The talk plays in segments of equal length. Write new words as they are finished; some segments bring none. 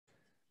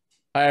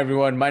Hi,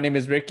 everyone. My name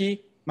is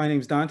Ricky, My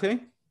name's Dante.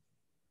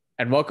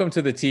 and welcome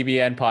to the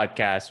TBN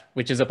podcast,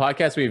 which is a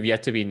podcast we have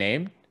yet to be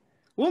named.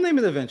 We'll name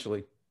it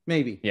eventually.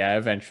 Maybe. Yeah,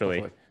 eventually.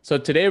 Hopefully. So,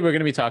 today we're going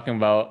to be talking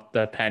about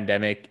the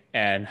pandemic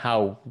and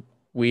how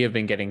we have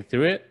been getting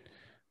through it.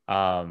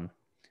 Um,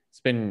 it's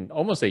been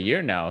almost a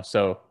year now.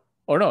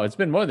 Or no, it's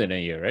been more than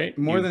a year, right?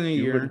 More than a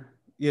You would, year.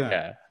 Yeah.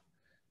 yeah.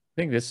 I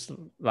think this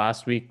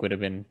last week would have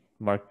been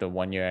marked the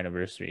 1 year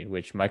anniversary,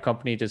 which my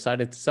company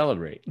decided to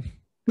celebrate.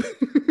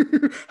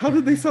 How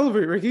did they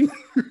celebrate, Ricky?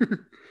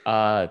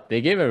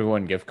 They gave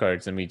everyone gift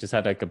cards, and we just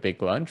had like a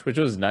big lunch, which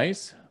was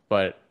nice,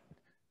 but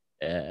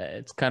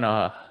it's kind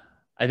of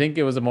I think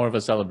it was a more of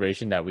a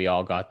celebration that we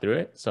all got through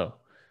it, so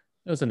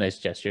it was a nice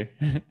gesture.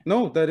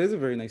 No, that is a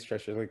very nice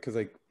treasure. Like, because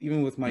like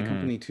even with my Hmm.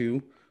 company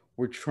too,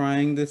 we're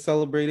trying to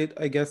celebrate it,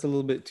 I guess, a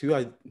little bit too.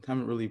 I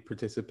haven't really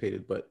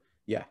participated, but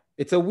yeah,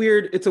 it's a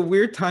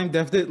weird time,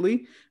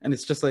 definitely. And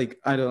it's just like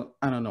I don't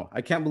know.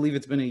 I can't believe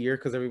it's been a year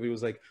because everybody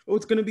was like, oh,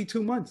 it's gonna be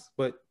 2 months,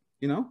 but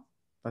you know,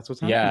 that's what's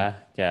happening.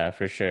 Yeah,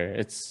 for sure.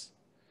 It's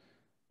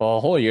Well, a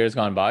whole year's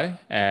gone by,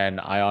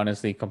 and I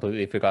honestly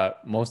completely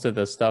forgot most of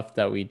the stuff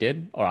that we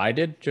did or I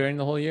did during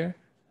the whole year.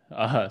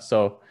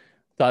 So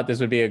thought this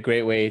would be a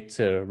great way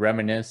to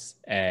reminisce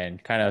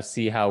and kind of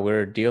see how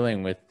we're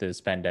dealing with this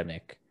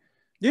pandemic.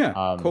 Yeah,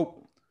 Um,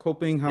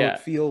 coping, how it yeah,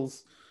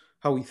 feels,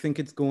 how we think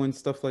it's going,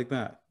 stuff like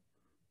that.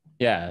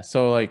 yeah.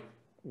 So like,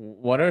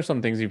 what are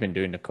some things you've been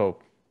doing to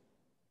cope?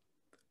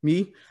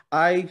 Me,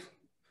 I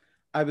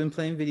I've been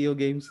playing video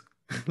games.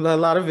 A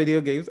lot of video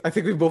games. I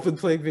think we've both been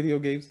playing video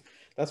games.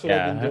 That's what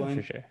I've been Yeah, for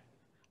doing. sure.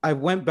 I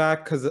went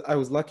back because I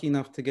was lucky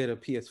enough to get a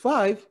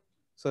PS5,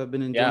 so I've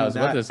been Yeah, I enjoying was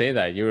about to that. say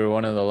that you were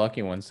one of the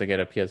lucky ones to get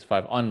a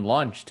PS5 on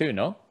launch too,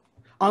 no?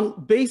 On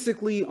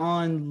basically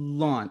on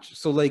launch.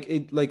 So like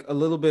it like a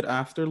little bit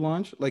after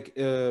launch, like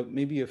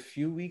maybe a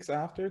few weeks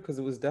after, because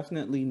it was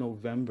definitely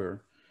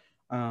November.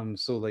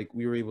 So like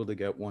we were able to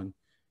get one.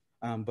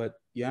 But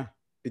yeah,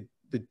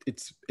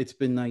 it's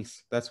been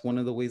nice. That's one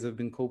of the ways I've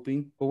been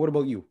coping. But what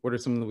about you? What are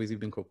some of the ways you've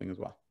been coping as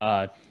well?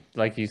 Uh,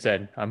 like you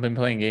said, I've been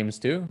playing games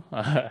too.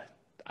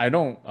 I'm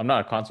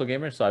not a console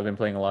gamer, so I've been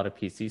playing a lot of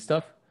PC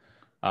stuff.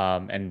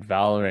 And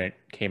Valorant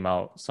came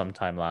out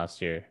sometime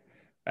last year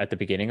at the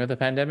beginning of the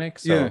pandemic.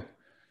 Yeah.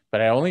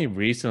 But I only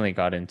recently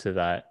got into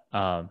that.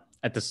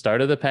 At the start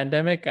of the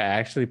pandemic, I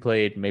actually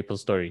played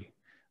MapleStory,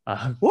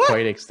 What?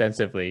 quite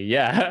extensively.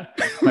 Yeah,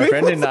 my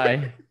friend Maple and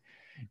syrup? I,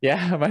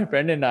 yeah, my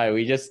friend and I,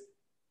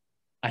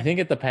 I think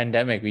at the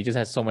pandemic, we just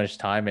had so much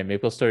time, and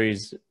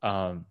MapleStory's,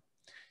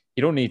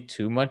 you don't need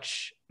too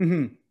much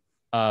Hmm.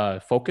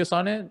 focus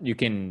on it. You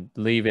can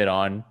leave it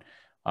on,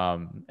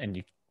 and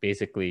you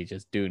basically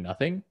just do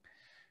nothing.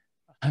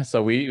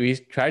 So we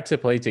tried to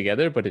play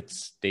together, but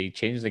they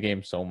changed the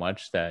game so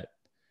much that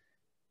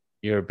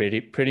you're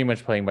pretty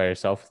much playing by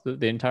yourself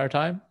the entire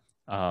time.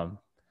 Um,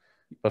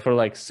 but for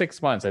like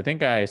 6 months, I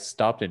think I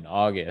stopped in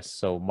August.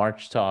 So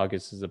March to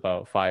August is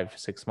about 5,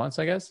 6 months,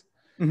 I guess.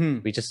 Hmm.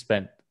 We just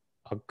spent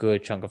a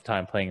good chunk of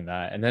time playing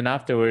that, and then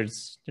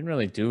afterwards didn't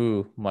really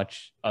do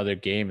much other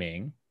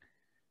gaming.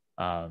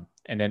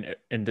 And then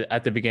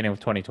at the beginning of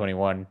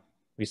 2021,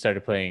 we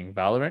started playing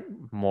Valorant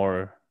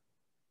more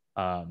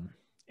um,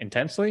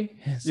 intensely.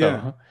 Yeah. So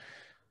we're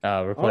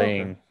Oh, okay.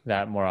 playing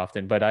that more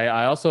often. But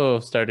I also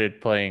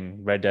started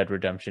playing Red Dead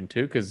Redemption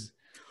 2 because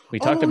we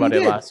talked Oh, you about it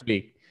did. last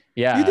week.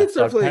 You Yeah, did so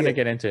start I'm playing trying to it.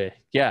 get into it. How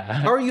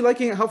Yeah. are you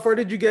liking it? How far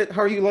did you get?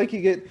 How are you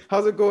liking it?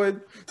 How's it going?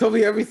 Tell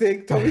me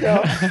everything. Tell me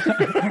now.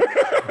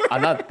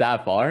 I'm not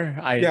that far.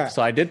 Yeah,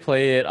 I did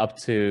play it up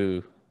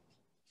to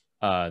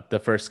the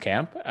first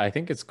camp. I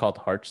think it's called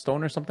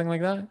Hearthstone or something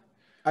like that.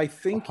 I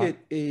think Uh-huh. it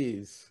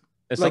is.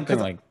 It's Like, something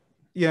cause like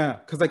yeah,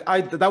 cause like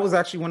I that was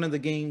actually one of the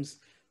games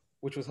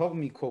which was helping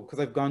me cope because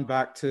I've gone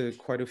back to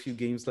quite a few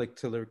games like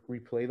to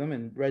replay them,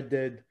 and Red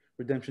Dead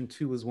Redemption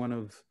 2 was one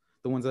of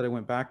the ones that I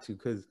went back to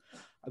because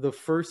the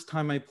first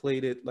time I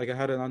played it, like I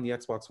had it on the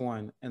Xbox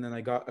One, and then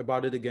I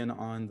bought it again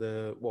on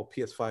the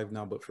PS5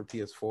 now, but for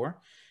PS4,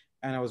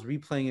 and I was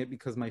replaying it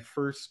because my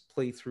first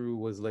playthrough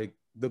was like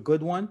the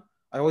good one.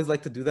 I always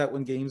like to do that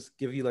when games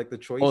give you like the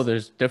oh, choice.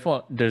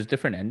 there's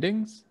different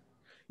endings.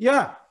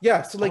 Yeah,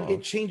 yeah. So like it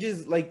Oh,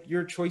 changes, like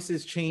your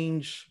choices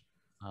change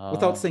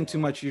without saying too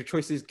oh, much. Your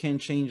choices can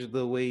change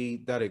the way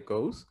that it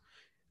goes.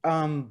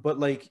 But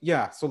like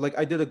yeah, so like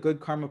I did a good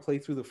karma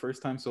playthrough the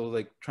first time, so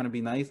like trying to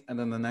be nice, and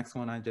then the next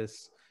one I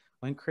just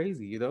went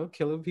crazy,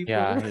 killing people.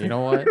 yeah. You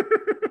know what?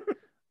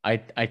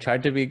 I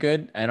tried to be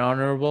good and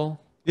honorable.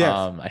 Yes.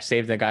 I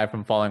saved the guy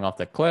from falling off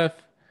the cliff.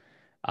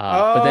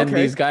 But Oh, then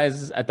these okay.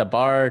 guys at the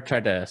bar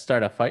tried to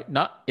start a fight,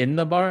 not in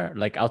the bar,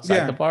 like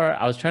outside the Yeah. bar.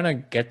 I was trying to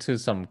get to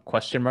some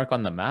question mark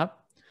on the map.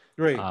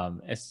 Great.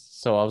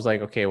 So I was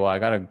like, okay, well, I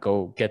gotta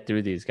go get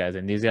through these guys,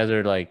 and these guys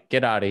are like,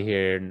 get out of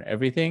here and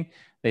everything.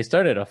 they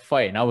started a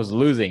fight and I was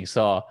losing.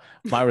 So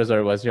my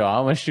resort was, yo,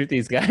 I'm gonna shoot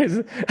these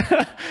guys.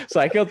 So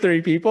I killed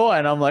 3 people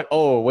and I'm like,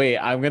 oh wait,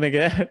 I'm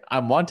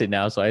wanted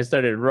now. So I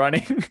started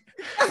running.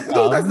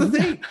 No, that's the um,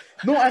 thing.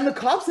 No, and the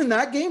cops in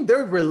that game,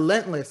 they're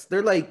relentless.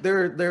 They're like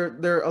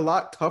they're a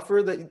lot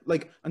tougher that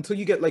like until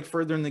you get like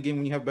further in the game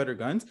when you have better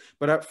guns.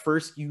 But at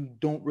first you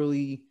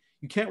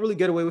can't really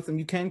get away with them.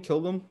 You can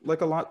kill them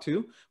like a lot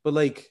too, but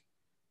like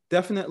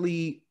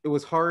definitely it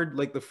was hard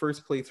like the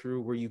first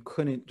playthrough where you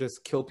couldn't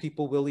just kill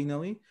people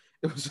willy-nilly.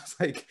 It was just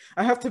like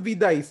I have to be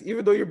nice,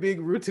 even though you're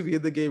being rude to me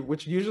in the game,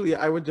 which usually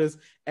I would just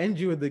end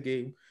you in the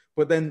game.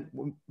 But then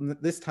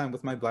this time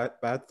with my my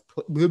bad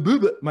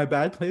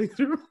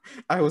playthrough,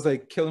 I was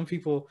like killing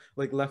people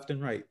like left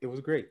and right. It was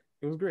great.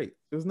 It was great.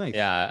 It was nice.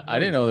 yeah, I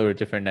didn't Nice. know there were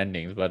different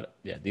endings, but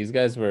yeah, these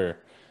guys were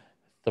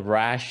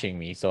thrashing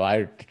me. So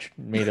I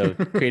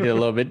created a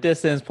little bit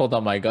distance, pulled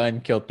out my gun,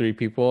 killed 3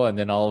 people, and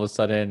then all of a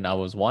sudden I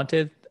was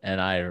wanted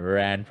and I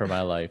ran for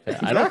my life. I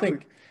don't Exactly.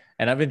 think,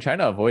 and I've been trying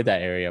to avoid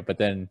that area, but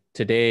then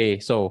today,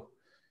 so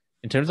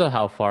in terms of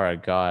how far I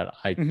got,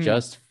 I Hmm.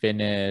 just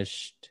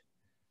finished.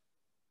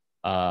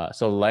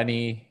 So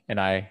Lenny and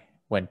I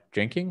went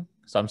drinking.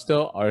 So I'm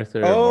still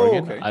Arthur Oh,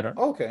 Morgan. okay.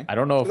 Okay. I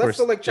don't know So if we're that's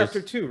still like chapter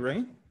just, two,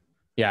 right?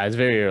 yeah, it's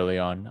very early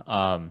on.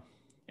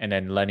 And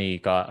then Lenny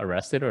got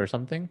arrested or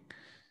something,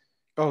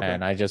 Okay.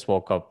 and I just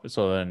woke up.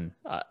 So then,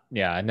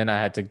 yeah, and then I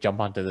had to jump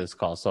onto this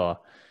call, so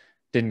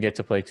didn't get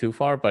to play too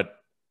far. But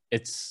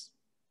it's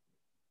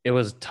it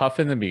was tough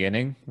in the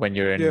beginning when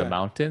you're in the Yeah.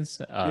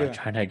 mountains, Yeah.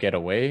 trying to get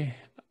away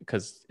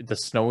because the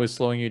snow is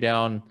slowing you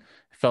down.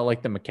 It felt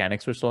like the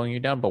mechanics were slowing you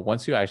down, but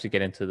once you actually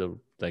get into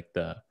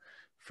the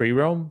free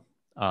roam,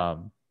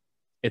 um,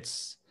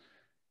 it's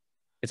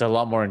it's a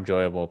lot more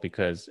enjoyable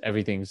because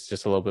everything's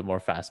just a little bit more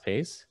fast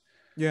paced.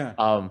 Yeah.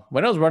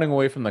 When I was running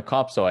away from the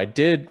cops, so I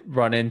did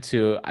run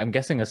into, I'm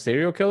guessing, a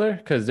serial killer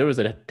because there was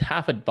a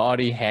half a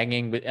body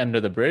hanging under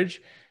the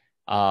bridge.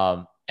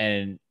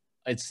 And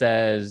it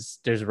says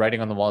there's writing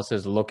on the wall that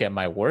says, "Look at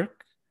my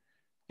work,"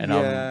 and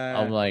I'm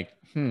Yeah. like,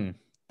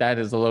 that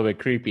is a little bit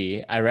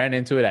creepy. I ran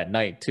into it at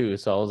night too,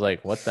 so I was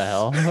like, what the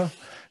hell?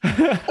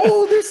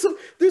 Oh,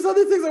 there's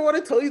other things I want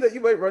to tell you that you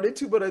might run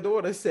into, but I don't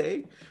want to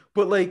say.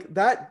 But like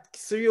that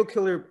serial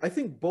killer, I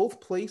think both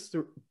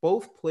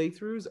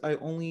playthroughs, I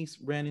only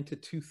ran into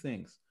two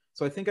things.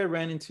 So I think I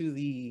ran into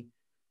the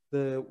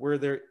where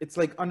they're it's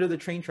like under the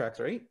train tracks,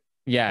 right?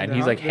 Yeah, And and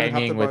he's like they have the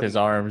hanging with his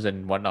body, arms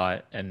and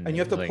whatnot, and and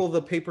you have he's to pull like,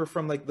 the paper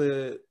from like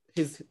the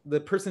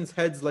person's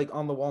head's like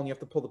on the wall, and you have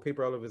to pull the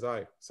paper out of his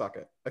eye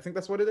socket. I think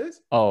that's what it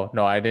is. "Oh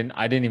no, I didn't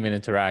even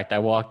interact. I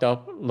walked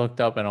up,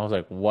 looked up, and I was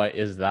like, what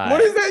is What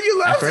that?" is that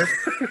you At first,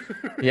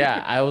 left?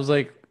 yeah, I was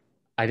like,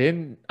 I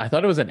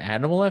thought it was an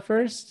animal at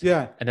first,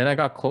 Yeah. and then I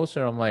got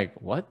closer. I'm like,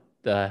 what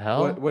the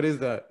hell? What is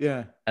that?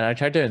 Yeah. And I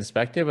tried to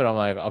inspect it, but I'm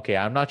like, okay,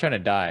 I'm not trying to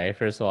die.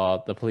 First of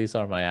all, the police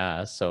are on my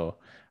ass, so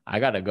I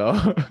gotta go.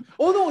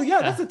 Oh no,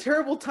 yeah, that's a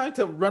terrible time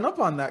to run up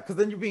on that because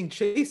then you're being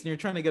chased and you're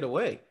trying to get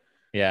away.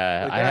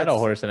 Yeah, Like I had a that's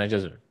horse and I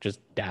just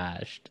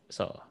dashed.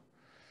 So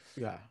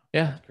yeah,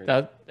 yeah, that's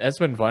crazy. that's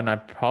been fun.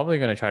 I'm probably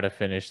gonna try to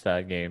finish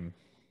that game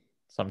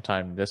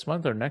sometime this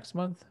month or next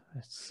month.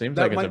 It seems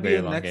like That it's a might be very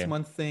a long next game.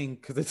 month thing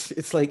because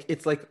it's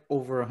like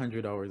over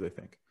 100 hours, I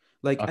think.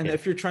 Like, and Okay.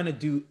 if you're trying to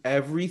do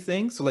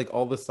everything, so like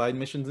all the side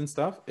missions and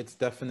stuff, it's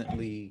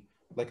definitely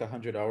like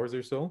 100 hours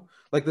or so.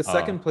 Like the Uh,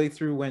 second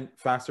playthrough went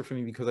faster for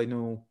me because I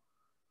know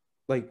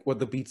like what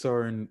the beats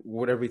are and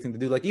what everything to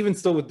do. Like even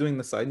still with doing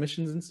the side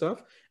missions and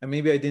stuff, and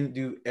maybe I didn't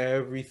do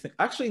everything.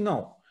 Actually,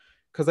 no,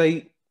 because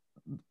I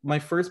my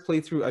first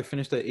playthrough I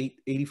finished at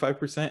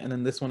 85%, and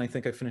then this one I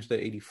think I finished at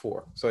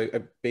 84. So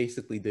I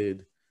basically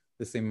did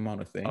the same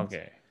amount of things.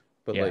 okay.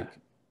 But Yeah. like,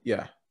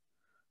 yeah,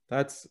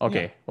 that's yeah.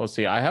 Okay. Well,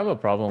 see, I have a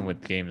problem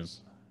with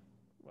games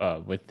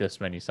with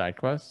this many side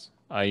quests.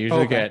 I Oh,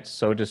 usually okay. get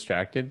so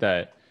distracted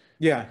that I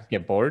Yeah.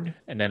 get bored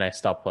and then I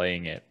stop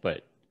playing it.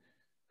 But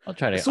So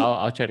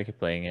I'll try to keep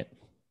playing it.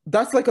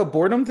 that's like a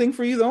boredom thing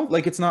for you though.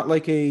 Like it's not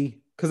like a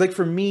because like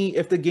for me,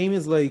 if the game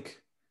is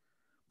like,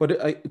 but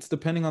it's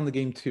depending on the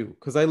game too.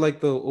 Because I like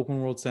the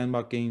open world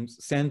sandbox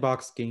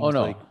Oh games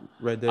no, like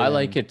Red I Dead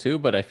like and it too,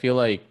 but I feel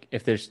like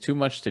if there's too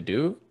much to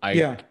do,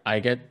 yeah. I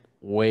get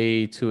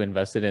way too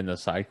invested in the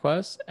side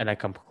quests and I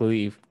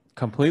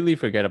completely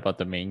forget about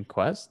the main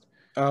quest.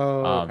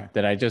 Oh, okay.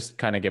 That I just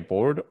kind of get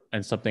bored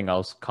and something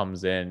else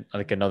comes in,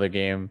 like another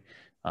game,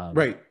 um,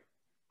 Right.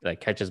 that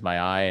catches my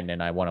eye, and then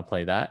I want to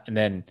play that. And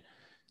then,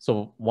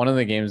 so one of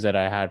the games that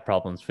I had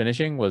problems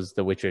finishing was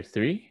The Witcher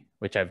 3,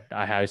 which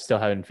I still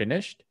haven't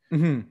finished.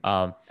 Hmm.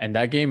 And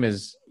that game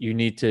is, you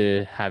need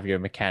to have your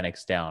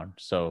mechanics down.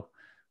 So,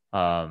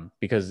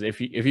 because if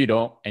you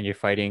don't and you're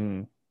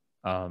fighting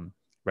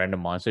random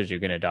monsters, you're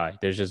gonna die.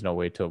 There's just no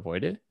way to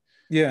avoid it.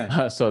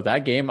 Yeah. So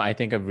that game, I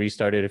think I've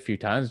restarted a few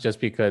times just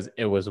because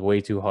it was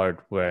way too hard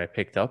where I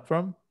picked up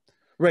from.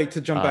 Right.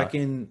 To jump Uh, back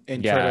in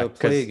and try yeah, to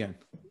play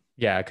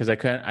because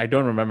again. I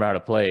don't remember how to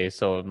play,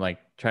 so I'm like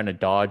trying to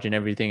dodge and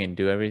everything and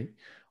do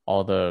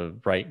all the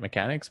right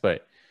mechanics.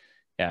 But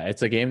yeah,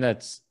 it's a game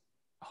that's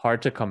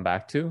hard to come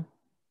back to.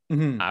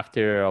 Hmm.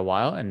 after a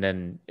while, and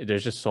then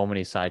there's just so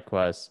many side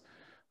quests.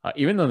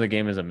 Even though the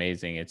game is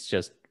amazing, it's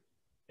just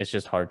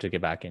hard to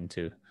get back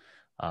into.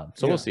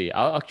 So we'll Yeah. see.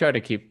 I'll try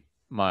to keep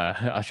my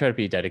I'll try to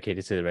be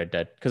dedicated to the Red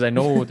Dead because I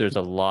know there's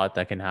a lot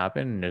that can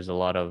happen. And there's a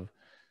lot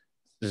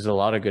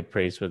of good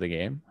praise for the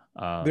game.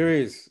 There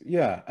is,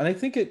 yeah, and I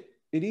think it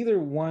either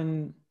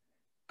won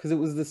because it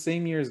was the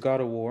same year as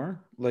God of War,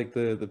 like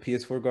the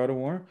PS4 God of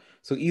War.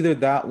 So either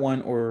that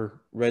one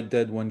or Red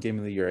Dead won Game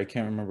of the Year. I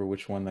can't remember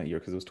which one that year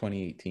because it was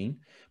 2018,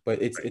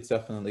 but it's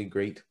definitely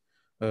great.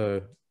 Uh,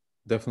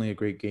 definitely a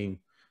great game.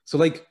 So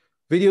like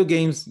video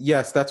games,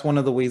 yes, that's one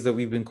of the ways that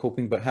we've been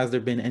coping. But has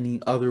there been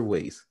any other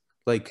ways?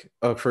 Like,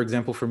 for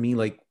example, for me,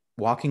 like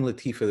walking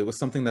Latifa, it was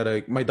something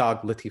that my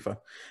dog Latifa,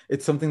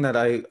 it's something that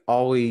I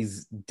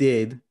always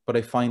did, but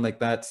I find like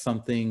that's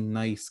something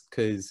nice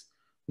because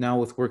now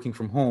with working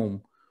from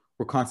home,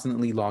 we're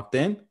constantly locked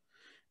in.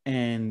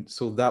 And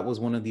so that was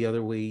one of the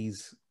other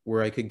ways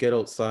where I could get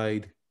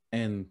outside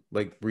and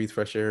like breathe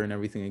fresh air and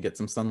everything and get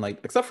some sunlight,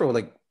 except for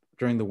like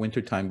during the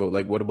winter time. But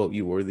like, what about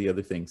you? What are the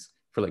other things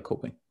for like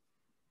coping?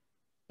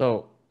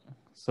 So,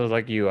 so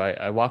like you,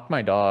 I walk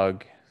my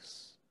dog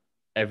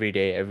every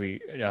day,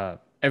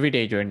 every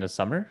day during the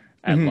summer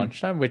at Hmm.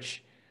 lunchtime,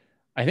 which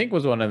I think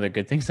was one of the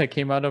good things that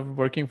came out of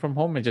working from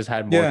home. I just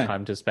had more Yeah.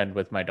 time to spend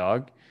with my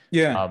dog.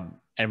 Yeah.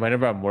 And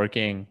whenever I'm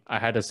working, I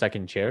had a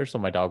second chair, so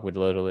my dog would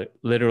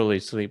literally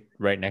sleep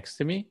right next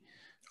to me.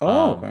 Oh,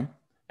 Um, okay.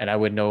 and I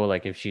would know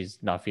like if she's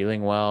not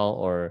feeling well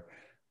or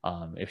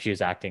if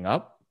she's acting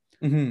up.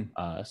 Hmm.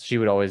 She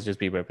would always just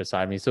be right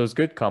beside me. So it's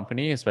good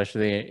company,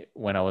 especially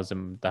when I was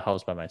in the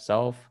house by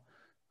myself.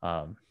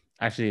 Um,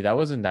 Actually, that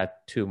wasn't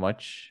that too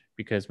much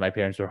because my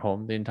parents were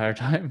home the entire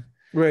time,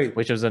 Right.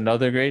 which was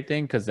another great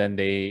thing because then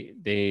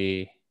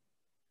they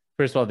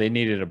first of all they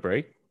needed a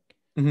break.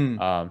 Hmm.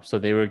 So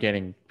they were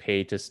getting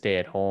paid to stay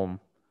at home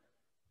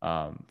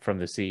from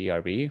the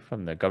CERB,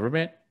 from the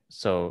government.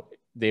 So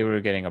they were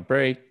getting a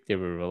break, they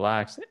were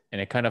relaxed, and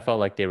it kind of felt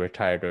like they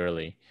retired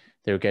early.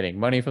 They were getting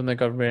money from the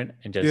government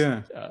and just,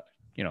 Yeah.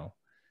 you know,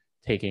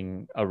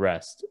 taking a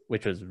rest,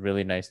 which was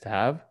really nice to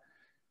have.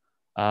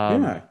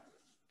 Um, Yeah.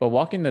 but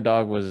walking the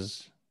dog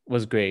was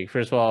great.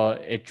 First of all,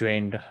 it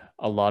drained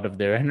a lot of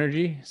their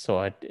energy,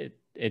 so it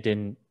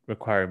didn't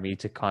require me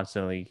to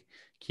constantly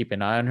keep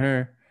an eye on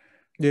her.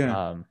 Yeah.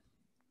 Um,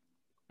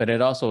 but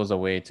it also was a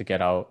way to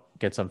get out,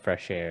 get some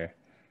fresh air.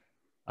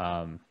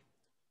 Um,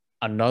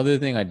 Another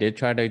thing I did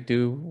try to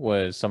do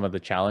was some of the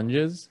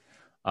challenges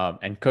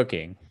and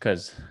cooking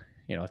because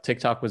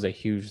TikTok was a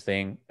huge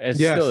thing. It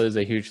still Yes. is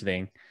a huge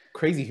thing.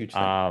 Crazy huge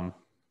thing. Um,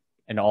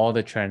 and all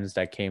the trends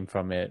that came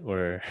from it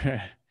were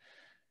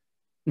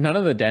none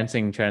of the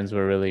dancing trends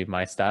were really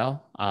my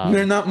style.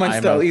 They're not my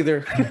I'm style a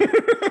either.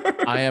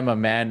 I am a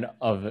man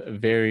of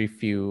very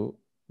few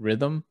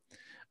rhythm.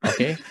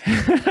 Okay.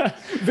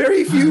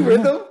 Very few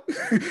rhythm.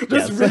 Just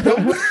Yes.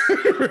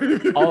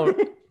 rhythm. All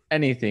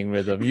anything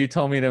rhythm. You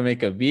told me to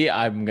make a beat,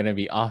 I'm gonna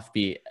be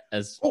offbeat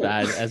as Oh,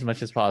 bad as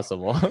much as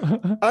possible.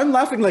 I'm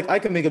laughing like I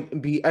can make a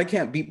beat. I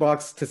can't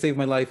beatbox to save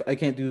my life. I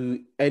can't do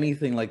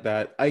anything like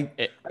that.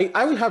 It,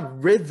 I would have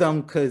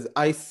rhythm because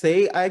I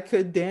say I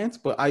could dance,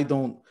 but I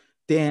don't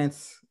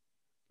dance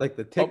like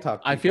the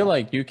TikTok I feel people.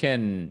 like you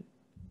can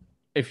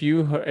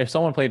if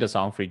someone played a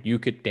song for you, you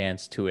could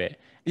dance to it and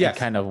Yes,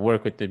 kind of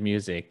work with the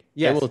music.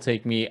 It will yes.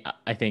 take me,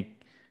 I think,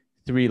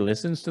 3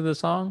 listens to the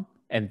song,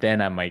 and then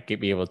I might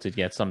be able to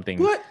get something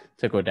But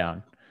to go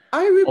down.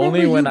 I remember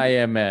Only when I you.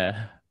 am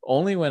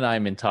only when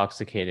I'm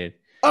intoxicated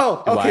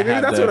Oh, do I okay. Maybe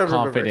have that's what the I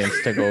remember.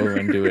 confidence to go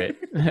and do it.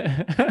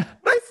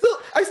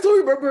 I still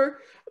remember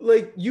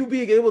like you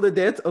being able to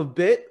dance a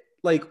bit.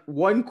 Like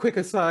one quick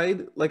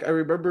aside, like I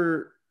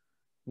remember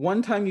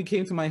one time you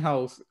came to my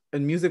house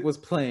and music was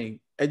playing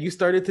and you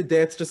started to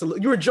dance just a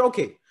little. You were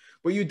joking,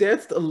 but you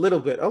danced a little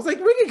bit. I was like,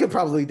 Ricky could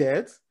probably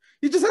dance.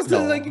 He just has to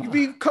No, like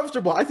be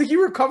comfortable. I think you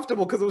were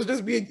comfortable because it was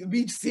just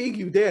me seeing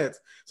you dance.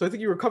 So I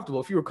think you were comfortable.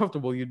 If you were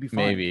comfortable, you'd be fine.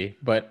 maybe,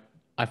 but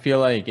I feel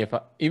like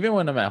even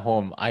when I'm at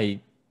home,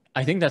 I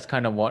think that's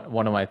kind of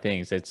one of my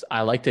things. It's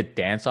I like to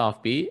dance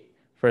off beat.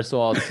 First of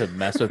all, to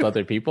mess with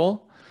other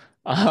people.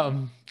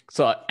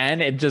 So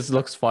and it just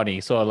looks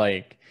funny. So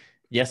like,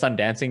 yes, I'm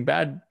dancing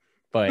bad,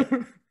 but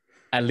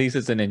at least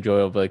it's an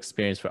enjoyable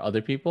experience for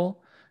other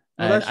people.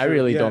 Well, And that's I true.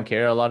 really don't Yeah.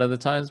 care a lot of the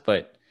times,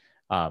 but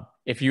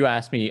if you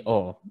ask me,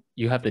 oh,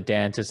 you have to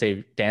dance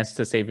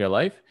to save your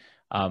life.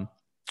 Um,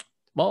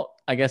 well,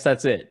 I guess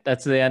that's it.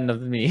 That's the end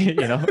of me,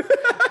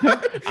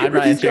 I'm not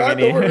Ricky's entering gone.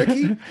 No any more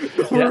Ricky. No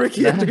more yeah,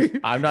 Ricky entering.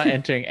 I'm not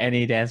entering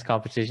any dance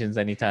competitions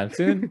anytime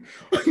soon.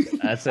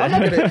 That's I'm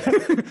not gonna.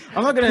 it.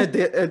 I'm not gonna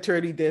enter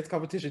any dance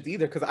competitions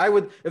either. Because I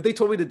would, if they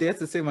told me to dance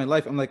to save my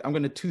life, I'm like, I'm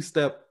gonna two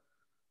step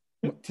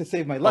to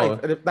save my life, Oh,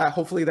 and if that,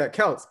 hopefully that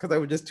counts. Because I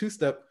would just two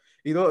step,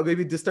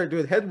 maybe just start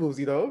doing head moves,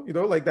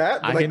 like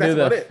that. But I like can do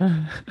that's about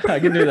the it. I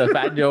can do the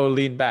Fat Joe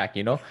lean back.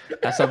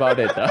 That's about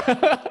it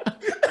though.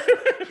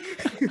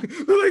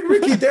 They're like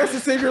Ricky, dance to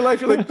save your life.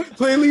 You're like,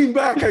 play lean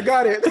back. I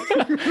got it.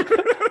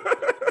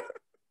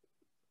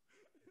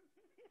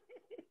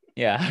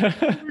 Yeah.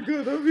 Oh my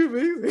god, that'd be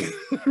amazing.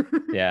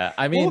 Yeah.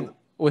 I mean, Well,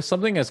 with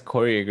something as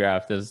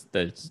choreographed as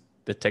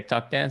the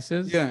TikTok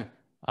dances, yeah,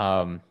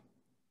 um,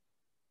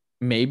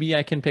 maybe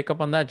I can pick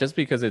up on that just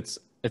because it's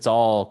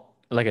all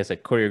like I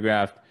said,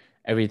 choreographed.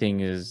 Everything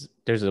is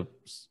there's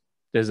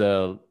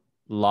a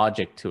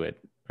logic to it,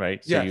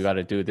 right? So you yes, got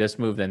to do this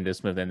move, then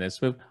this move, then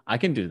this move. I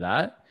can do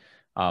that.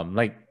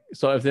 Like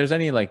so if there's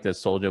any like the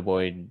Soldier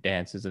Boy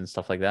dances and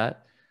stuff like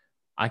that,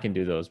 I can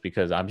do those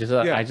because I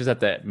yeah. just have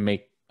to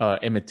make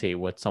imitate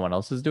what someone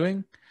else is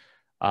doing.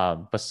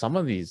 But some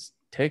of these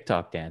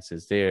TikTok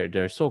dances,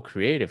 they're so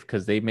creative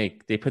because they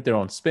put their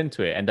own spin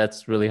to it, and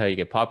that's really how you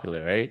get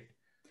popular, right?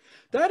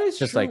 That is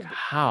Just like true.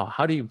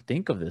 how do you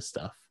think of this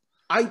stuff?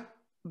 I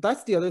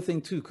That's the other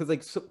thing too, because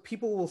like so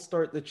people will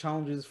start the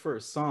challenges for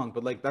a song,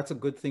 but like that's a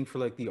good thing for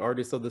like the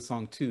artist of the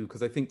song too,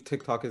 because I think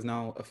TikTok is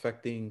now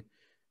affecting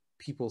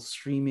people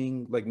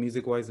streaming like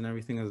music wise and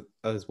everything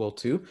as well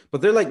too.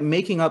 But they're like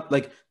making up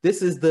like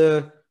this is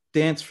the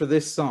dance for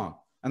this song,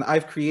 and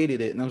I've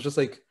created it, and I was just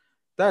like,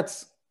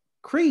 that's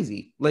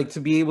crazy. Like to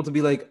be able to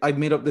be like, I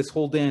made up this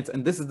whole dance,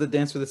 and this is the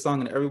dance for this song,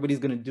 and everybody's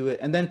gonna do it.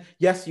 And then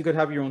yes, you could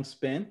have your own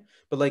spin,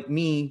 but like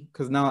me,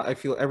 because now I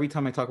feel every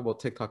time I talk about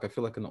TikTok, I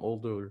feel like an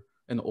older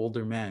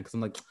man because I'm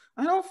like,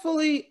 I don't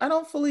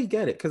fully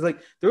get it. Because like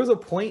there was a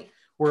point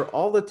where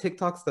all the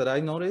TikToks that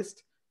I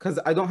noticed, because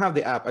I don't have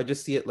the app, I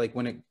just see it like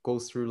when it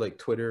goes through like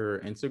Twitter or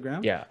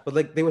Instagram. Yeah. But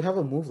like they would have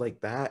a move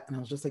like that, and I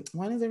was just like,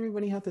 why does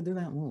everybody have to do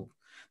that move?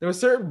 There were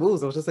certain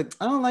moves I was just like,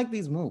 I don't like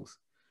these moves.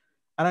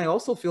 And I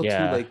also feel too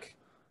Yeah. like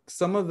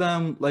some of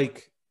them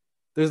like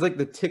there's like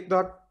the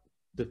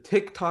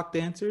TikTok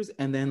dancers,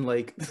 and then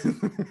like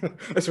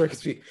I swear I can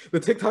speak. The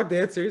TikTok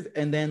dancers,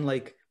 and then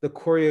like the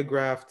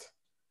choreographed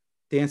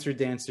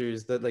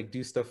dancers that like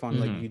do stuff on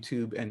like Hmm.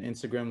 YouTube and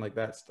Instagram, like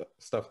that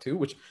stuff too,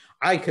 which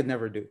I could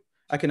never do.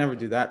 I could never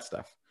do that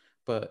stuff.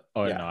 But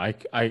Oh no, yeah.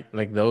 I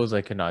like those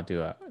I cannot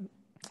do.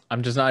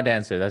 I'm just not a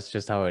dancer. That's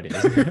just how it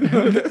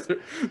is.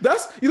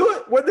 That's you know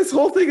what? When this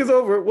whole thing is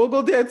over, we'll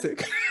go dancing.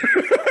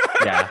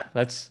 Yeah,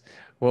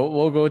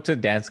 we'll go to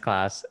dance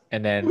class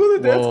and then We'll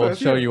go to dance we'll class,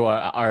 show yeah. you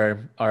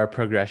our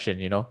progression,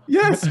 you know?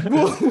 Yes,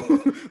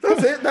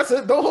 that's it. That's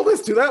it. Don't hold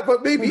us to that,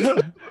 but maybe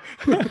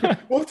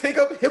we'll take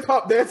up hip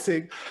hop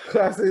dancing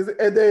classes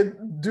and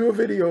then do a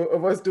video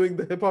of us doing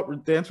the hip hop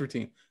dance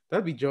routine.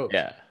 That'd be jokes.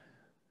 Yeah, that'd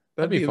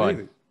That'd be be fun.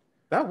 amazing.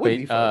 That would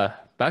be But fun.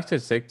 back to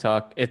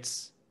TikTok,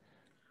 it's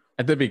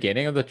at the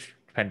beginning of the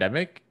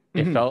pandemic,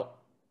 it Hmm. felt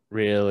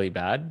really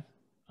bad.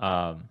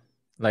 Um,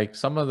 like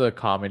some of the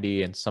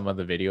comedy and some of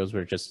the videos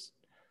were just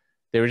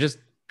they were just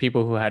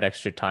people who had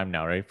extra time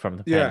now, right, from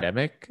the Yeah,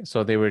 pandemic.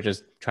 So they were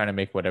just trying to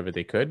make whatever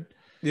they could.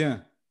 yeah.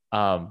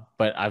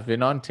 But I've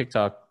been on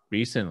TikTok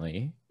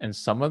recently, and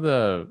some of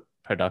the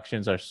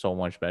productions are so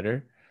much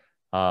better.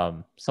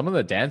 Some of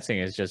the dancing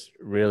is just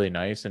really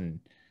nice, and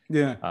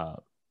Yeah. uh,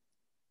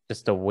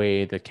 just the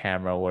way the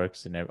camera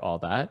works and all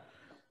that.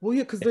 Well,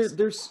 yeah, because they're It's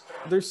they're s-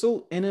 they're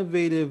so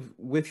innovative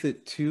with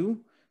it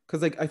too.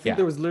 Because like I think yeah,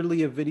 there was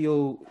literally a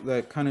video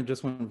that kind of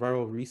just went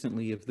viral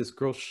recently of this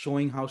girl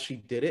showing how she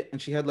did it,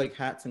 and she had like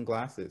hats and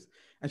glasses,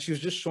 and she was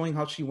just showing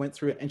how she went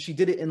through it, and she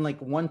did it in like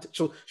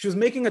so she was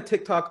making a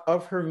TikTok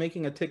of her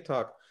making a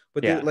TikTok,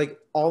 but did it yeah, like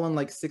all in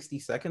like 60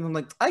 seconds. I'm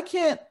like, I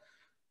can't.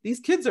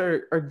 These kids are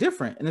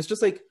different, and it's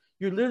just like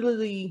you're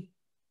literally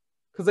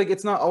because like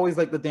it's not always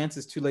like the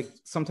dances too, like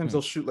sometimes mm,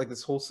 they'll shoot like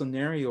this whole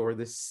scenario or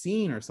this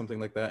scene or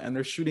something like that, and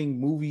they're shooting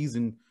movies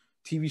and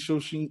TV show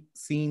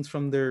scenes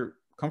from their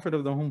comfort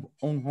of their own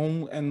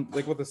home and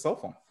like with a cell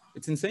phone.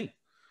 It's insane.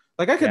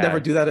 Like I could never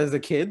yeah. do that as a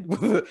kid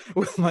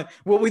with my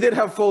well, we did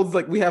have phones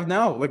like we have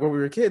now like when we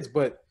were kids,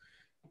 but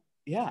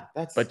yeah,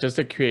 But just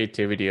the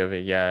creativity of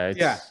it, yeah,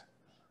 yeah,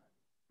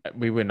 it's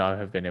we would not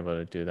have been able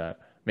to do that.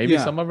 Maybe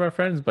yeah. some of our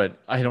friends, but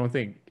I don't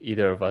think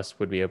either of us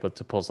would be able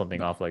to pull something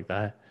No, off like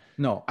that.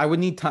 no, I would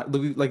need time.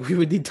 Like we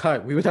would need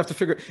time. We would have to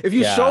figure. If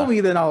you show Yeah.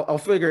 me, then I'll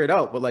figure it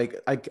out. But like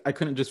I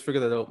couldn't just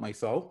figure that out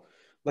myself.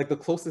 Like the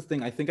closest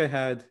thing I think I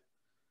had,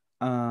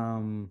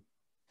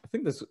 I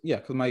think this, yeah,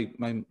 because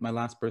my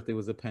last birthday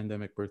was a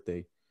pandemic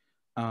birthday.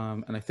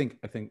 And I think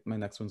my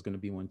next one's gonna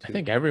be one I too.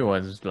 think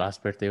everyone's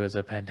last birthday was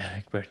a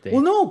pandemic Well, birthday.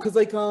 no, because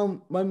like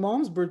my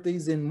mom's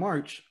birthday's in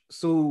March,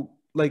 so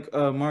like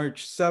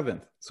March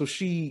 7th. So But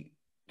she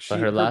her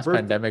her last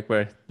birthday. pandemic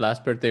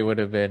last birthday would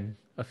have been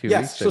a few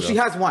Yes, weeks so she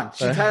ago. has one.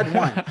 She's had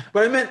one.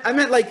 But I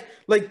meant like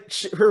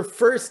her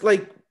first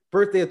like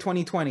birthday of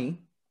 2020.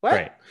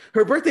 Right. What?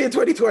 Her birthday in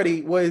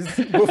 2020 was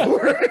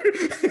before.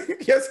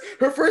 Yes,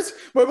 her first.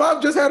 My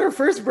mom just had her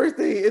first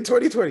birthday in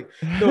 2020.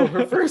 No,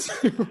 her first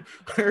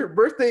her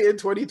birthday in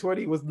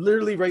 2020 was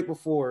literally right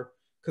before,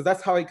 because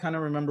that's how I kind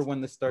of remember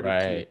when this started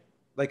too. Right.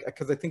 Like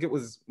because I think it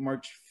was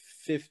March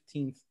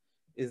 15th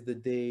is the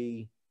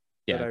day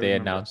that Yeah, I they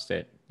remember. announced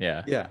it.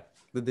 Yeah. Yeah,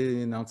 the day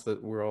they announced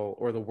that we're all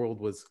or the world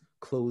was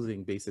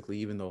closing, basically,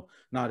 even though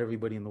not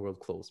everybody in the world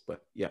closed,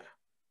 but yeah,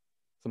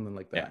 something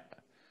like Yeah. that.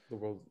 The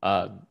world.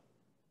 Uh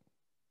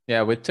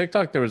yeah, with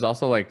TikTok there was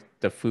also like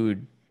the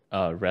food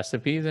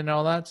recipes and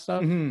all that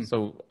stuff. Hmm.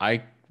 So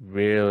I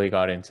really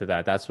got into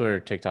that. That's where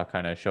TikTok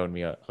kind of showed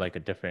me like a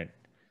different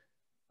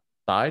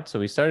side. So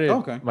we Oh, started,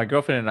 okay. my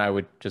girlfriend and I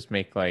would just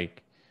make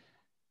like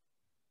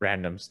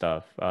random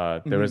stuff.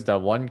 There was Hmm. the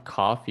one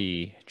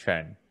coffee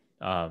trend.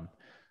 Um,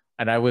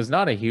 and I was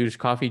not a huge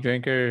coffee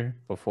drinker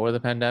before the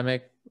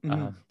pandemic.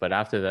 Hmm. But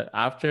after that,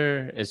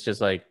 after it's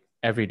just like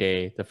every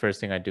day, the first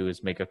thing I do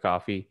is make a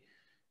coffee.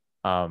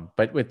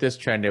 But with this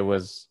trend, it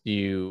was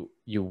you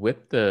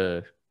whip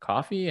the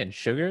coffee and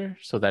sugar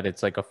so that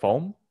it's like a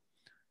foam,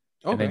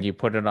 and then Okay. you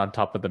put it on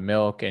top of the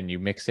milk and you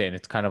mix it, and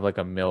it's kind of like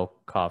a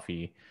milk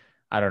coffee.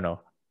 I don't know.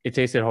 It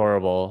tasted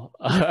horrible,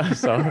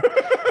 so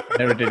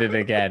never did it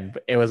again.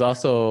 But it was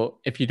also,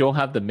 if you don't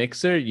have the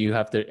mixer, you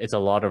have to. It's a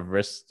lot of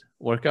wrist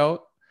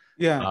workout.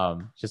 Yeah.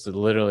 Just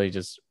literally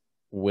just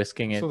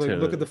whisking So it like,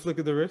 look at to, the flick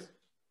of the wrist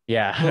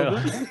a little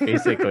yeah,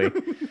 basically.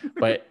 bit.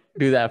 But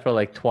do that for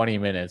like 20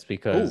 minutes Oh,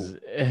 because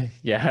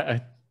yeah,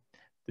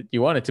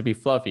 you want it to be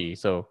fluffy.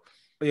 So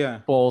yeah.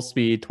 full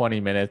speed 20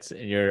 minutes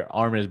and your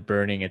arm is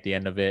burning at the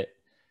end of it.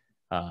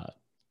 Uh,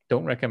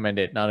 don't recommend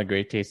it. Not a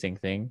great tasting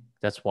thing.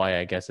 That's why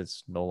I guess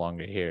it's no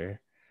longer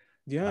here.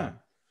 Yeah. Um,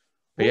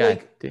 but Well, yeah,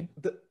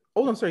 like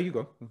oh, I'm sorry, you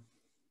go.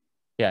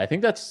 I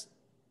think that's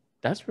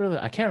really,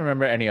 I can't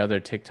remember any other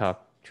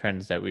TikTok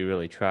trends that we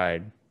really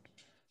tried.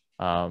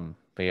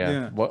 But yeah,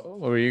 Yeah. what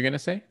were you gonna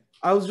say?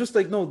 I was just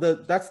like, no,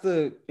 that's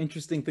the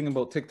interesting thing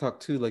about TikTok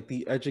too, like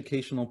the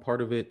educational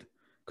part of it,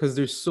 because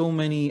there's so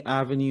many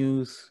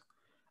avenues.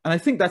 And I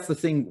think that's the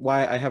thing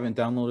why I haven't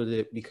downloaded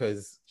it,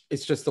 because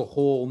it's just a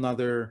whole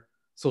nother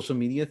social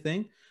media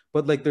thing.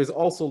 But like there's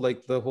also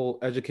like the whole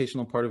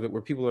educational part of it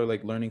where people are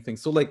like learning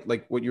things. So like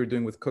what you're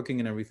doing with cooking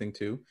and everything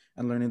too,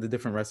 and learning the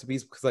different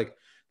recipes. Because like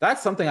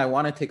that's something I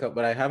want to take up,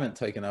 but I haven't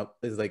taken up,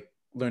 is like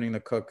learning to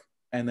cook.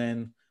 And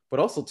then but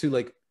also too,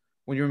 like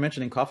when you were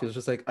mentioning coffee, it's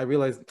just like I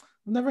realized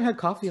I've never had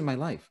coffee in my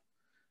life.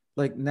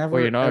 Like Oh, you're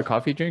never not a ever.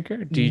 coffee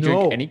drinker? Do you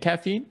drink any No,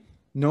 caffeine?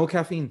 no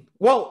caffeine.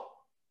 Well,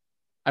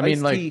 I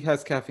mean, iced tea like,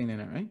 has caffeine in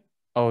it, right?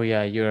 oh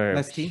yeah, you're a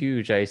Nestea.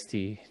 huge iced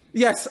tea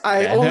Yes,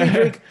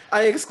 fan.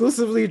 I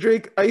exclusively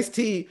drink iced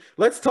tea.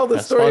 Let's tell the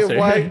A story of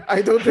why sponsor.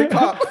 I don't drink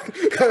pop.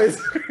 Because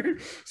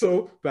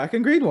so back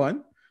in grade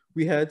one,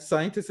 we had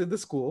scientists in the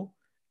school,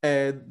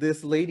 and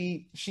this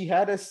lady, she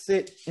had us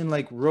sit in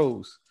like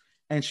rows,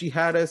 and she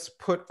had us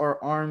put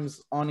our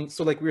arms on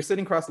so like we were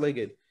sitting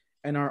cross-legged,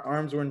 and our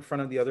arms were in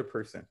front of the other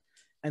person.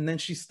 And then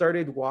she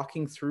started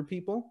walking through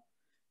people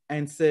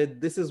and said,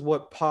 "This is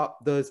what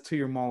pop does to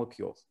your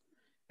molecules."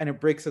 And it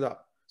breaks it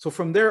up. So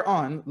from there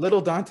on,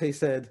 little Dante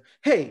said,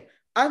 "Hey,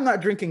 I'm not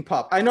drinking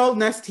pop. I know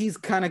Nestee's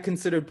kind of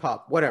considered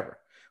pop, whatever.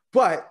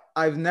 But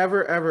I've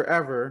never, ever,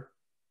 ever,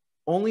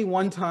 only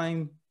one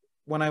time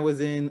when I was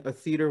in a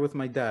theater with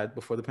my dad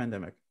before the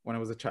pandemic, when I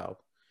was a child,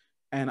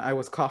 and I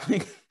was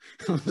coughing.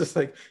 I was just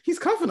like, he's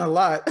coughing a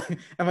lot."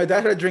 And my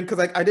dad had a drink because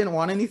like I didn't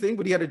want anything,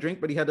 but he had a drink,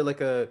 but he had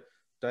like a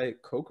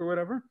Diet Coke or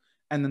whatever.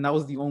 And then that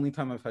was the only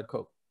time I've had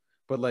Coke.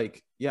 But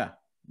like, yeah,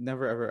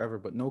 never, ever, ever,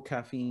 but no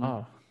caffeine.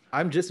 Oh,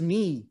 I'm just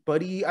me,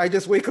 buddy. I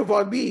just wake up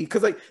on me.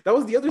 Cause like that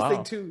was the other thing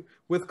wow. too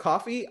with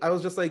coffee. I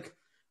was just like,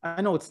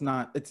 I know it's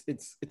not,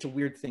 it's a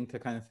weird thing to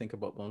kind of think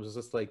about, but I was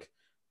just like,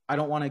 I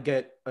don't want to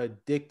get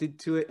addicted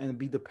to it and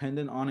be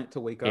dependent on it to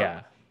wake up.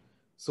 Yeah.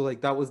 So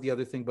like that was the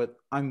other thing, but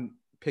I'm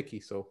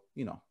picky, so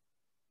you know,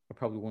 I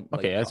probably won't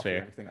Okay, like that's coffee or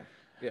fair. anything.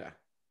 Yeah.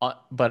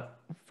 But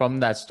from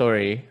that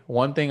story,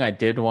 one thing I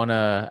did want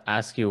to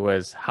ask you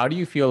was, how do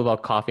you feel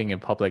about coughing in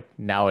public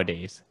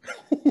nowadays?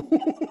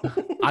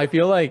 I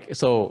feel like,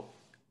 so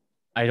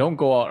I don't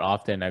go out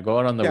often. I go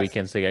out on the Yes.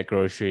 weekends to get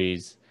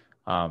groceries.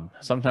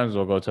 Sometimes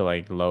we'll go to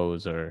like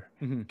Lowe's or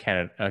Hmm.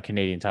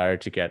 Canadian Tire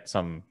to get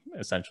some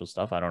essential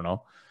stuff. I don't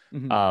know.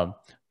 Hmm.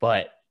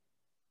 But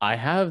I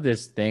have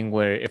this thing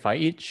where if I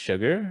eat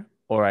sugar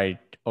or I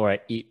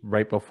eat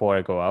right before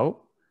I go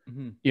out,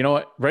 Hmm. you know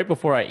what? Right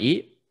before I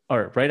eat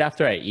or right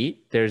after I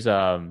eat, there's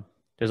a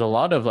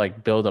lot of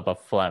like buildup of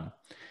phlegm,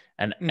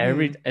 and Hmm.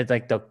 it's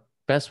like the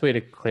best way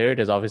to clear it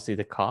is obviously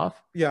the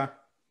cough. Yeah.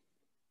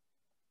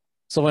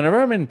 So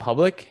whenever I'm in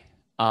public,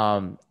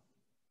 um,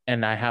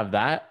 and I have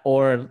that,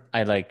 or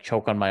I like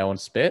choke on my own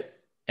spit,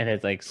 and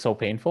it's like so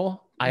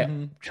painful, I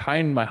Hmm.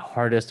 trying my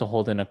hardest to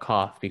hold in a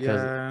cough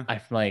because Yeah.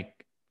 I'm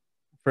like,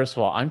 first of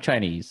all, I'm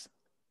Chinese,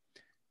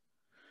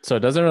 so it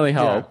doesn't really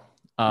Yeah. help.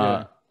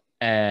 Yeah.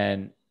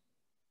 And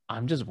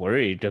I'm just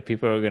worried that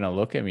people are gonna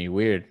look at me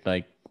weird,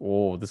 like,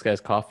 "Whoa, this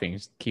guy's coughing.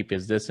 Just keep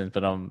his distance."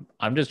 But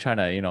I'm just trying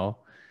to,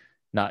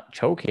 not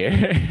choke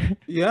here.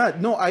 Yeah,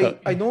 no, So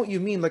I know what you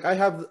mean. Like I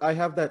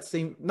have that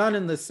same, not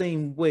in the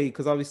same way,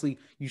 because obviously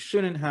you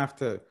shouldn't have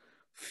to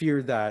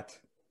fear that,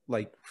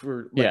 like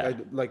for like yeah, I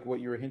like what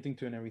you were hinting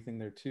to and everything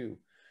there too.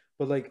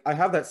 But like I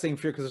have that same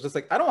fear because it's just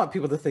like I don't want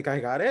people to think I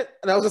got it.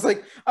 And I was just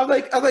like, I'm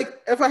like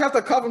if I have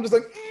to cough, I'm just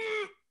like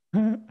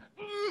 "Mm."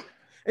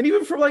 And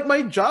even for like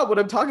my job, when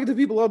I'm talking to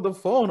people on the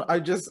phone, I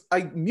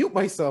mute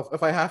myself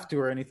if I have to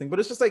or anything. But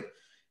it's just like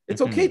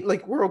it's okay, Mhm.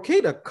 like we're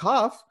okay to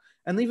cough.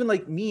 And even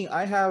like me,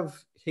 I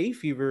have hay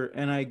fever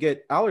and I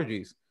get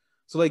allergies.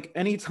 So like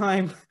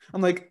anytime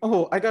I'm like,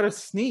 oh, I gotta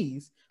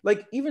sneeze,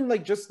 like even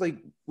like just like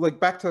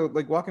back to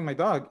like walking my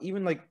dog,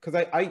 even like because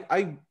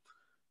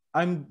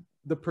I'm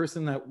the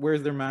person that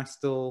wears their mask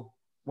still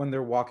when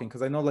they're walking,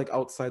 because I know like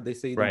outside they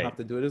say you don't Right. have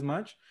to do it as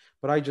much,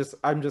 but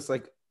I'm just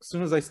like as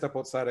soon as I step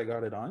outside I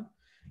got it on.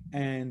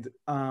 And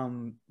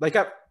like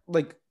I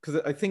like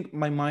because I think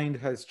my mind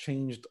has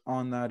changed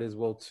on that as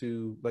well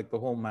too, like the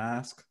whole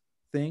mask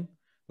thing.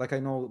 Like I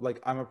know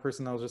like I'm a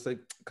person that was just like,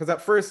 because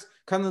at first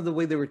kind of the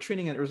way they were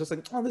treating it, it was just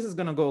like, oh, this is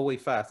gonna go away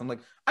fast. I'm like,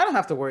 I don't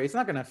have to worry, it's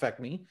not gonna affect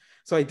me.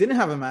 So I didn't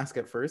have a mask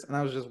at first, and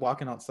I was just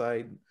walking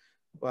outside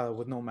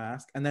with no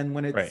mask. And then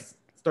when it Right.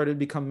 started to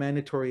become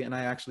mandatory and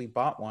I actually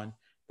bought one,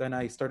 then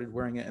I started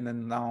wearing it. And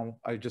then now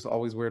I just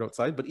always wear it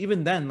outside. But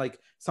even then, like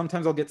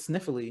sometimes I'll get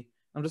sniffly.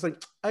 I'm just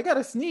like, I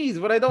gotta sneeze,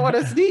 but I don't want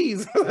to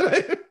sneeze.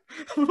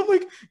 I'm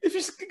like, if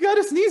you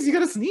gotta sneeze, you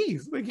gotta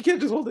sneeze. Like you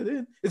can't just hold it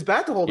in. It's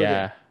bad to hold it in.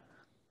 Yeah.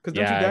 Because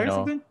don't Yeah, you I die or know.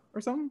 something?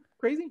 Or something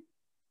crazy?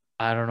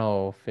 I don't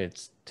know if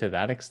it's to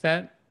that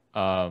extent.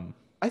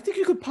 I think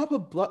you could pop a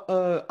blood.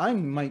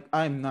 I'm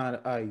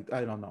not. I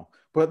don't know.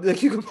 But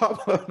like you could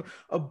pop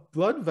a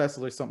blood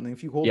vessel or something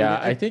if you hold it Yeah,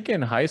 in. I think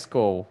in high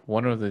school,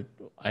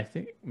 I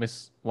think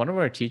one of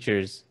our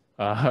teachers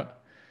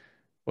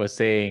was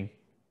saying,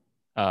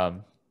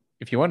 um,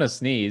 if you want to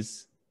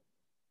sneeze,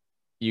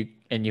 you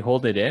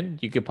hold it in,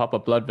 you can pop a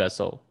blood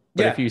vessel.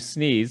 But if Yeah. you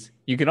sneeze,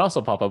 you can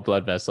also pop a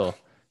blood vessel.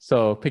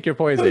 So pick your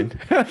poison.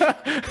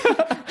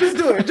 Just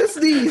do it. Just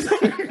sneeze.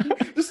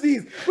 Just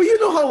sneeze. But you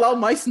know how loud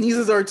my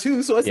sneezes are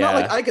too, so it's not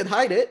like Yeah. I could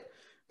hide it.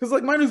 Because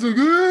like mine is like,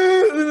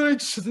 and then I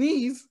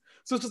sneeze.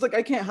 So it's just like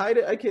I can't hide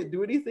it. I can't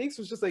do anything.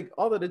 So it's just like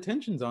all that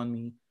attention's on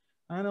me.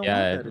 I don't want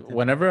Yeah, that attention.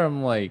 whenever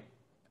I'm like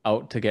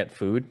out to get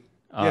food,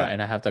 Yeah.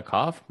 and I have to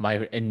cough,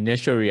 my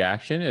initial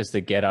reaction is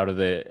to get out of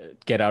there,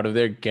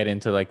 get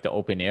into like the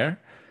open air.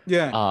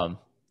 Yeah. Um,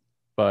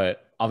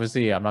 but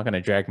obviously I'm not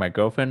gonna drag my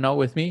girlfriend out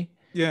with me.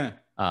 Yeah.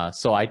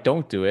 So I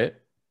don't do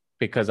it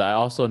because I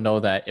also know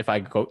that if I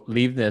go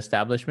leave the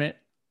establishment,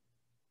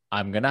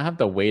 I'm gonna have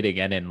to wait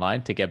again in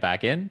line to get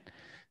back in.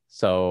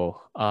 So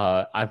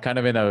I'm kind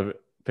of in a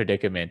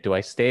predicament. Do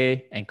I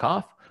stay and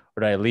cough,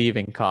 or do I leave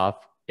and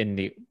cough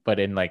but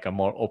in like a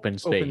more open Open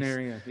space?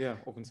 area. Yeah.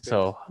 Open space.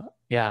 So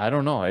yeah, I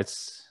don't know.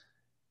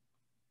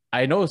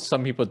 I know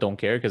some people don't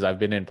care because I've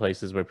been in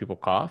places where people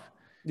cough.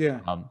 Yeah.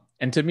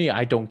 And to me,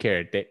 I don't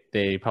care.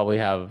 They probably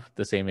have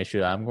the same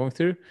issue that I'm going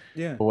through.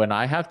 Yeah. But when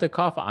I have to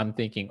cough, I'm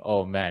thinking,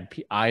 oh man,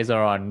 eyes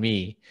are on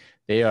me.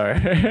 They are.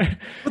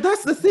 But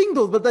that's the thing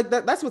though. But like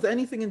that's with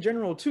anything in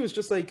general too. It's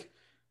just like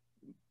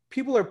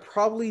people are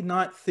probably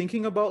not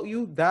thinking about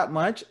you that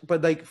much.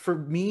 But like for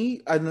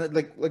me, and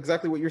like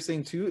exactly what you're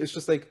saying too, it's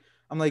just like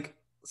I'm like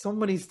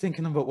somebody's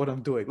thinking about what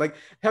I'm doing. Like,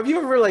 have you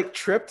ever like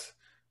tripped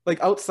like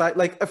outside?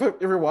 Like if I'm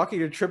ever walking,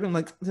 you're tripping.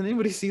 Like, did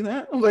anybody see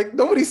that? I'm like,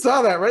 nobody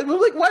saw that, right? But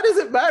I'm like, why does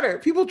it matter?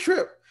 People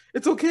trip.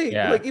 It's okay.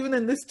 Yeah. Like even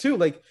in this too,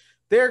 like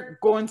they're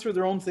going through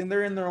their own thing.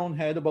 They're in their own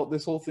head about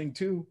this whole thing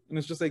too. And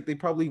it's just like they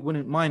probably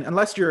wouldn't mind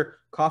unless you're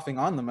coughing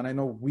on them. And I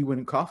know we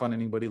wouldn't cough on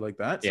anybody like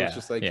that. So it's Yeah.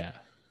 just like Yeah.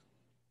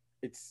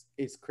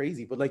 it's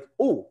crazy. But like,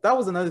 oh, that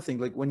was another thing.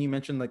 Like when you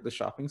mentioned like the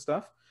shopping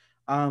stuff,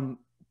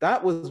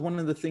 that was one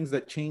of the things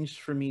that changed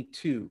for me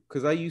too.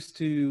 Because I used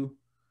to,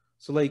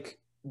 so like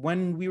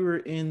when we were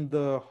in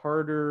the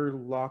harder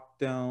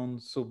lockdown,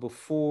 so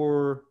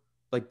before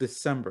like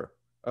December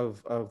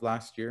of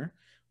last year,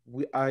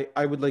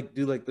 I would like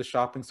do like the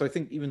shopping. So I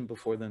think even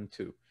before then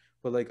too.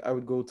 But like I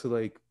would go to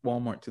like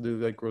Walmart to do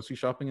like grocery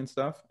shopping and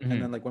stuff. And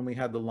then Mhm. like when we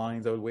had the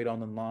lines, I would wait on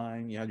the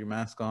line. You had your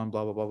mask on,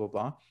 blah blah blah blah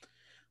blah.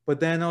 But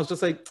then I was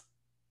just like,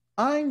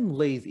 I'm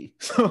lazy.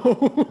 So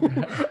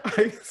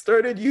I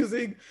started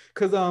using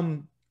because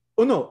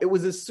oh no, it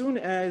was as soon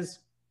as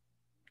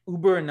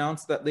Uber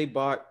announced that they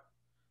bought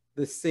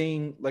the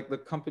same like the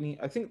company,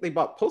 I think they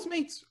bought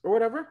Postmates or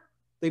whatever.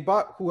 They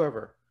bought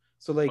whoever.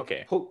 So like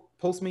Okay.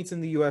 Postmates in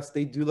the US,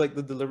 they do like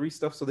the delivery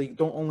stuff. So they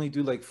don't only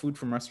do like food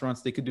from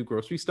restaurants, they could do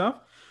grocery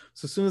stuff.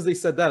 So as soon as they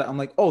said that, I'm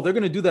like, oh, they're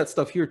gonna do that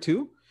stuff here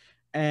too.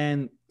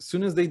 And as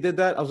soon as they did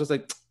that, I was just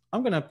like,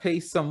 I'm gonna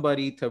pay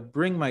somebody to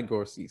bring my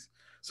groceries.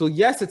 So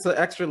yes, it's an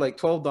extra like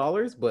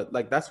 $12, but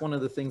like that's one of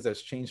the things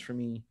that's changed for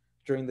me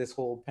during this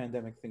whole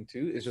pandemic thing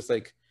too. It's just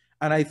like,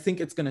 and I think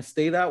it's gonna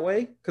stay that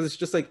way because it's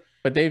just like,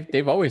 But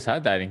they've always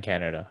had that in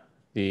Canada.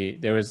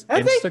 There was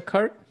have they?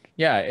 Instacart.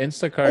 Yeah,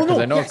 Instacart Oh because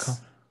I no, know.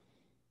 yes,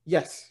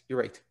 yes, you're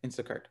right.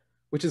 Instacart,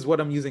 which is what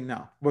I'm using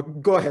now.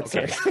 But go ahead,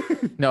 sorry.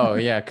 Okay. No,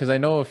 yeah, because I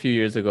know a few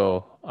years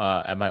ago,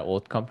 at my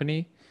old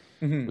company,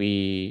 Hmm.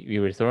 we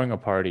were throwing a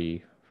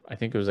party. I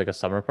think it was like a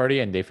summer party,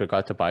 and they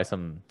forgot to buy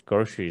some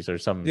groceries or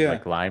some Yeah,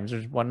 like limes or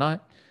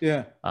whatnot.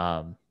 yeah,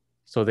 Um,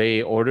 so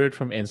they ordered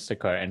from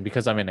Instacart, and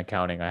because I'm in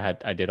accounting,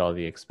 I did all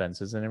the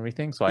expenses and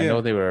everything. So I know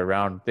yeah, they were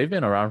around. They've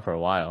been around for a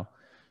while.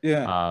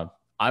 yeah. Uh,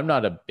 I'm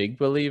not a big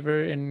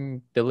believer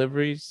in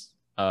deliveries,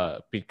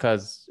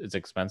 because it's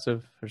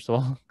expensive, first of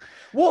all.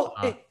 Well,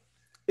 Uh,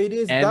 it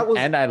is. That and was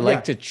and I like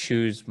yeah. to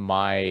choose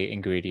my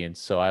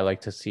ingredients. So I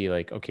like to see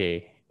like,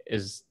 okay,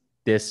 is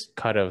this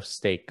cut of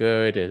steak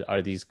good?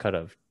 Are these cut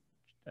of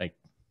like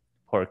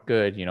pork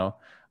good?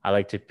 I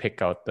like to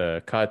pick out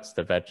the cuts,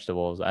 the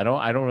vegetables. I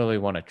don't really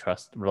want to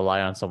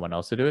rely on someone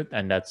else to do it,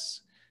 and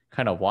that's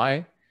kind of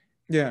why.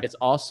 Yeah. It's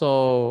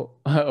also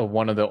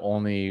one of the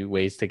only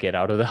ways to get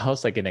out of the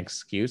house, like an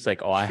excuse,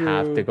 like, oh, I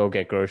have to True. go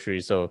get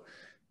groceries. So True.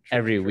 True.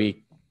 every True.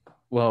 week,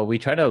 well, we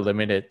try to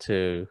limit it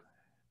to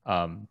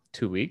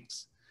 2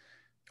 weeks.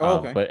 Oh,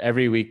 okay. But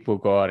every week we'll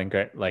go out and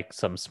get like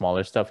some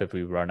smaller stuff if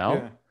we run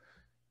Yeah.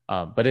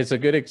 out. But it's a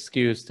good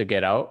excuse to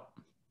get out.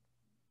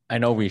 I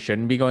know we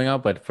shouldn't be going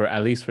out, but for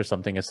at least for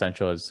something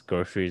essential as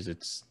groceries,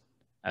 it's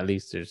at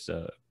least there's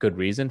a good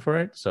reason for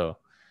it. So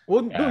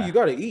Well, no, yeah, you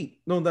gotta eat.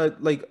 No,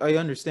 that like I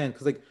understand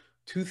because like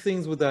two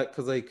things with that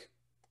because like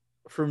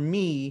for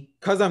me,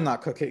 because I'm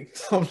not cooking,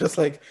 so I'm just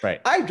like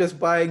right. I'm just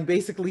buying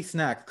basically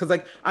snacks because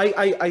like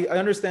I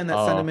understand that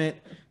Oh, sentiment.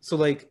 So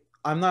like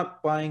I'm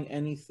not buying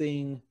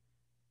anything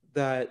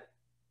that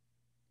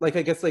like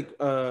I guess like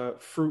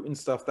fruit and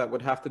stuff that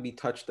would have to be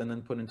touched and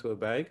then put into a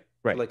bag to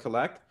right. like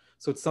collect.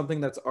 So it's something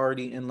that's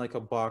already in like a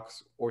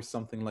box or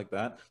something like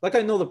that. Like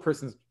I know the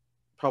person's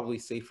probably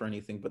safe or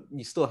anything, but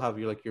you still have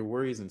your like your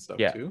worries and stuff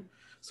Yeah. too.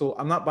 So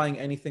I'm not buying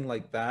anything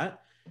like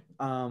that.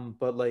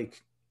 But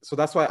like so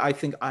that's why I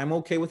think I'm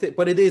okay with it.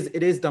 But it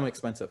is dumb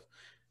expensive.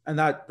 And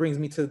that brings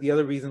me to the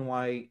other reason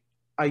why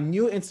I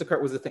knew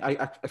Instacart was a thing.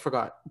 I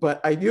forgot,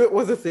 but I knew it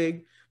was a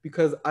thing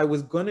because I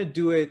was gonna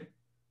do it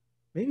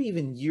maybe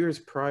even years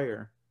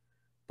prior.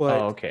 Oh,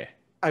 But okay.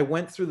 I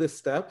went through the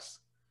steps.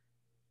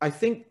 I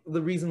think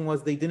the reason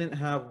was they didn't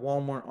have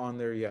Walmart on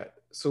there yet.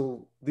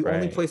 So the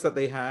only Right. place that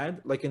they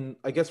had, like in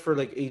I guess for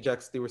like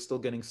Ajax, they were still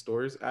getting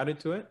stores added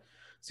to it.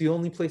 So the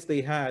only place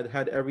they had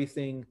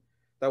everything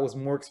that was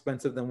more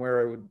expensive than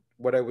where I would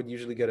what I would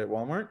usually get at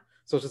Walmart.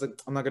 So it's just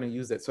like I'm not gonna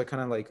use it. So I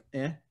kind of like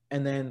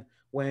And then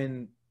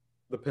when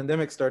the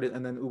pandemic started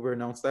and then Uber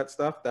announced that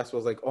stuff, that's what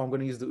I was like, oh, I'm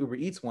gonna use the Uber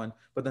Eats one.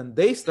 But then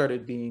they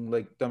started being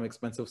like dumb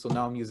expensive. So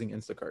now I'm using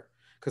Instacart.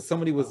 Because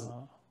somebody was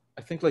Uh,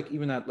 I think like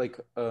even at like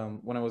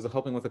when I was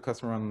helping with a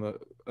customer on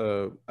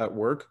the at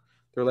work,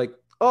 they're like,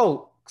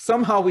 "Oh,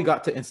 somehow we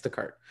got to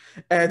Instacart,"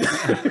 and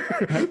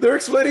they're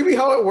explaining me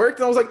how it worked,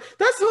 and I was like,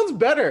 "That sounds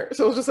better."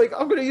 So I was just like,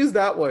 "I'm gonna use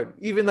that one,"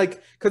 even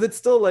like because it's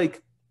still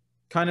like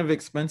kind of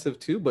expensive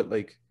too, but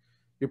like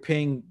you're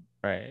paying,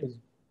 right.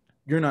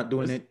 you're not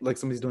doing Does, it like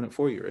somebody's doing it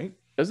for you, right?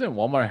 doesn't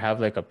Walmart have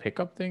like a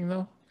pickup thing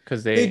though?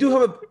 Because They do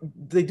have a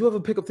they do have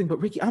a pickup thing,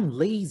 but Ricky, I'm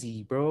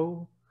lazy,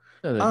 bro.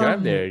 no, the drive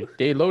Um, there,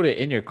 they load it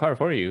in your car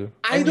for you.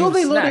 I And you know have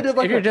they loaded snacks. it If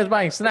like you're a. just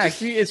buying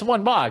snacks, it's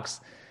one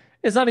box.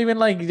 It's not even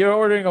like you're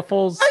ordering a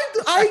full I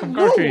stack of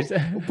groceries.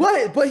 know,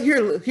 but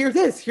hear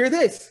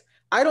this.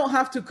 I don't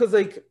have to because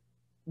like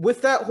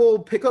with that whole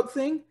pickup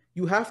thing,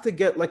 you have to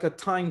get like a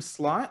time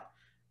slot.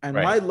 And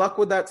my Right. luck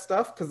with that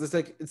stuff, because it's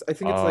like I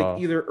think it's like Oh,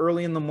 either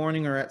early in the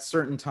morning or at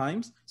certain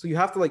times. So you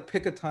have to like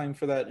pick a time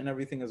for that and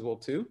everything as well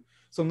too.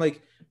 So I'm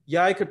like,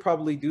 yeah, I could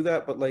probably do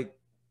that, but like,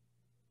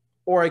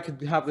 or I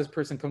could have this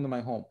person come to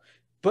my home.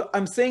 But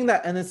I'm saying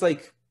that, and it's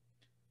like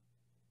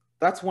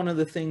that's one of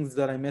the things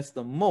that I miss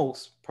the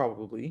most,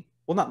 probably.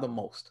 Well, not the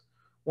most.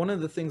 One of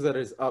the things that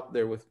is up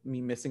there with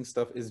me missing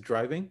stuff is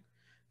driving,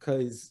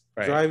 because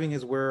right. driving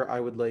is where I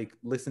would like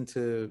listen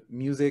to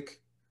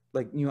music,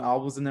 like new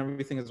albums and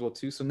everything as well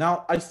too. So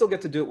now I still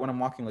get to do it when I'm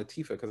walking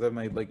Latifa because I have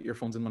my like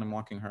earphones in when I'm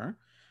walking her,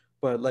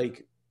 but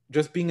like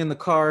just being in the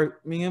car,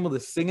 being able to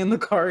sing in the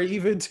car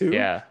even too,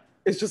 Yeah.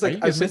 it's just Or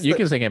like I miss you that.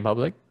 can sing in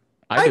public.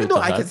 I I do it know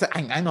I could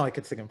sometimes. say I know I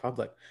could sing in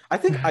public. I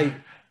think I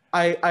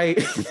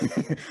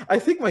I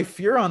think my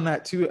fear on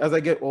that too as I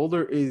get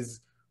older is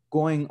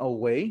going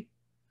away.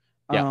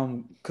 Yeah.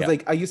 Because Yeah.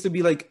 like I used to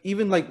be like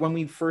even like when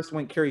we first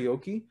went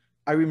karaoke,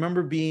 I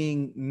remember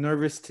being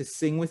nervous to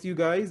sing with you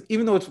guys,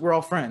 even though we're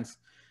all friends.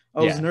 I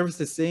was Yeah. nervous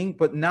to sing,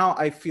 but now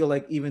I feel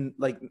like even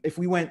like if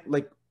we went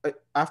like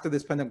after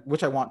this pandemic,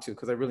 which I want to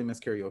because I really miss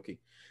karaoke.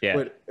 Yeah.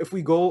 But if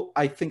we go,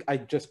 I think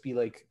I'd just be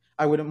like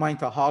I wouldn't mind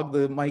to hog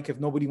the mic if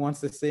nobody wants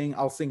to sing.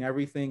 I'll sing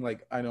everything.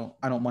 Like I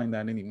don't mind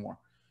that anymore.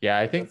 Yeah.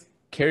 I Like think that's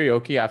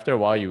karaoke, after a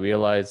while, you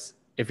realize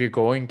if you're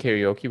going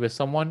karaoke with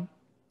someone,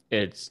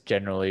 it's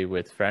generally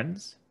with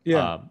friends.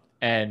 yeah.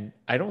 And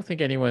I don't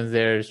think anyone's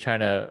there is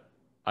trying to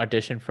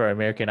audition for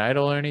American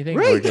Idol or anything.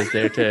 We're Right. just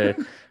there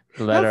to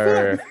let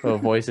Have fun. our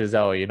voices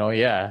out, you know?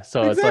 Yeah.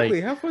 So it's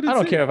Exactly. like, Have fun I and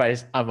don't care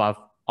sing. if I'm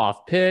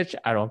off pitch.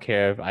 I don't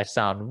care if I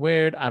sound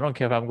weird. I don't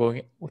care if I'm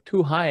going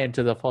too high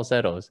into the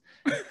falsettos.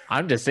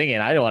 I'm just singing.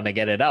 I don't want to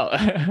get it out.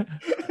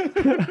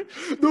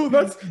 No,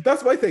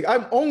 that's my thing.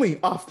 I'm only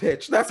off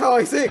pitch. That's how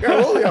I sing.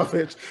 I'm only off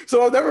pitch.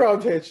 So I'm never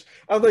on pitch.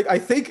 I'm like, I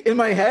think in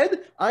my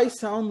head, I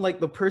sound like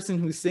the person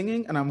who's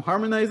singing and I'm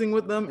harmonizing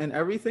with them and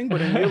everything.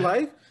 But in real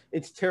life,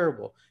 it's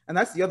terrible. And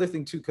that's the other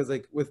thing too, because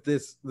like with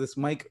this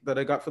mic that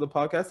I got for the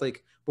podcast,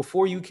 like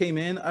before you came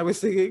in, I was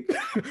singing,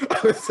 I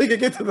was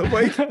singing into the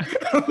mic.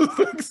 I was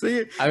like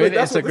singing. I Like mean,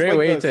 that's what this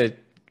mic does.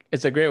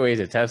 it's a great way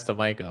to test the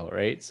mic out,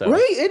 right? Right, So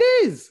it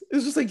is.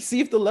 It's just like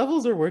see if the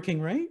levels are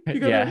working, right? You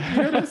gotta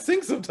yeah.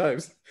 sing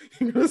sometimes.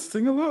 You gotta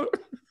sing a lot.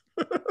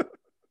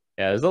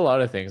 Yeah, there's a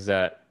lot of things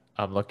that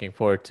I'm looking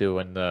forward to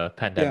when the Yeah.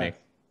 pandemic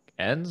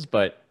ends,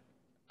 but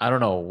I don't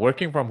know.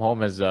 Working from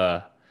home is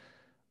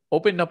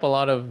opened up a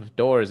lot of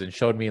doors and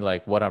showed me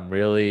like what I'm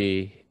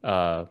really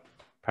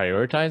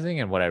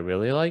prioritizing and what I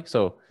really like.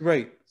 So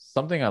Right.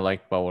 something I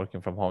like about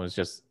working from home is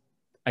just,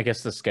 I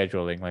guess, the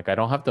scheduling. Like I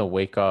don't have to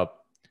wake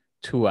up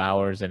 2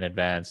 hours in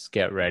advance,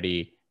 get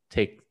ready,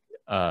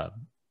 uh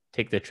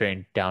take the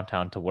train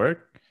downtown to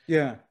work.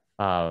 Yeah.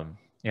 I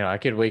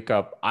wake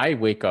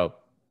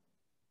up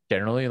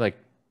generally like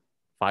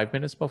 5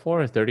 minutes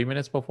before or 30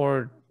 minutes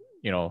before,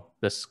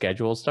 the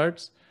schedule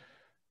starts.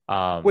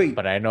 Wait,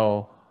 But I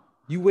know,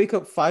 you wake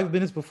up 5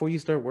 minutes before you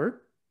start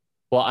work?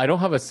 well, I don't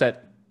have a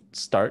set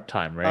start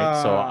time,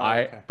 right?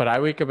 Okay. But I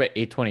wake up at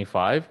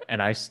 8:25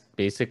 and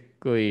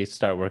basically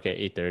start work at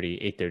 8:30,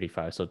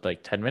 8:35. So it's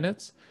like 10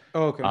 minutes.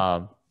 Oh, okay.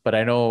 But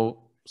I know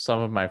some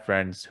of my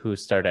friends who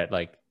start at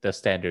like the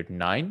standard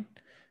 9,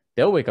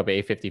 they'll wake up at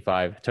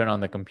 8:55, turn on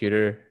the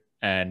computer,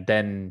 and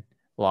then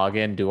log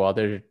in, do all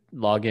their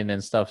login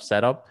and stuff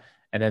set up,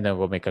 and then they'll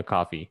go make a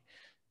coffee.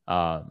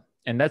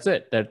 And that's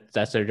it.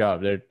 That's their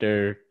job.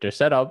 They're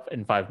set up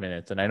in 5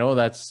 minutes. And I know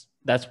that's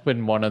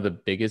been one of the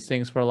biggest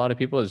things for a lot of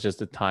people is just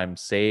the time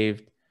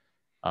saved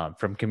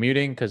from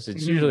commuting, because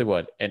it's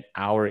usually an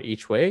hour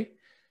each way.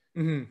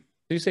 Mm-hmm.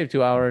 So you save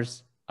 2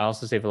 hours. I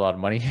also save a lot of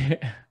money,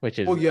 which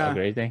is Well, a yeah.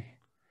 great thing.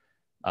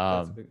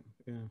 That's a big,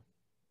 yeah.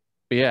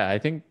 But yeah, I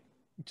think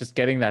just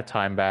getting that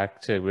time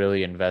back to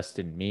really invest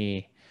in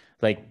me.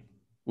 Like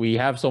we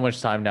have so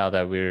much time now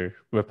that we're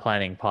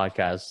planning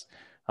podcasts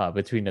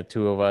between the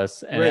two of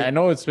us. And I Right.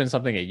 know it's been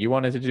something that you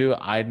wanted to do.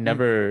 I'd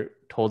never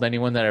told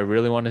anyone that I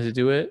really wanted to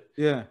do it.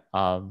 Yeah.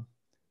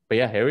 But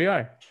yeah, here we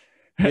are.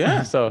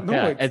 Yeah. So No,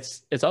 yeah,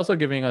 it's also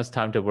giving us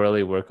time to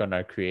really work on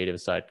our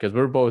creative side, because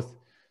we're both,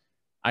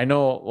 I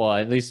know, well,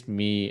 at least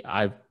me,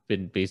 I've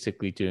been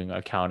basically doing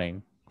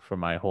accounting for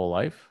my whole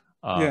life.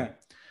 yeah.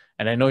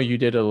 And I know you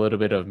did a little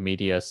bit of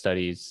media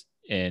studies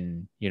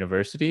in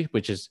university,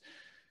 which is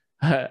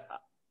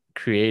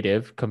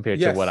creative compared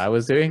to what I Yes.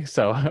 was doing.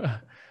 So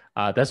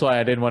that's why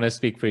I didn't want to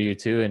speak for you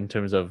too, in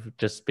terms of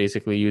just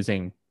basically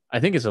using, I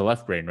think it's a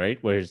left brain,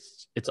 right? Where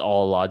it's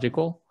all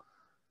logical.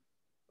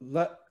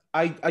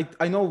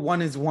 I know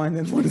one is one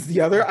and one is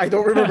the other. I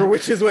don't remember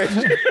which is which.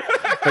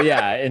 But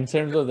yeah, in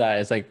terms of that,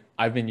 it's like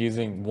I've been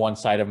using one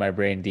side of my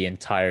brain the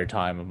entire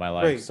time of my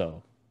life. Right.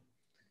 So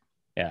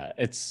yeah,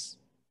 it's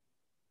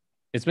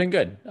been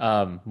good.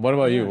 What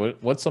about you? Yeah.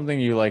 What's something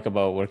you like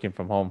about working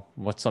from home?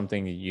 What's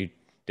something you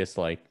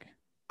dislike?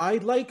 I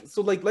like,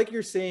 so like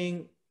you're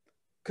saying,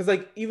 because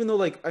like even though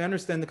like I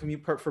understand the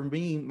commute part, for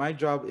me my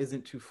job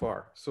isn't too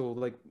far. So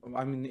like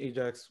I'm in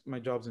Ajax, my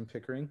job's in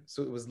Pickering,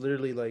 so it was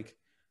literally like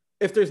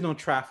if there's no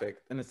traffic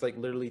then it's like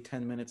literally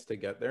 10 minutes to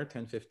get there,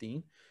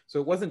 10-15. So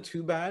it wasn't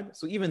too bad.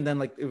 So even then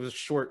like it was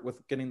short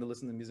with getting to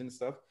listen to music and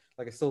stuff.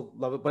 Like I still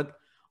love it, but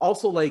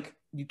also like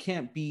you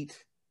can't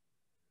beat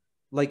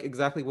like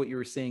exactly what you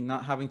were saying,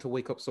 not having to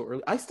wake up so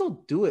early. I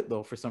still do it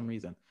though for some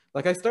reason.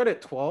 Like I start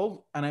at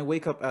 12 and I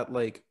wake up at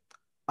like,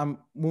 I'm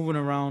moving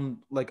around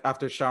like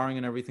after showering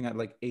and everything at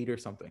like 8 or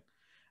something.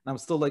 And I'm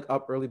still like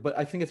up early, but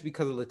I think it's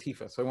because of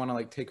Latifa. So I want to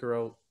like take her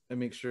out and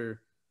make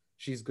sure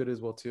she's good as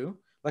well too.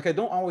 Like I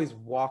don't always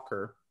walk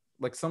her.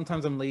 Like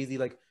sometimes I'm lazy.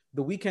 Like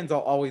the weekends I'll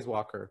always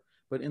walk her,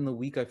 but in the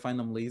week I find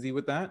I'm lazy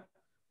with that,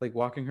 like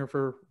walking her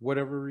for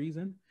whatever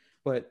reason.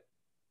 But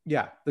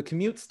yeah, the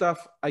commute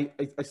stuff, I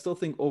still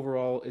think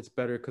overall it's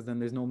better because then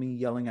there's no me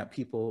yelling at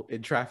people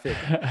in traffic.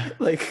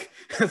 Like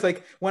it's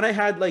like when I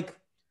had like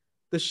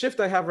the shift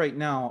I have right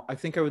now, I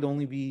think I would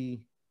only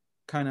be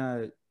kind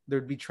of,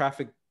 there'd be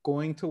traffic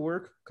going to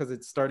work because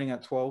it's starting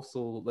at 12.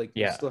 So like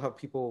you Yeah. still have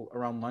people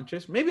around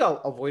lunches. Maybe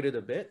I'll avoid it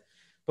a bit.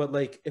 But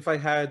like if I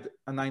had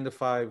a 9 to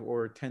 5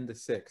 or 10 to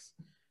 6,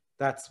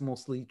 that's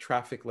mostly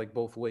traffic like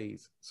both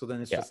ways. So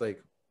then it's Yeah. just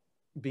like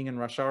being in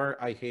rush hour.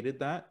 I hated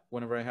that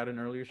whenever I had an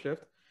earlier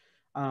shift.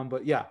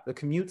 But yeah, the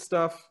commute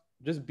stuff,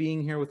 just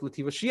being here with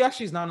Latifa. She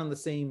actually is not on the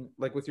same,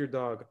 like with your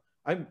dog.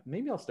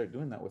 Maybe I'll start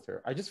doing that with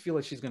her. I just feel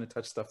like she's gonna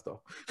touch stuff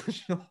though.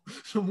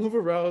 she'll move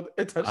around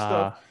and touch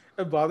stuff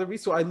and bother me.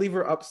 So I leave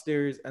her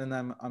upstairs and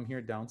then I'm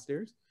here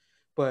downstairs.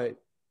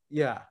 But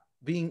yeah,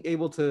 being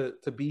able to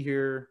be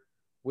here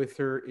with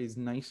her is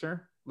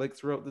nicer, like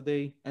throughout the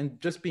day, and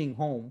just being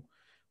home.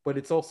 But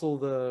it's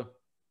also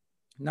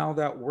now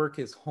that work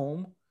is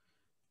home,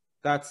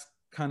 that's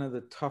kind of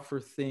the tougher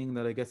thing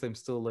that I guess I'm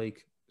still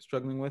like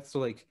struggling with. So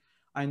like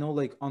I know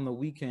like on the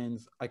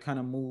weekends I kind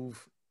of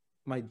move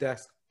my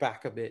desk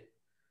back a bit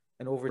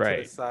and over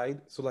to the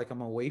side, so like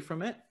I'm away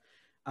from it.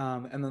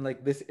 And then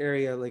like this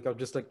area, like I'm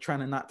just like trying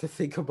to not to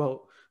think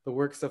about the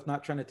work stuff,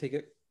 not trying to take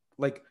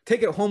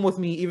it home with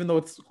me, even though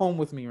it's home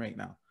with me right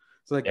now.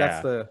 So like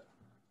that's the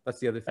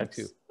other thing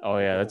too. Oh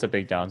yeah, that's a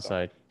big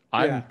downside.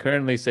 I'm Yeah.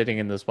 currently sitting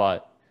in the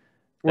spot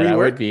Where that you I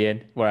would work? be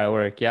in where I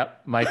work.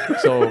 Yep.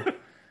 So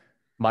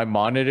my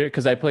monitor,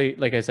 because I play,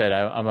 like I said,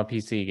 I'm a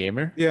PC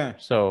gamer. Yeah.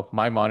 So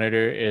my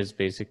monitor is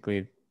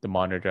basically the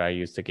monitor I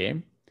use to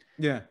game.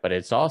 Yeah. But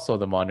it's also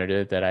the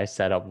monitor that I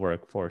set up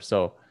work for.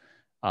 So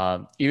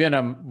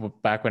even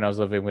back when I was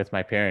living with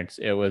my parents,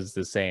 it was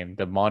the same.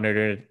 The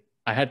monitor,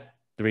 I had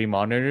 3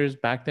 monitors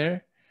back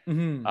there.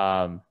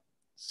 Mm-hmm.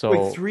 So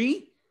Wait,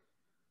 3?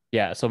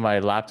 Yeah, so my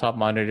laptop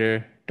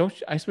monitor.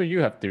 I swear you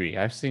have three.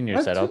 I've seen your I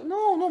have two. setup.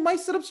 No, no, my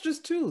setup's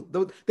just two.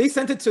 Though they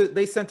sent it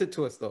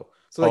to us though.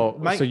 So like Oh,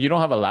 so my you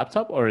don't have a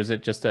laptop, or is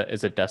it just a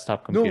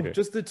desktop no, computer?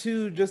 just the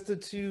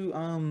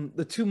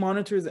two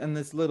monitors and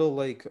this little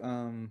like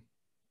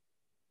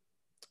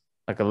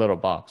Like a little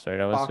box, right?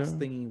 I was box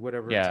assuming. thingy,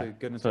 whatever, Yeah. to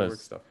get into So work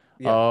it's stuff.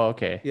 Yeah, oh,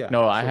 okay. yeah.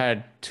 No, I So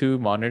had two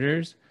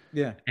monitors.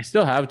 yeah, I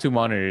still have two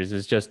monitors.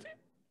 It's just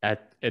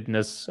at in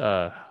this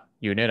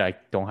unit, I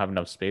don't have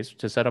enough space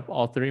to set up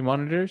all three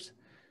monitors.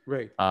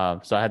 right.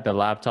 So I had the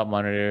laptop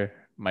monitor,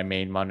 my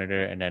main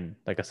monitor, and then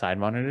like a side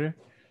monitor.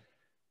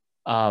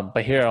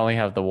 But here I only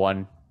have the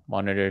one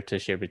monitor to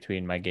share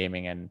between my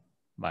gaming and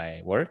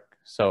my work.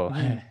 So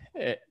Mhm.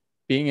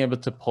 being able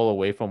to pull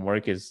away from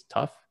work is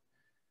tough.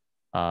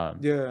 Um,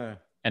 Yeah.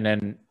 and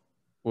then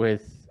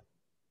with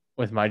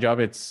my job,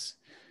 it's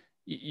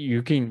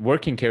you can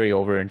work can carry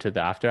over into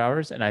the after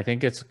hours, and I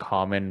think it's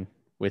common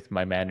with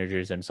my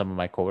managers and some of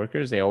my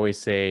coworkers. They always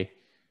say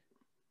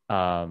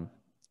um,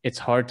 it's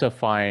hard to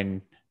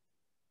find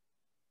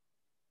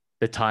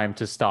the time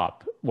to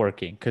stop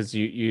working because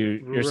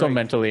you're so Right.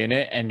 mentally in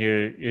it, and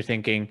you're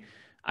thinking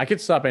I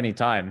could stop any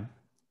time,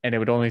 and it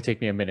would only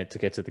take me a minute to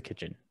get to the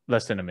kitchen,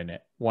 less than a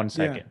minute, one Yeah.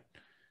 second.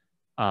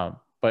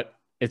 But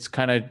it's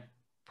kind of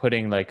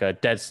putting like a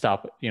dead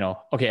stop,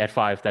 okay, at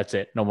 5, that's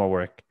it, no more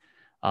work.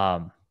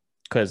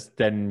 Because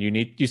then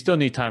you still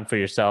need time for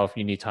yourself.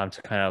 You need time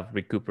to kind of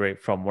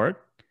recuperate from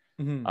work.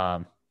 Hmm.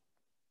 Um,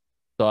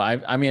 so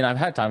I mean, I've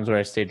had times where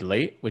I stayed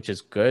late, which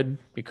is good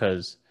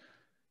because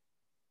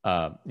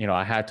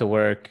I had to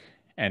work,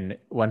 and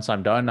once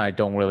I'm done, I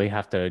don't really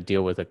have to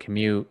deal with a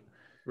commute.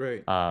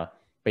 Right. Uh,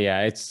 but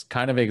yeah, it's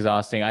kind of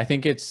exhausting. I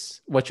think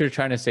it's what you're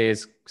trying to say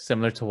is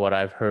similar to what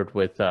I've heard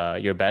with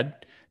your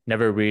bed.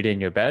 Never read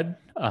in your bed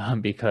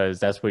because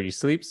that's where you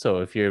sleep. So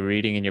if you're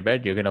reading in your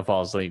bed, you're gonna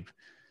fall asleep,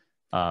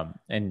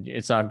 and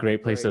it's not a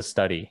great place to Right.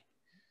 study.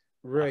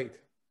 Uh, Right. Yeah,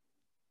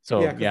 so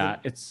because yeah, yeah,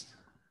 it's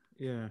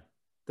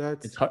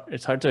that's hard.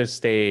 It's hard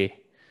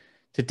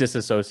to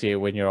disassociate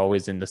when you're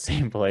always in the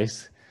same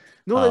place.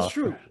 no, that's Uh,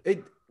 true.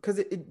 It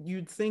because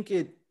you'd think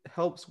it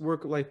helps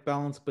work-life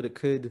balance, but it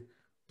could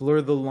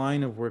blur the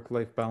line of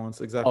work-life balance.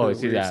 Exactly oh, what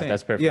see you're that saying.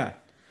 that's perfect. Yeah,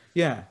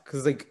 yeah.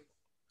 Because like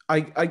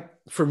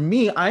for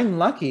me, I'm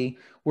lucky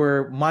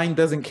where mine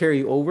doesn't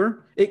carry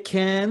over. It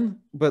can,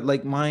 but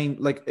like mine,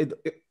 like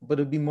but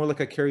it'd be more like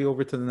a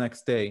carryover to the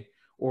next day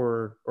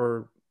or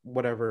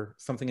whatever,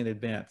 something in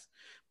advance.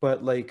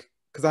 But like,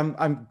 because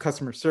I'm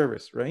customer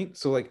service, right?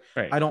 So like,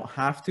 Right. I don't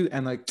have to,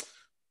 and like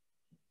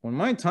when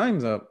my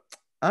time's up,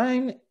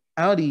 I'm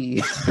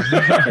outie.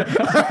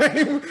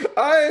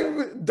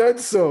 I'm dead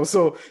so.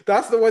 So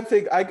that's the one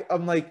thing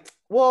I'm like,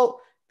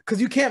 well,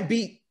 because you can't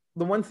beat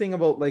the one thing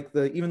about like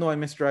the even though I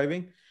miss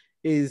driving,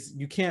 is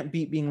you can't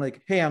beat being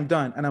like, hey, I'm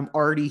done and I'm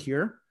already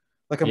here.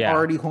 Like I'm Yeah.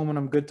 already home and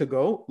I'm good to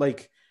go.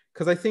 Like,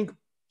 because I think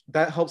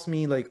that helps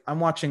me, like I'm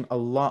watching a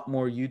lot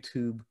more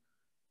YouTube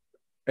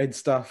and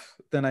stuff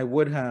than I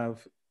would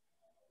have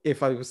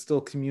if I was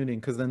still commuting.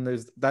 Because then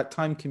there's that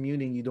time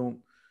commuting, you don't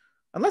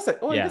unless I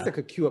guess Yeah. I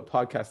could queue up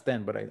podcasts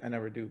then, but I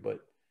never do. But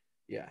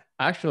yeah.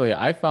 Actually,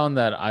 I found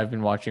that I've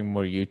been watching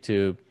more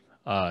YouTube,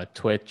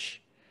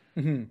 Twitch,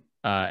 Hmm.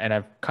 and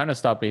I've kind of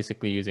stopped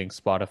basically using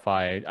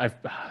Spotify. I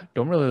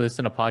don't really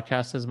listen to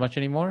podcasts as much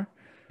anymore.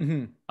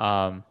 Hmm.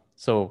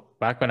 So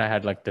back when I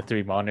had like the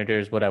three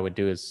monitors, what I would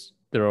do is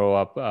throw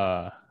up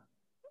a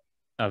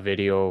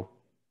video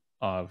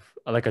of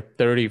like a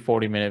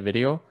 30-40 minute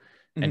video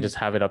and Hmm. just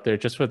have it up there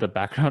just for the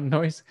background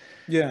noise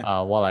Yeah.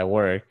 while I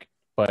work.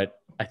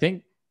 But I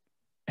think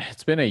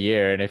it's been a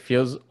year and it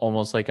feels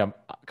almost like I'm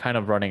kind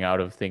of running out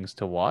of things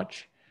to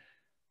watch.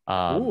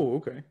 Um, Oh,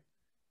 okay.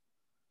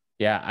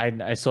 yeah,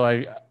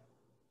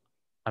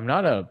 I'm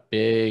not a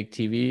big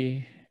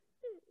TV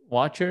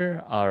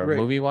watcher or Right.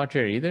 movie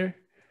watcher either.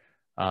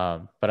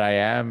 But I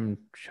am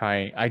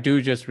trying. I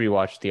do just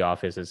rewatch The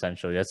Office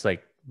essentially. That's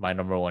like my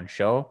number one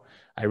show.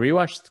 I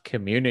rewatched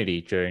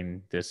Community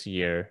during this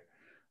year,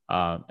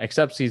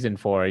 except season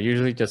 4. I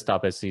usually just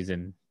stop at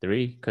season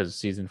 3 because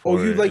season Oh,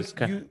 4 is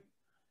kind.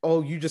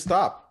 you just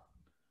stop.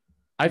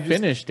 I You just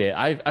finished it.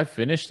 I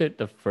finished it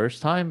the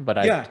first time, but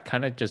I yeah.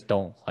 kind of just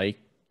don't like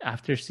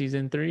after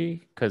season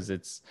 3 because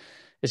it's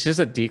just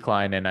a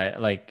decline, and I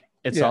like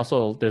it's Yeah.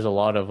 also there's a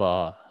lot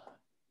of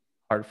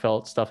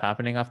heartfelt stuff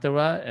happening after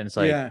that, and it's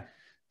like Yeah.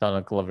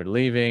 Donald Glover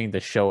leaving, the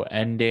show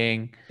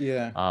ending,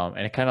 Yeah.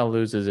 and it kind of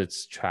loses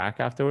its track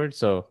afterwards.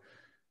 So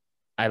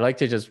I like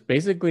to just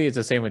basically it's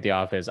the same with The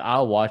Office.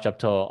 I'll watch up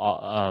till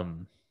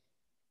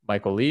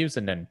Michael leaves,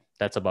 and then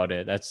that's about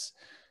it.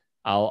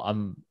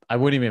 I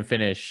wouldn't even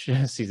finish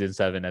season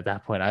 7 at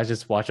that point. I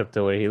just watch up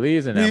to where he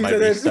leaves, and then I Leaves might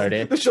and restart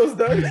then it. the show's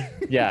done.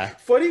 Yeah,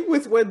 Funny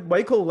with when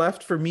Michael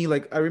left for me,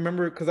 like I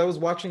remember because I was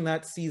watching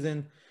that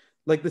season,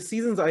 like the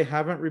seasons I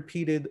haven't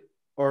repeated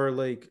are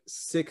like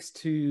 6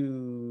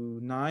 to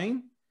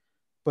 9.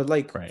 But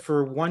like right.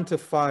 for 1 to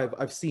 5,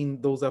 I've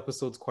seen those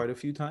episodes quite a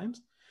few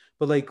times.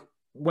 But like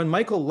when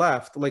Michael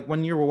left, like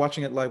when you were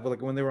watching it live,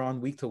 like when they were on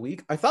week to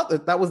week, I thought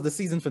that that was the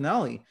season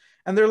finale.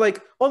 And they're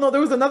like, "Oh no, there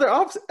was another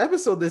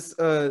episode this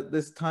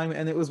time,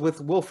 and it was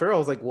with Will Ferrell." I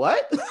was like,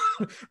 "What?"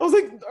 I was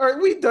like,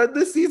 "Aren't we done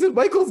this season?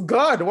 Michael's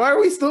gone. Why are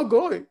we still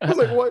going?" I was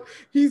like, "What?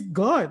 He's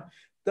gone."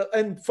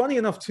 And funny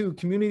enough, too,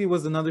 Community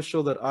was another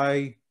show that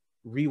I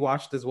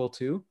rewatched as well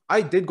too.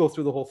 I did go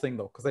through the whole thing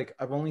though, because like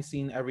I've only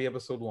seen every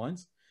episode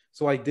once,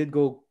 so I did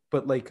go.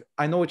 But like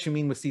I know what you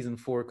mean with season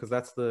 4, because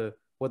that's the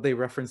what they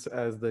reference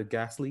as the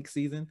gas leak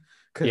season,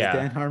 because Yeah.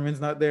 Dan Harmon's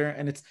not there,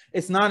 and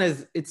it's not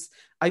as it's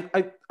I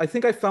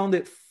think I found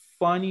it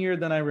funnier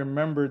than I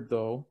remembered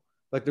though.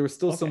 Like there were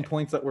still some Okay.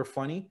 points that were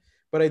funny,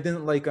 but I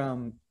didn't like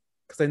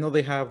because I know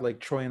they have like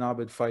Troy and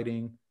Abed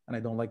fighting, and I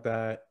don't like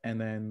that. And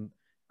then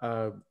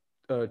uh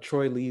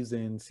Troy leaves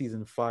in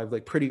season 5,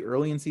 like pretty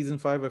early in season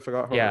 5. I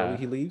forgot how early Yeah.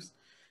 he leaves.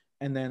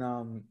 And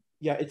then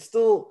yeah, it's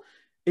still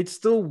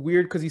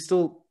weird because he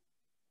still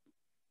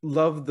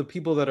love the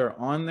people that are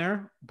on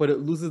there, but it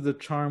loses the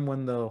charm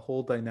when the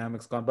whole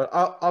dynamic's gone. But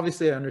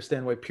obviously I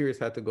understand why Pierce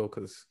had to go,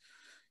 because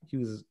he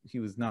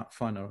was not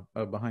fun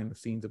behind the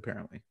scenes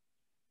apparently.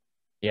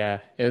 Yeah.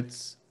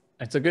 It's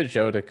a good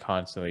show to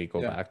constantly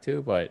go Yeah. back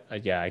to, but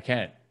yeah, I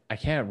can't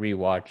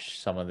rewatch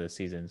some of the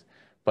seasons.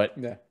 But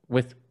Yeah.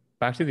 with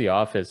Back to the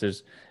Office,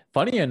 there's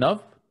funny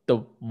enough, the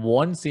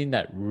one scene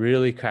that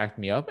really cracked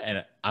me up,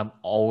 and I'm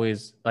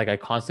always like I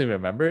constantly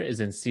remember,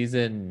 is in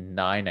season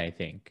 9, I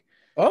think,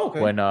 Oh, okay.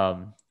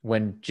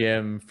 when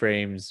Jim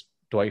frames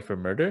Dwight for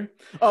murder.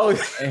 Oh,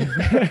 And,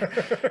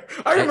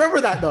 I and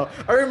remember that though.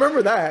 I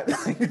remember that.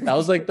 that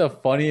was like the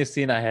funniest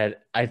scene I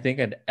think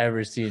I'd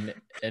ever seen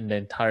in the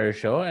entire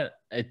show, and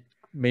it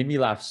made me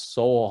laugh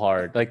so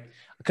hard. Like,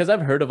 because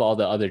I've heard of all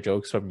the other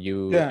jokes from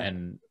you Yeah.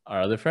 and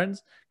our other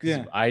friends, because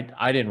Yeah.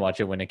 I didn't watch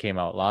it when it came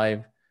out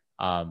live,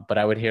 but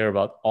I would hear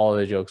about all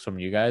the jokes from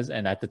you guys,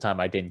 and at the time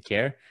I didn't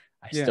care.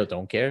 I Yeah. still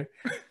don't care.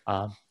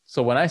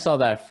 So when I saw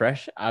that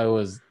fresh,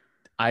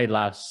 I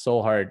laughed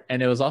so hard,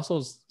 and it was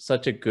also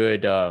such a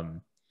good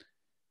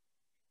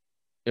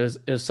it was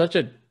such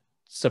a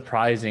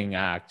surprising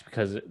act,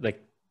 because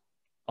like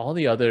all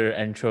the other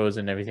intros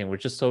and everything were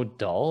just so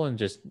dull and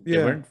just they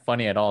Yeah. weren't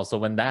funny at all. So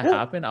when that Well,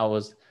 happened,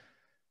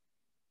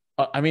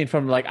 I mean,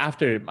 from like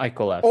after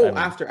Michael left, I oh, mean,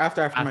 after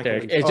Michael after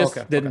leaves. it Oh, okay.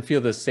 just didn't Okay.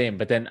 feel the same.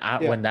 But then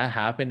Yeah. when that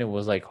happened, it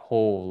was like,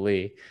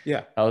 holy,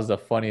 Yeah. that was the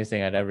funniest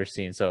thing I'd ever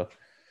seen. So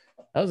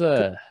that was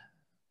a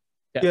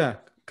yeah. Yeah.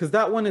 Because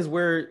that one is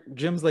where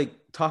Jim's like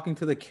talking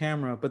to the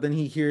camera, but then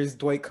he hears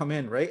Dwight come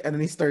in, right? And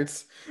then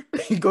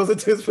he goes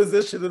into his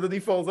position, and then he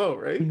falls out,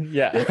 right?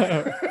 Yeah.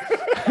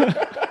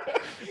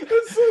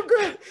 That's so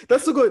good.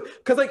 That's so good.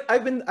 Because like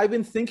I've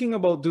been thinking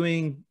about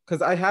doing,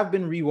 because I have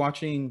been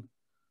rewatching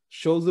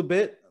shows a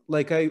bit.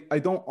 Like I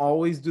don't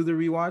always do the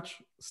rewatch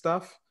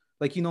stuff.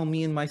 Like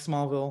me and my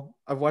Smallville.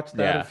 I've watched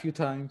that a Yeah. few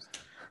times.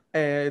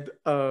 And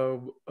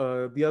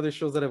the other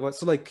shows that I've watched.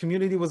 So like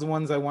Community was the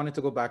ones I wanted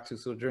to go back to.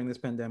 So during this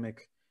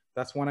pandemic,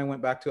 that's one I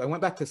went back to. I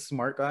went back to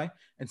Smart Guy,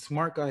 and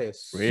Smart Guy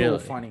is so Really?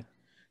 funny.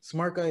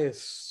 Smart Guy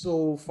is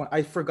so fun.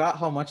 I forgot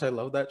how much I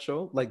love that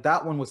show. Like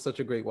that one was such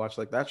a great watch.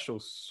 Like that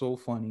show's so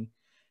funny.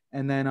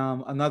 And then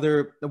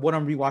another what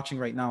I'm rewatching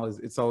right now is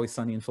It's Always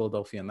Sunny in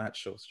Philadelphia, and that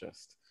show's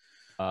just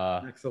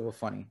Uh next level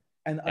funny.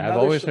 And Yeah, I've another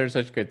always show, heard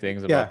such good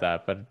things yeah, about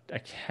that, but I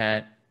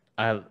can't.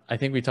 I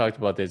think we talked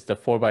about this. The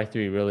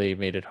 4x3 really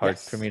made it hard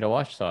for yes, me to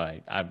watch, so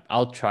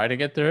I'll try to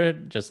get through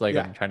it, just like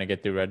yeah, I'm trying to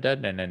get through Red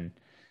Dead. And then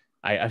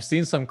I've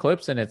seen some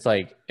clips, and it's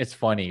like it's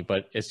funny,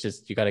 but it's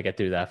just you got to get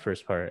through that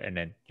first part, and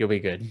then you'll be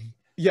good.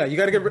 yeah. You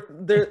got to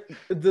there.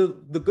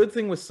 The good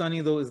thing with Sunny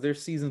though is their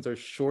seasons are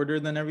shorter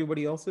than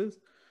everybody else's.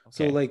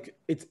 So Okay. like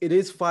it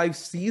is 5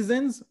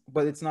 seasons,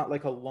 but it's not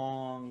like a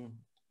long,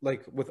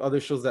 like with other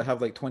shows that have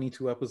like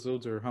 22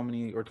 episodes or how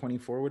many, or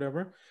 24,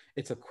 whatever.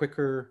 It's a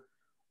quicker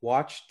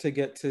watch to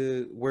get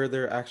to where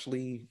they're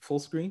actually full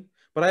screen.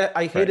 But I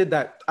Right. hated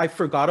that. I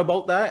forgot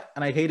about that,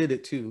 and I hated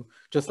it too.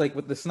 Just like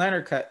with the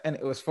Snyder cut, and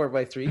it was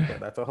 4x3, but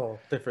that's a whole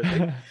different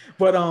thing.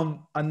 But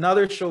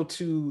another show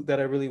too that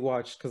I really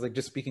watched, because like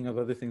just speaking of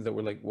other things that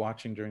we're like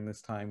watching during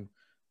this time,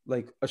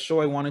 like a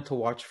show I wanted to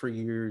watch for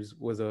years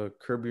was a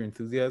Curb Your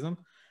Enthusiasm,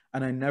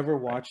 and I never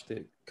Right. watched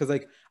it because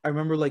like I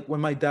remember like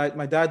when my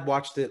dad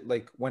watched it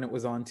like when it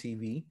was on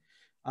TV,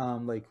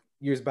 like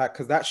years back,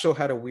 because that show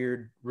had a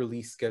weird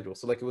release schedule.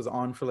 So like it was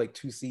on for like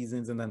 2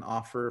 seasons and then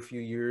off for a few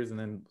years and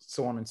then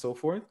so on and so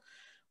forth.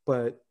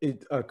 But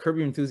Curb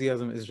Your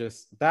Enthusiasm is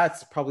just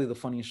that's probably the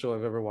funniest show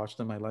I've ever watched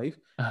in my life,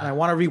 and I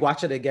want to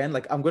rewatch it again.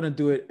 Like I'm gonna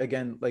do it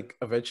again, like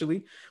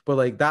eventually. But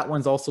like that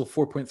one's also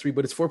 4.3,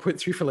 but it's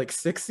 4.3 for like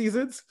 6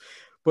 seasons,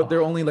 but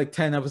they're Oh, only like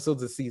 10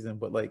 episodes a season.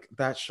 But like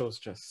that show's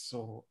just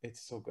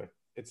it's so good.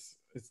 It's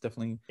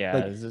definitely yeah.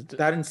 like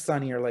that and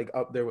Sunny are like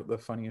up there with the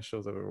funniest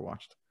shows I've ever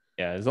watched.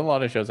 Yeah, there's a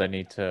lot of shows I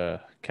need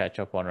to catch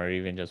up on or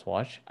even just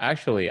watch.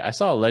 Actually, I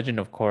saw Legend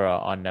of Korra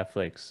on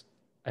Netflix,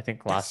 I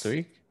think last Yes.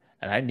 week,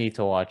 and I need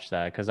to watch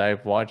that because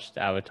I've watched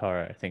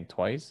Avatar, I think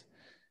twice.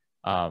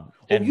 Oh,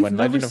 And you've when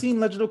never Legend of seen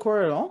Legend of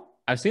Korra at all?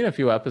 I've seen a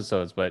few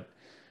episodes, but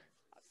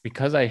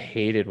because I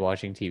hated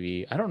watching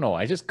TV, I don't know,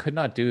 I just could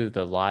not do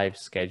the live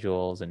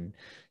schedules, and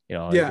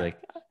I was Yeah.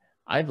 like,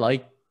 I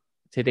like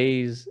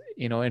today's,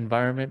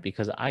 environment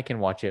because I can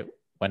watch it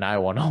when I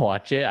want to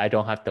watch it. I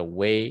don't have to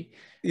wait.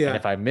 And Yeah.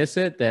 if I miss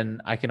it,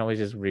 then I can always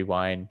just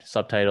rewind.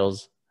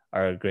 Subtitles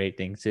are a great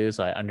thing too.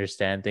 So I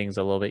understand things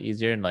a little bit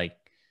easier and like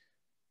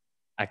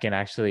I can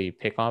actually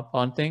pick up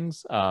on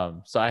things.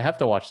 So I have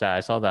to watch that. I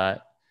saw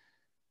that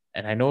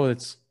and I know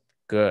it's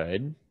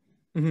good.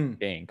 Hmm. I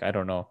think. I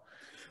don't know.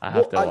 I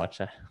have Well, to watch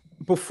that.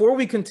 before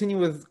we continue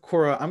with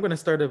Korra, I'm going to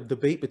start a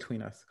debate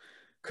between us.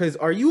 Because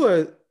are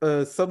you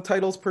a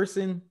subtitles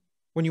person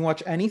when you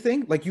watch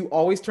anything? Like you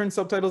always turn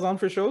subtitles on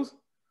for shows?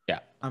 Yeah.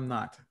 I'm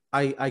not.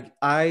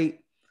 I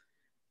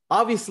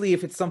obviously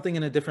if it's something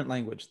in a different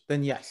language,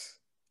 then yes,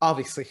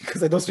 obviously,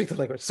 because I don't speak the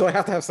language, so I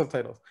have to have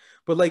subtitles.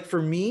 But like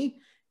for me,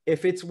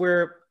 if it's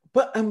where,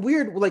 but I'm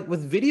weird. Like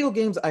with video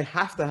games, I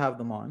have to have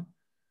them on.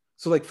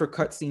 So like for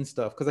cutscene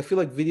stuff, because I feel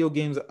like video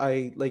games,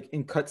 I like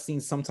in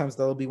cutscenes sometimes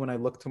that'll be when I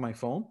look to my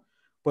phone.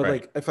 But Right.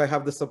 like if I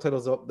have the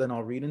subtitles up, then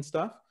I'll read and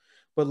stuff.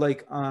 But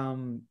like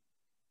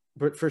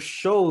but for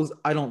shows,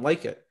 I don't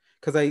like it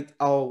because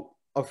I'll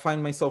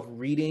find myself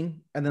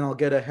reading and then I'll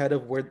get ahead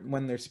of where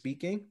when they're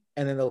speaking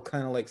and then they'll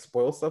kind of like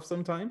spoil stuff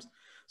sometimes.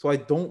 So I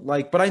don't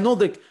like, but I know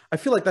that I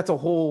feel like that's a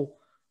whole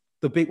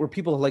debate where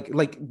people are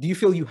like, do you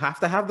feel you have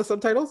to have the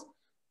subtitles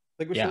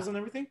like with Yeah. shows and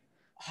everything?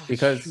 Oh,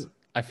 Because shoot.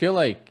 I feel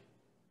like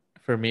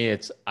for me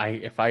it's I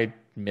if I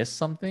miss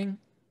something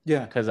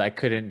Yeah. because I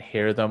couldn't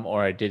hear them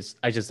or I just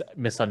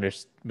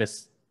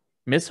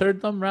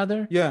misheard them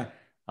rather, Yeah.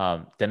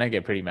 then I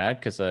get pretty mad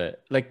because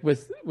like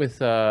with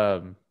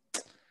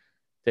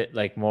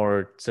like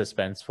more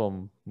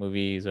suspenseful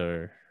movies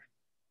or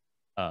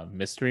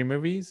mystery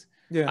movies,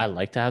 Yeah. I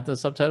like to have the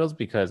subtitles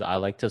because I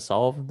like to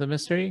solve the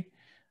mystery.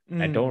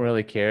 I don't Mm.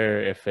 really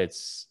care if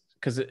it's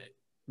because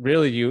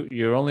really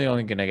you're only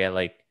gonna get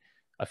like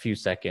a few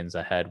seconds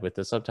ahead with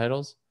the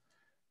subtitles.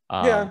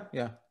 Um, Yeah.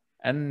 Yeah.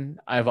 and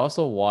I've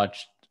also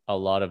watched a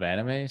lot of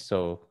anime,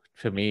 so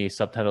to me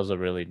subtitles are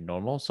really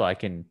normal. So I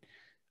can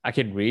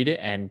read it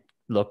and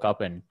look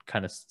up and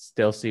kind of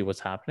still see what's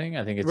happening.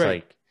 I think it's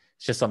Right. like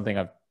it's just something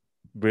I'm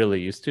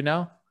really used to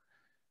now.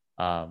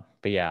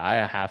 But yeah, I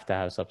have to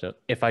have subtitles.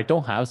 If I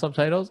don't have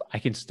subtitles, I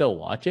can still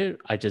watch it.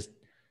 I just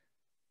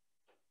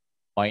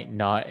might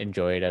not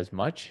enjoy it as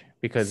much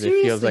because it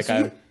feels Seriously. like So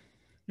I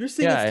you're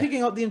saying it's yeah.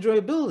 taking out the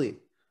enjoyability.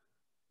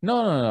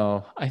 No, no,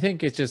 no. I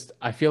think it's just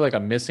I feel like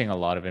I'm missing a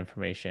lot of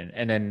information,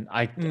 and then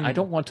I Mm.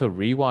 don't want to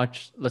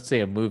rewatch, let's say,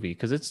 a movie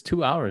because it's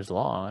 2 hours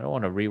long. I don't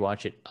want to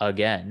rewatch it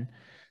again.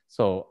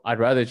 So I'd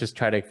rather just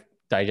try to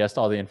digest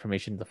all the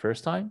information the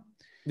first time.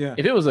 Yeah.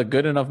 If it was a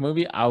good enough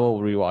movie, I will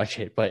rewatch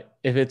it. But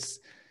if it's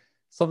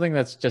something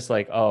that's just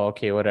like, oh,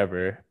 okay,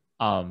 whatever,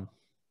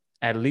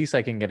 at least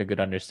I can get a good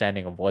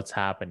understanding of what's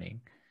happening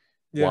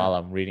Yeah. while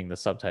I'm reading the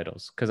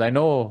subtitles. Because I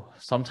know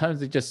sometimes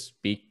they just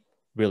speak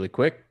really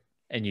quick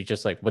and you're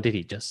just like, what did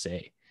he just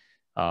say?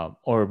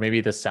 Or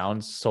maybe the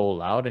sound's so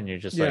loud and you're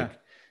just Yeah. like,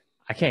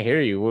 I can't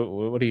hear you.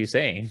 What are you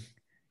saying?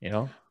 You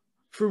know?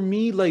 For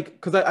me, like,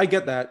 because I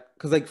get that.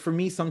 Because like for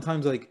me,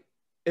 sometimes like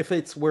if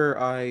it's where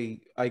I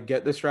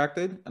get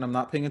distracted and I'm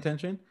not paying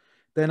attention,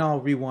 then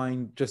I'll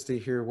rewind just to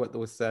hear what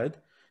was said.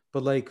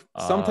 But like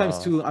sometimes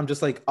Uh, too, I'm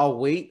just like I'll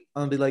wait.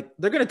 I'll be like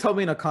they're gonna tell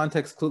me in a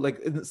context clue, like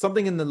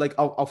something in the like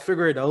I'll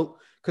figure it out.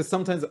 Because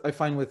sometimes I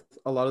find with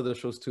a lot of the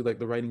shows too, like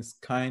the writing's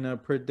kind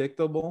of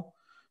predictable.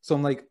 So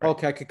I'm like, right.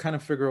 okay, I could kind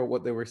of figure out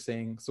what they were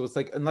saying. So it's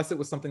like unless it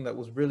was something that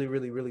was really,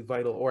 really, really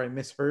vital or I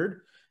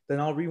misheard, then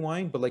I'll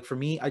rewind. But like for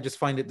me, I just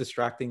find it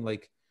distracting.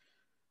 Like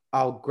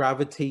I'll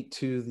gravitate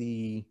to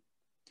the,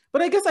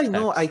 but I guess I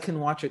know I Text. can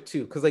watch it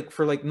too. Cause like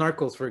for like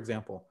Narcos, for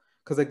example,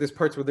 cause like there's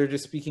parts where they're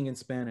just speaking in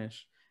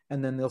Spanish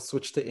and then they'll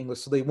switch to English.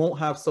 So they won't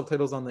have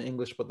subtitles on the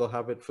English, but they'll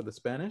have it for the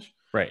Spanish.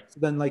 Right. So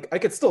then like I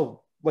could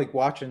still like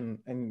watch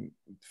and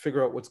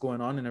figure out what's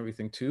going on and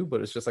everything too.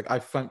 But it's just like I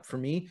find for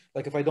me,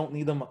 like if I don't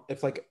need them,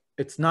 if like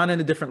it's not in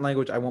a different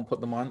language, I won't put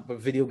them on. But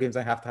video games,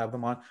 I have to have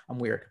them on. I'm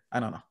weird. I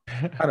don't know.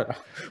 I don't know.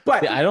 See,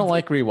 But I don't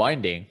like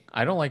rewinding.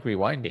 I don't like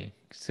rewinding.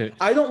 So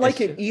I don't like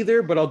it's it just,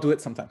 either, but I'll do it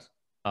sometimes.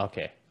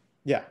 okay.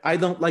 Yeah, I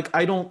don't like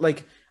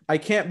I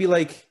can't be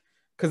like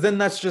because then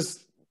that's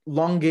just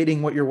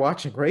elongating what you're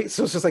watching, right?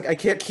 So it's just like I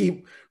can't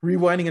keep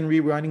rewinding and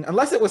rewinding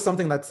unless it was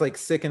something that's like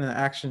sick in an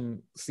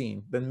action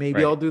scene, then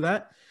maybe I'll Right. do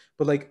that.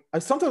 But like I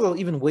sometimes I'll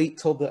even wait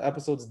till the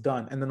episode's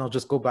done and then I'll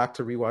just go back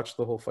to rewatch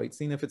the whole fight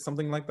scene if it's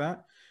something like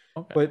that.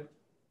 Okay. But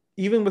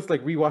even with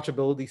like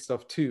rewatchability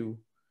stuff too,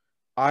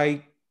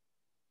 I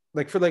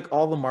like for like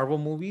all the Marvel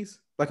movies,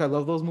 like I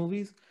love those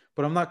movies,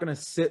 but I'm not gonna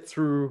sit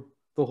through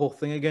the whole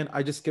thing again.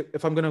 I just get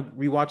if I'm gonna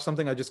rewatch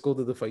something, I just go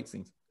to the fight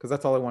scenes because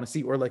that's all I want to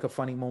see, or like a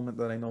funny moment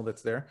that I know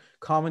that's there.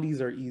 Comedies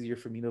are easier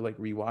for me to like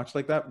rewatch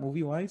like that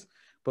movie wise,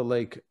 but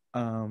like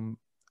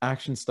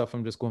action stuff,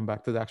 I'm just going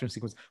back to the action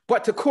sequence.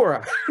 But to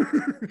Korra,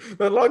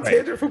 the long Right.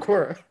 tangent for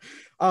Korra.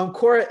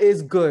 Korra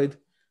is good.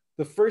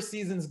 The first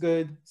season's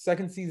good.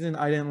 Second season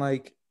I didn't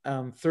like.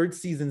 Third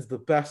season's the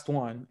best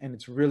one, and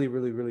it's really,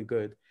 really, really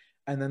good.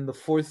 And then the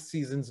fourth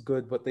season's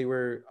good, but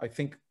I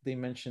think they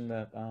mentioned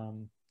that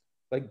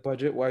like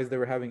budget wise they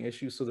were having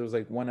issues, so there was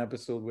like one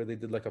episode where they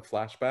did like a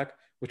flashback,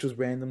 which was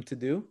random to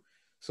do.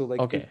 So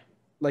like Okay.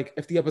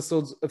 if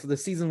the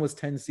season was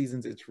 10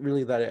 seasons, it's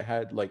really that it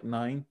had like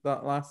 9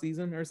 that last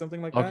season or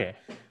something like that. Okay.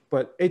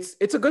 But it's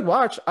a good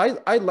watch.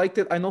 I liked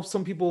it. I know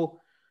some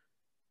people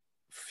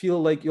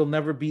feel like you'll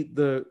never beat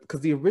because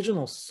the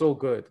original's so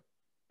good.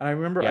 And I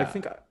remember, I Yeah.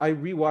 think I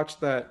rewatched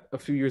that a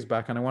few years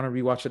back, and I want to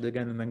rewatch it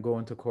again and then go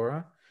into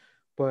Korra.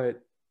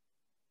 But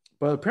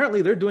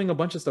apparently they're doing a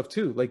bunch of stuff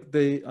too. Like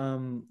they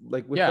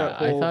like with that Yeah,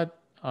 I whole. thought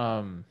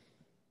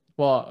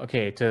well,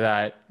 okay, to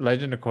that,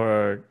 Legend of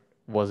Korra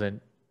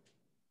wasn't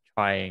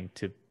trying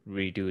to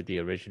redo the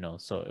original,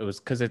 so it was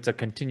because it's a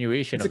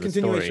continuation It's a of the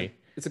continuation. story.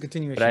 It's a But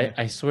continuation. I, Yeah.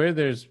 I swear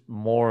there's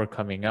more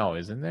coming out,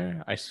 isn't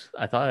there? I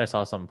thought I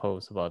saw some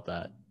posts about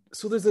that.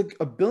 So there's like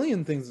a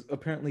billion things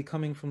apparently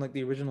coming from like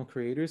the original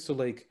creators. So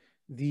like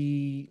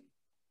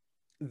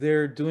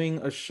they're doing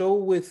a show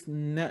with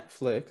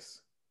Netflix,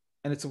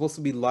 and it's supposed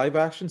to be live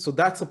action. So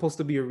that's supposed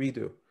to be a redo.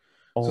 So it's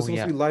Oh supposed to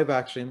yeah. be live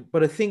action,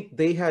 but I think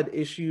they had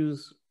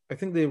issues. I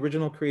think the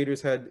original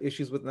creators had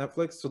issues with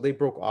Netflix, so they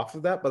broke off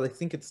of that. But I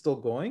think it's still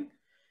going.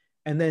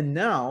 And then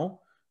now,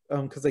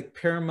 because like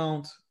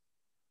Paramount,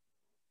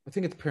 I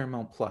think it's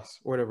Paramount Plus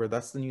or whatever.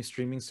 That's the new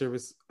streaming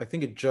service. I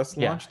think it just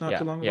Yeah, launched not too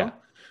yeah, long yeah. ago.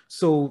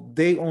 So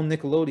they own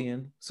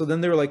Nickelodeon. So then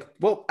they were like,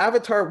 well,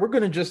 Avatar, we're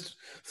gonna just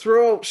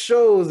throw out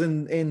shows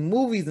and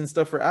movies and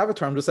stuff for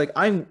Avatar. I'm just like,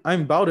 I'm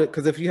about it,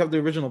 because if you have the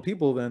original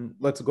people, then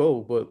let's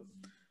go. But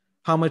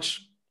how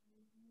much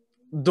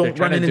They're don't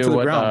trying run to it into do the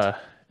what ground.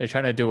 they're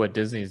trying to do what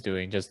Disney's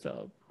doing, just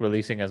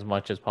releasing as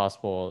much as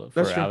possible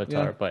That's for true. Yeah.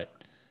 Avatar, but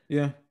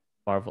Yeah.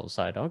 Marvel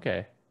side.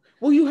 Okay.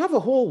 Well, you have a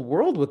whole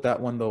world with that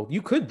one though.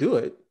 You could do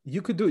it.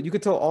 You could do it. You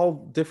could tell all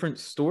different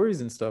stories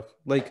and stuff.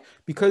 Like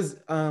because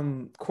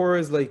Korra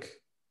is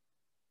like,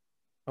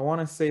 I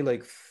want to say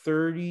like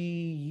 30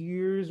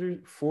 years or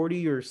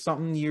 40 or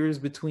something years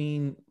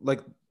between like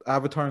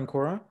Avatar and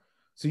Korra.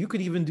 So you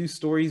could even do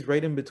stories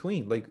right in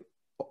between, like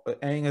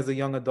Aang as a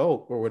young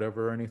adult or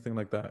whatever, or anything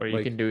like Or that. you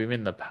can Like do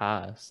even the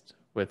past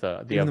with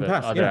the even in the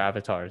past, other yeah.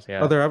 avatars.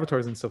 Yeah. Other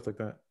avatars and stuff like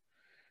that.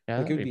 Yeah,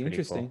 Like it that'd would be be pretty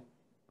cool. interesting.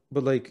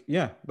 But like,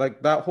 yeah,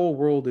 like that whole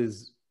world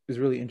is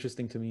really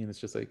interesting to me. And it's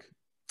just like,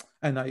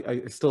 and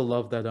I still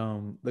love that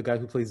the guy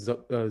who plays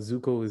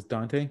Zuko is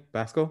Dante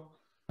Basco.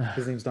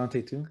 His name's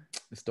Dante too.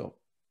 It's dope.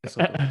 It's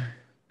so dope.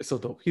 It's so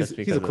dope. Just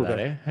He's a because of cool that,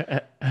 guy. eh?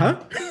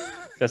 Huh?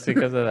 Just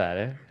because of that,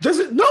 eh?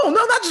 Just no,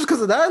 not just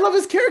because of that. I love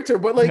his character,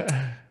 but like,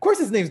 of course,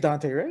 his name's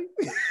Dante, right?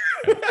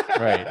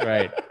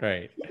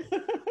 Right.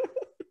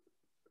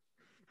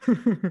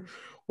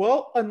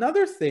 Well,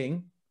 another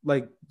thing,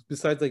 like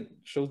besides like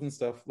shows and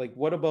stuff, like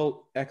what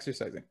about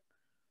exercising?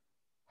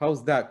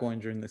 How's that going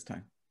during this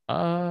time?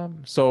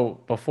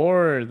 So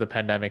before the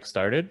pandemic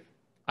started,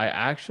 I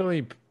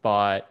actually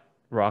bought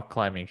rock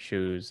climbing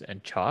shoes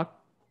and chalk,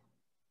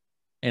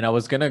 and I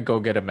was gonna go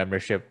get a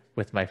membership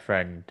with my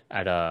friend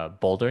at a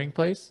bouldering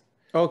place.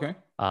 Oh, okay.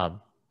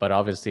 Um, but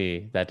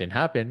obviously that didn't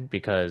happen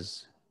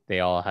because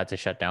they all had to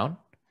shut down.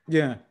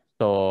 Yeah.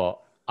 So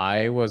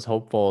I was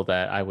hopeful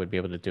that I would be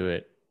able to do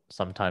it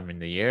sometime in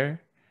the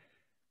year.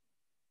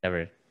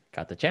 Never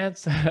got the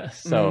chance.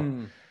 So,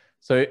 Mm.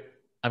 so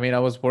I mean, I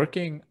was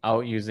working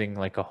out using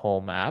like a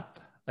home app,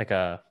 like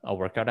a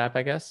workout app,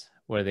 I guess,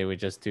 where they would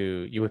just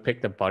you would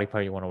pick the body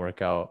part you want to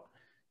work out,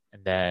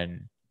 and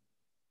then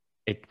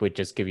it would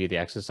just give you the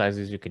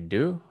exercises you can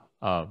do.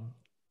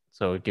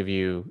 So it'd give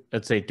you,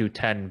 let's say, do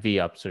 10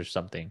 V-ups or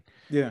something.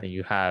 Yeah. Then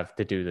you have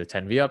to do the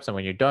 10 V-ups, and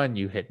when you're done,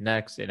 you hit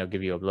next, and it'll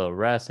give you a little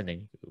rest, and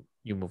then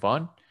you move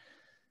on.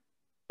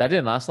 That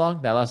didn't last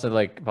long. That lasted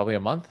like probably a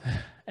month.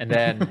 And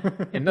then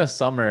in the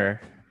summer,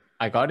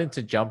 I got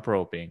into jump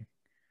roping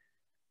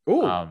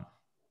Oh, um,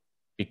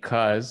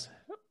 because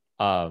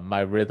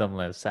my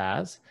rhythmless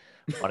ass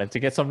wanted to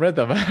get some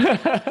rhythm.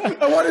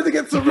 I wanted to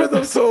get some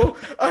rhythm, so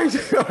I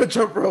just got a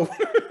jump rope.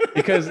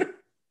 because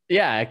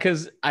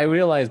I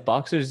realized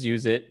boxers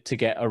use it to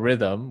get a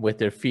rhythm with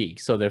their feet,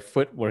 so their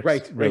foot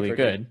works really Right.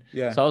 good.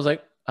 Yeah. So I was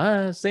like,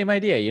 same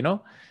idea, you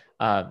know.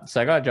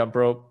 So I got a jump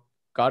rope,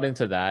 got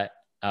into that,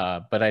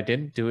 but I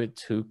didn't do it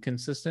too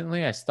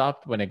consistently. I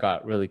stopped when it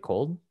got really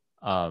cold.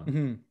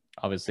 Mhm.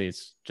 Obviously,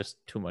 it's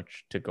just too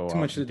much to go Too out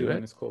much to and do do when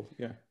it. it's cold.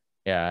 Yeah.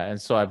 Yeah, and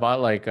so I bought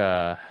like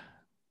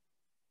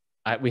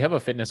we have a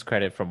fitness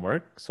credit from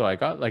work, so I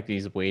got like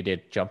these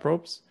weighted jump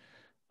ropes.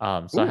 So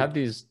I Ooh. have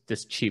this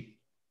cheap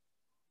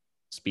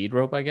speed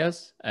rope, I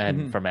guess,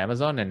 and Mhm. from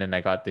Amazon, and then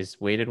I got this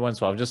weighted one,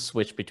 so I'll just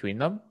switch between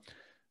them.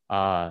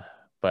 Uh,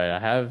 but I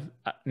have,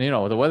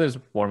 the weather's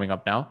warming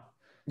up now,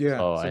 Yeah. so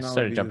So I now would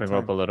started be the jumping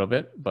rope time. a little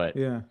bit, but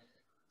Yeah.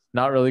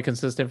 not really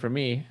consistent for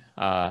me.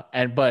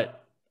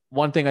 But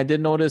one thing I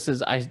did notice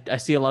is I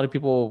see a lot of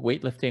people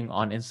weightlifting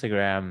on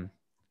Instagram,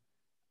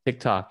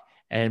 TikTok,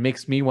 and it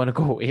makes me want to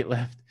go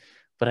weightlift,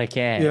 but I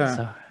can't.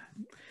 Yeah.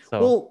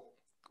 So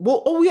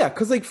Well, oh yeah,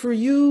 because like for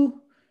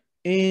you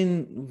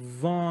in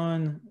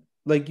Vaughn,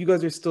 like you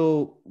guys are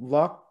still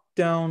locked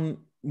down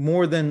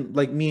more than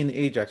like me and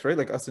Ajax, right?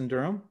 Like us in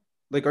Durham.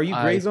 Like, are you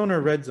gray I zone or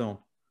red zone?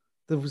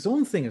 The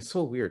zone thing is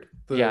so weird.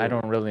 Yeah, I The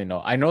don't really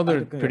know. I know I they're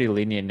think yeah. pretty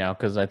lenient now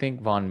because I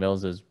think Von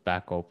Mills is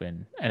back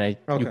open, and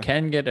you Okay.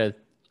 can get a.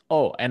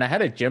 Oh, and I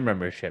had a gym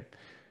membership,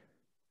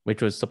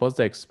 which was supposed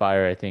to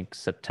expire, I think,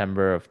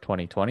 September of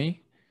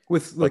 2020,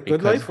 With but like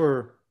Good because Life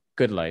or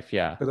Good Life,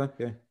 yeah. Good Life?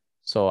 Yeah.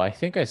 So I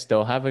think I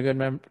still have a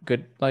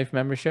Good Life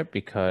membership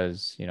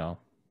because,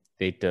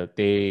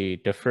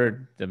 they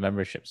deferred the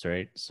memberships,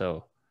 right?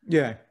 So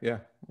Yeah, yeah.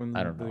 I When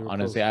don't they know. were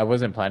Honestly, closed. I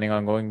wasn't planning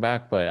on going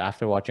back, but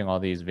after watching all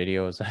these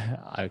videos,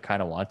 I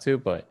kind of want to,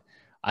 but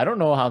I don't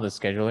know how the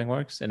scheduling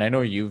works. And I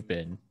know you've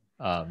been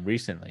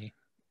recently.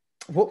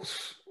 Well,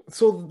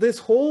 so this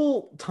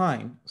whole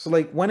time, so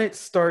like when it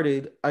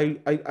started, I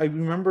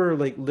remember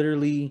like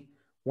literally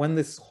when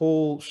this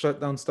whole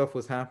shutdown stuff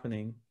was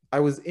happening, I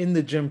was in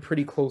the gym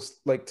pretty close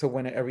like to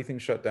when everything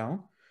shut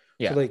down.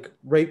 So Yeah. like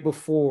right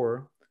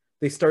before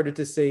they started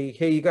to say,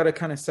 hey, you got to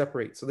kind of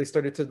separate. So they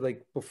started to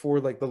like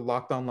before like the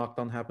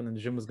lockdown happened and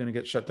the gym was going to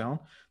get shut down.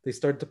 They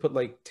started to put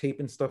like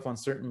tape and stuff on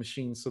certain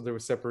machines so there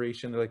was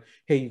separation. They're like,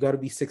 hey, you got to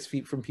be 6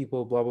 feet from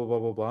people, blah blah blah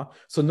blah blah.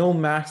 So no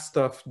mask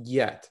stuff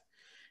yet.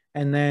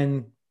 And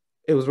then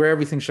it was where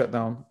everything shut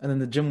down and then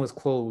the gym was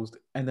closed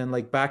and then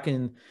like back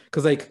in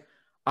because like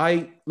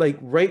I like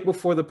right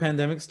before the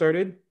pandemic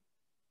started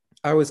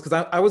I was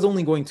because I was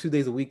only going 2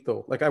 days a week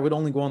though, like I would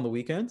only go on the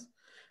weekends,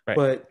 Right.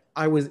 but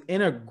I was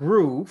in a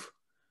groove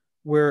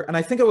where and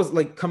I think I was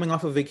like coming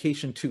off of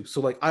vacation too, so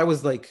like I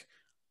was like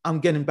I'm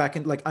getting back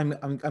in like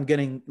I'm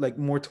getting like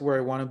more to where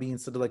I want to be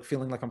instead of like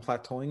feeling like I'm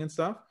plateauing and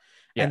stuff.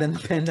 And Yeah. then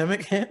the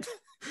pandemic hit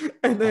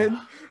and then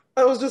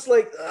Oh, I was just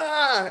like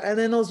and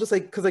then I was just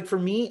like because like for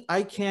me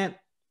I can't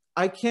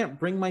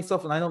bring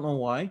myself and I don't know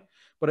why,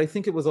 but I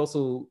think it was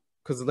also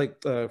because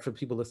like for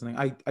people listening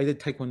I did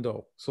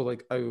taekwondo, so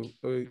like I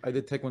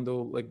did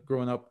taekwondo like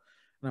growing up,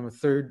 and I'm a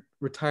third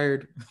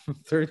retired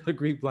third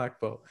degree black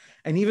belt.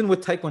 And even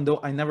with taekwondo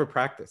I never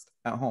practiced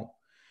at home,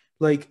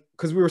 like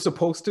because we were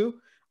supposed to.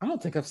 I don't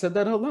think I've said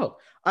that out loud.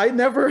 I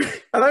never,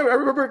 and I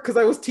remember because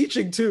I was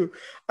teaching too,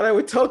 and I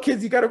would tell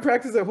kids you got to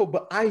practice at home,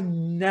 but I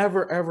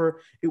never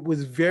ever. It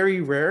was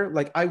very rare.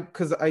 Like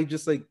because I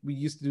just like we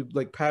used to do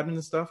like padding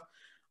and stuff.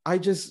 I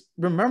just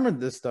remembered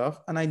this stuff,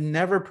 and I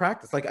never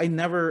practiced. Like I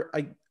never,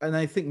 and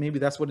I think maybe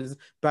that's what it is.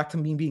 Back to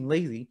me being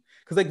lazy,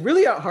 because like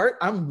really at heart,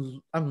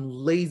 I'm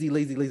lazy,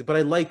 lazy, lazy. But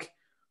I like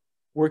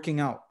working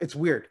out. It's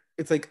weird.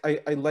 It's like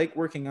I like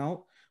working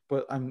out,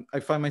 but I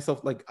find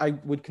myself like I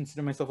would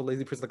consider myself a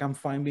lazy person. Like I'm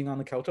fine being on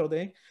the couch all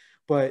day,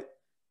 but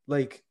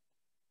like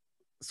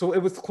so it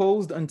was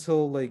closed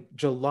until like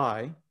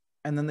July,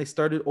 and then they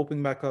started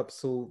opening back up.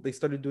 So they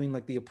started doing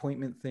like the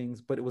appointment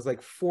things, but it was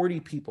like 40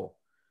 people.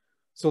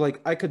 So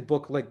like I could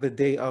book like the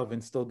day of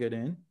and still get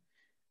in.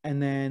 And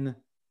then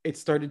it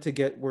started to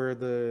get where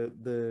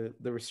the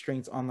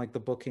restraints on like the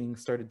booking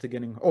started to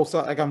getting so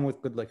like I'm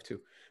with Good Life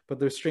too, but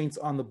the restraints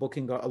on the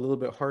booking got a little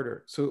bit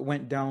harder, so it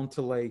went down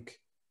to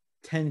like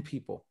 10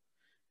 people.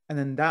 And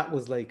then that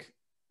was like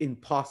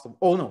impossible.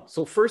 Oh no,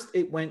 so first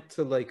it went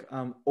to like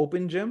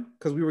open gym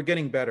because we were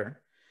getting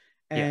better,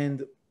 yeah.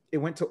 and it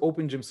went to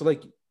open gym, so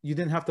like you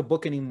didn't have to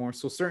book anymore.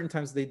 So certain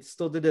times they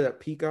still did it at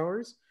peak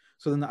hours,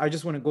 so then I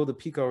just wouldn't go to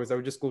peak hours. I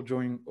would just go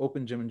join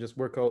open gym and just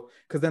work out,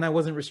 because then I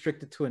wasn't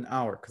restricted to an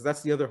hour, because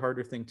that's the other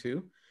harder thing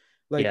too.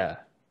 Like Yeah.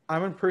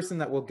 I'm a person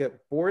that will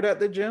get bored at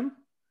the gym,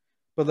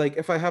 but like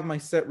if I have my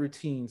set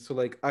routine, so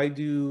like I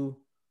do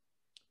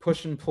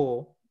push and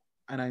pull,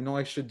 and I know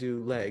I should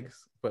do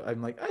legs, but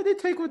I'm like, I did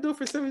taekwondo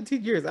for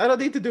 17 years. I don't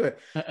need to do it.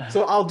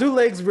 So I'll do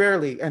legs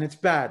rarely, and it's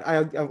bad.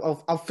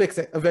 I'll fix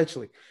it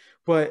eventually.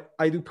 But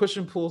I do push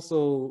and pull,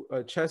 so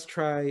chest,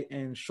 try,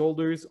 and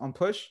shoulders on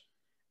push,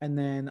 and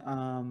then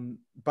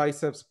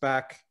biceps,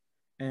 back,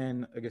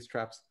 and I guess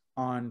traps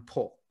on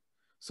pull.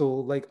 So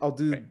like I'll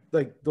do Right.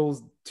 like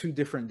those 2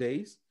 different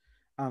days.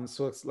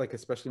 So it's like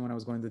especially when I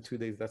was going the 2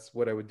 days, that's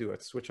what I would do.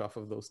 I'd switch off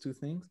of those two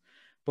things.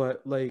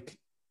 But like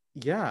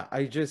yeah,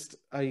 I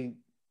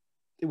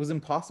it was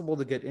impossible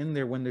to get in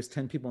there when there's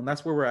 10 people. And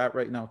that's where we're at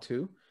right now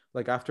too.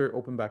 Like after it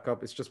opened back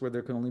up, it's just where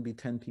there can only be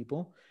 10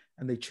 people.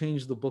 And they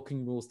changed the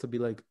booking rules to be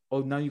like,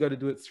 oh, now you got to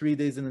do it 3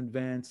 days in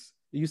advance.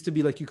 It used to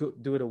be like you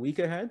could do it a week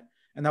ahead,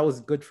 and that was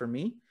good for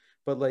me.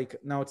 But like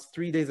now it's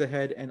 3 days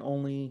ahead, and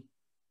only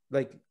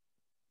like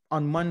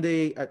on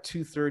Monday at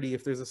 2:30,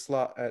 if there's a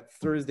slot at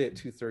Thursday at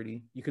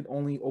 2:30, you can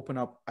only open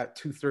up at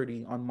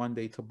 2:30 on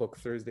Monday to book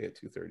Thursday at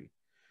 2:30.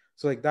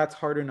 So like that's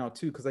harder now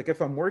too, because like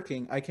if I'm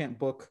working, I can't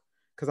book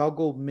because I'll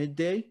go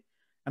midday,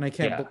 and I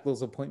can't Yeah. book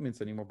those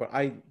appointments anymore. But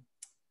I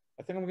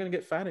think I'm gonna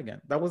get fat again.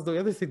 That was the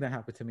other thing that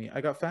happened to me. I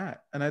got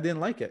fat and I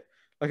didn't like it.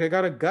 Like I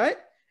got a gut,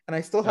 and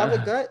I still have a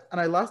gut, and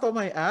I lost all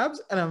my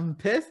abs, and I'm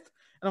pissed,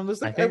 and I'm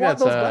just I like, I think want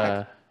those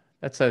back.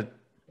 that's a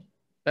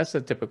that's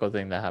a typical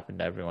thing that happened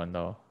to everyone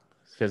though.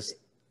 Because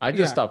I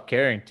just Yeah, stopped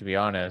caring, to be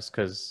honest,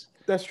 because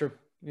that's true.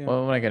 Yeah. what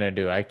am I gonna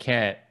do? I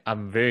can't.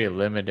 I'm very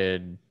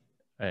limited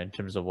in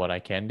terms of what I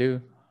can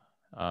do.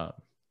 Um,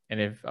 and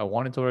if I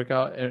wanted to work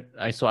out,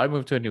 I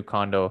moved to a new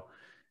condo,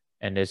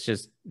 and it's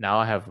just now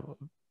I have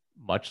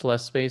much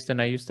less space than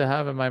I used to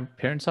have in my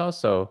parents' house,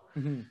 so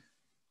Mhm.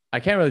 I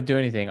can't really do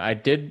anything. I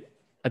did.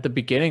 at the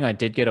beginning, I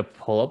did get a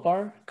pull-up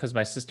bar because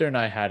my sister and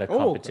I had a Oh, okay.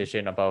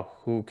 competition about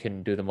who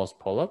can do the most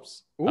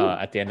pull-ups Ooh,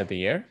 at the end of the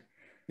year.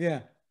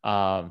 yeah.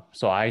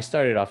 So I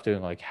started off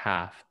doing like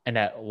half, and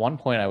at one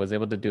point I was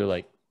able to do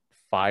like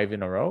five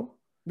in a row.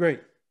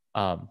 Right.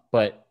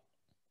 But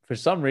for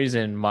some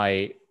reason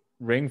my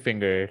ring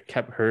finger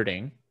kept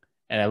hurting,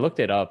 and I looked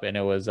it up, and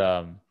it was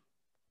the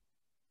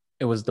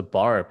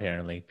bar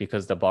apparently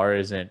because the bar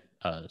isn't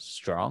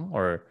strong,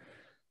 or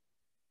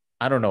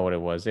I don't know what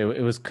it was. It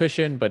was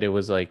cushioned, but it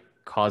was like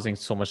causing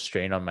so much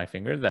strain on my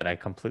finger that I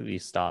completely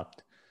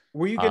stopped.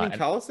 Were you getting And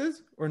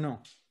calluses or no?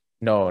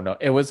 no,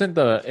 it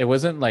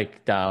wasn't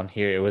like down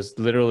here. It was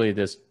literally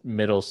this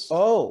middle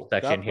Oh,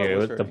 section that part here.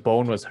 was The hurting.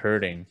 bone was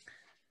hurting.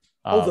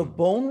 Oh, the Um,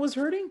 bone was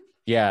hurting?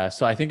 yeah,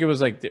 so I think it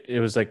was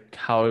like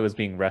how it was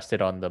being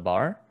rested on the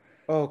bar.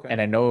 Oh, okay.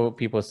 And I know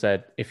people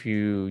said if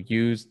you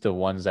use the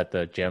ones at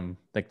the gym,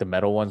 like the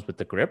metal ones with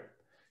the grip,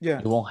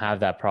 Yeah. you won't have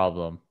that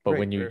problem. But Right,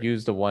 when you right.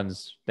 use the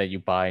ones that you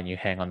buy and you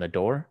hang on the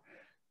door,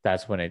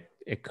 that's when it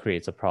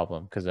creates a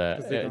problem because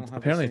Because they don't have the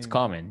apparently it's same.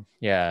 common.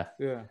 Yeah.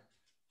 Yeah.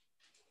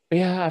 But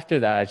yeah, after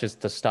that, I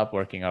just to stop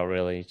working out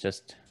really.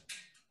 Just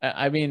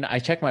I mean, I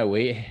check my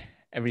weight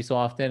every so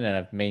often and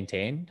I've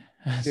maintained.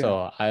 Yeah.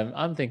 So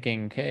I'm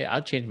thinking, okay,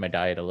 I'll change my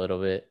diet a little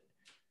bit.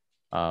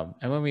 And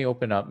when we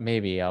open up,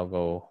 maybe I'll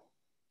go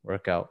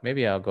work out.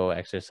 Maybe I'll go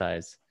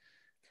exercise.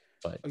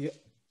 But Oh, yeah.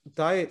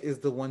 Diet is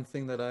the one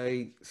thing that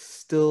I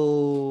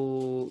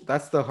still,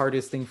 that's the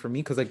hardest thing for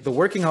me because like the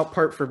working out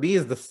part for me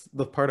is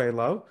the part I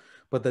love,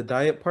 but the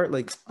diet part,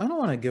 like I don't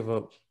want to give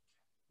up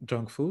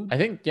junk food. I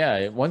think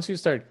yeah, once you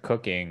start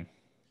cooking, I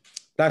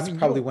That's mean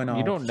probably when you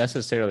I'll, don't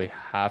necessarily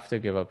have to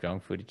give up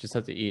junk food. You just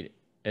have to eat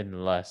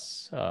in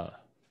less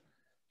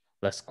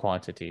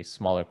quantities,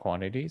 smaller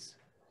quantities.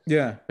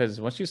 yeah. Because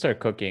once you start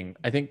cooking,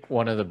 I think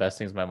one of the best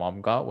things my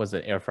mom got was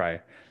the air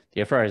fryer.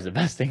 The air fryer is the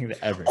best thing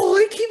ever. Oh,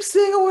 I keep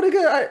saying I want to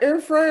get an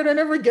air fryer and I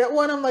never get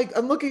one. I'm like,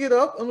 I'm looking it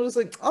up. I'm just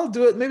like, I'll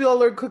do it. Maybe I'll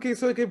learn cooking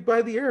so I can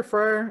buy the air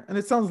fryer. And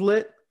it sounds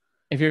lit.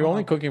 If you're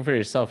only Oh, cooking for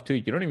yourself too,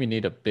 you don't even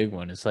need a big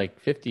one. It's like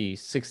 50,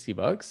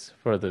 $60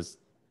 for this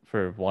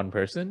for one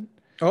person.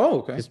 oh,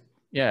 okay. Just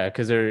yeah,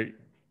 because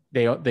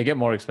they get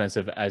more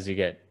expensive as you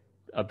get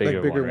a Like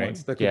bigger one, bigger right?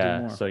 ones that could do Yeah,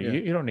 more. so Yeah.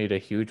 you don't need a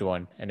huge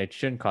one, and it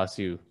shouldn't cost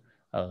you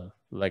a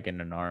leg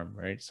and an arm,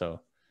 right?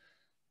 So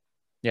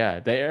yeah,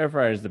 the air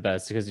fryer is the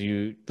best because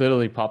you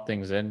literally pop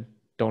things in,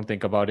 don't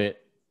think about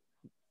it,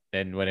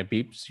 and when it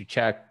beeps, you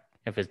check.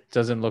 If it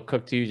doesn't look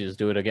cooked to you, just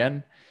do it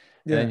again,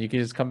 and then Yeah. you can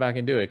just come back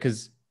and do it.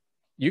 Because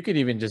you could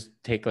even just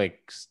take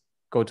like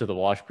go to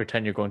the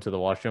pretend you're going to the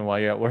washroom while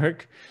you're at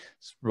work,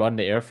 run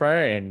the air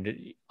fryer,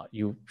 and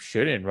you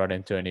shouldn't run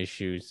into any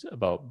issues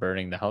about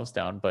burning the house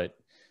down. But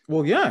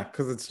Well, yeah,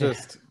 because it's yeah,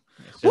 just,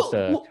 it's just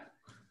well,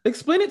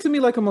 explain it to me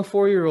like I'm a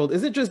 4-year-old.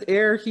 Is it just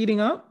air heating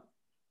up?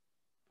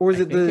 Or is I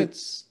it think the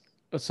it's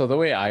so the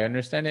way I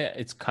understand it,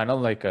 it's kind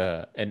of like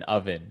an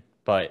oven,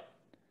 but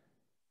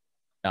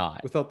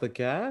not. without the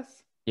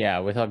gas? Yeah,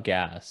 without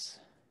gas.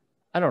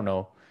 I don't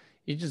know.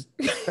 You just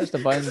press the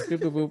buttons, boop,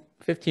 boop, boop,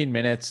 15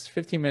 minutes.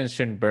 15 minutes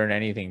shouldn't burn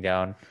anything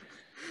down.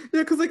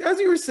 Yeah, because like as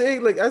you were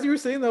saying,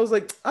 I was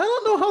like, I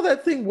don't know how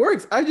that thing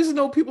works. I just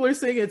know people are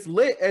saying it's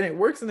lit and it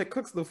works and it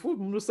cooks the food.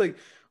 I'm just like,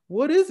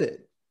 what is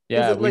it? Is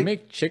Yeah, it we like,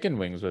 make chicken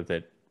wings with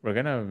it. We're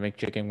gonna make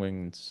chicken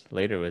wings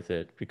later with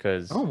it oh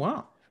because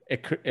wow.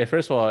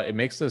 first of all, it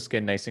makes the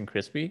skin nice and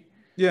crispy.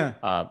 Yeah.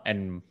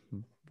 And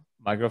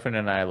my girlfriend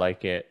and I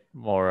like it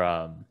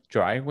more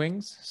dry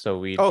wings. So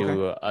we Oh, okay.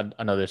 do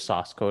another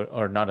sauce coat,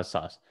 or not a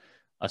sauce,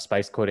 a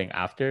spice coating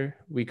after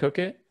we cook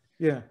it.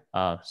 Yeah.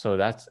 So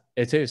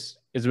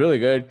it's really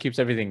good. Keeps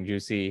everything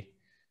juicy.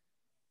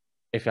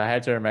 If I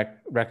had to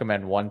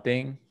recommend one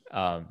thing,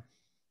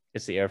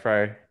 it's the air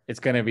fryer. It's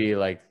gonna be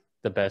like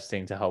the best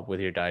thing to help with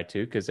your diet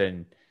too, because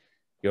then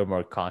you're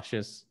more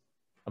conscious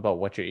about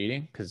what you're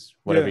eating. Because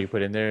whatever Yeah. you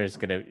put in there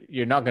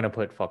you're not gonna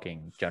put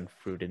fucking junk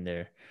fruit in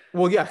there.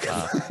 Well, yeah.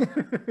 Uh,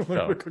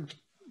 so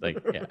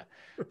like yeah,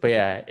 but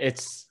yeah,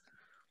 it's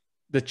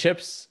the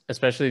chips,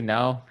 especially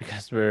now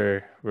because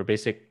we're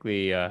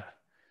basically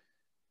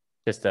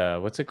just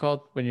what's it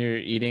called when you're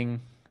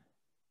eating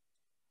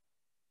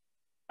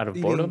out of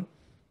Eating. boredom?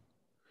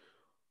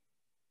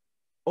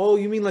 Oh,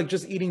 you mean like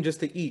just eating just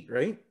to eat,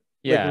 right?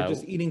 Like we're Yeah,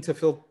 just eating to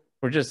fill.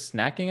 we're just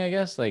snacking, I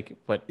guess. Like,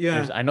 but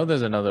Yeah. I know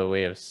there's another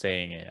way of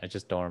saying it. I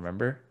just don't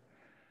remember.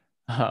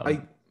 I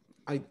Um,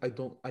 I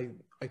don't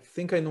I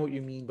think I know what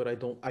you mean, but I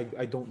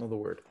don't know the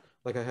word.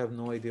 Like I have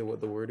no idea what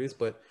the word is,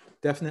 but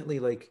definitely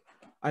like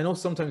I know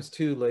sometimes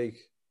too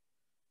like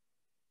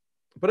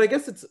but I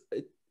guess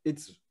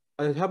it's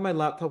I have my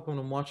laptop when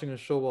I'm watching a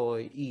show while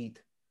I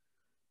eat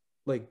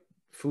like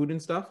food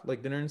and stuff,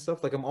 like dinner and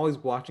stuff. Like I'm always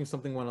watching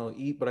something when I'll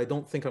eat, but I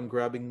don't think I'm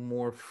grabbing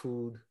more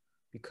food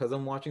because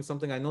I'm watching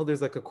something. I know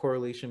there's like a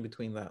correlation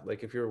between that.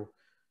 Like if you're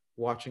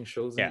watching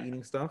shows and yeah,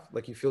 eating stuff,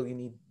 like you feel you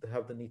need to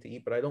have the need to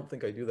eat, but I don't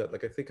think I do that.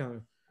 Like I think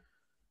I'm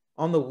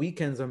on the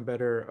weekends I'm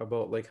better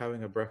about like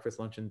having a breakfast,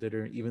 lunch, and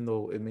dinner, even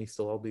though it may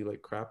still all be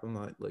like crap. I'm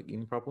not like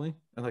eating properly,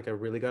 and like I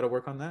really got to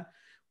work on that.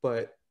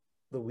 But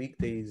the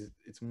weekdays,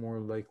 it's more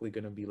likely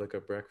gonna be like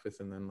a breakfast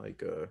and then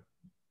like a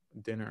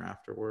dinner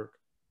after work,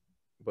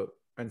 but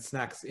and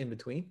snacks in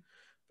between.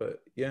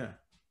 But yeah.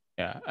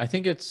 Yeah, I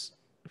think it's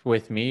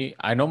with me.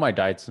 I know my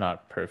diet's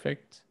not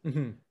perfect,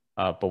 Hmm.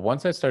 but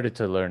once I started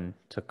to learn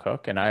to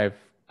cook, and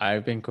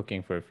I've been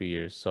cooking for a few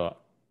years, so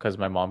because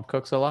my mom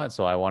cooks a lot,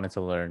 so I wanted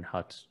to learn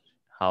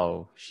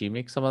how she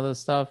makes some of the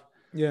stuff.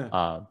 Yeah.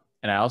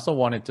 And I also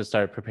wanted to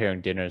start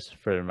preparing dinners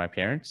for my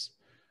parents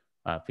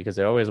because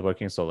they're always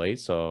working so late.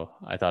 So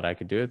I thought I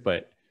could do it.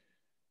 But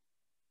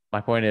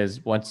my point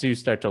is, once you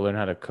start to learn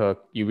how to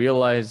cook, you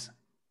realize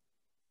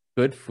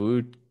good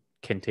food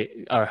can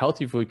taste, or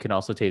healthy food can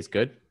also taste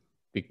good.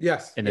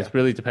 Yes. And Yeah. it's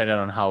really dependent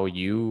on how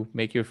you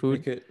make your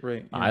food. Make it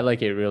right. I Yeah.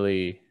 like it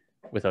really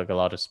with like a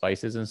lot of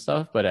spices and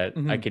stuff, but I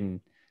Hmm.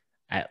 can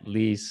at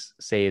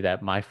least say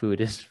that my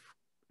food is,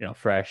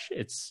 fresh.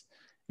 It's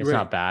not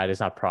Right. bad. It's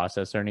not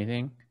processed or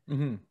anything.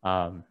 Hmm.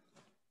 Um,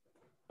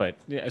 but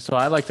yeah, so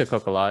I like to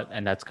cook a lot,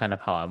 and that's kind of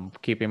how I'm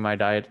keeping my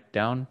diet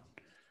down.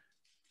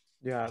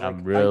 Yeah. I'm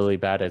Like I. really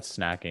bad at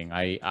snacking.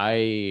 I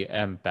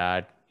am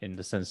bad in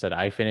the sense that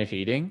I finish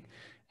eating,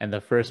 and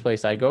the first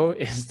place I go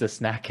is the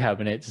snack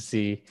cabinet to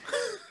see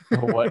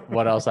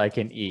what else I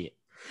can eat.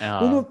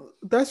 Well, Um, no,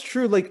 that's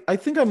true. Like I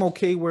think I'm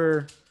okay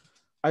where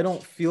I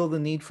don't feel the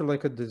need for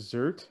like a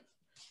dessert.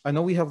 I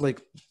know we have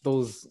like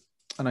those,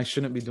 and I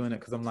shouldn't be doing it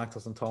because I'm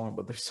lactose intolerant,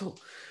 but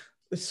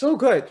they're so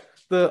good.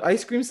 The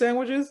ice cream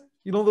sandwiches,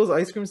 you know those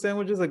ice cream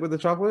sandwiches like with the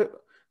chocolate,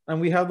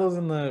 and we have those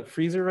in the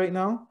freezer right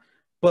now.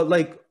 But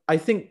like I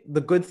think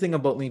the good thing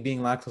about me being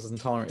lactose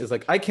intolerant is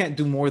like I can't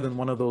do more than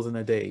one of those in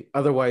a day.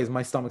 Otherwise,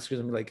 my stomach's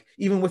gonna be like,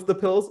 even with the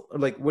pills,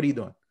 like, what are you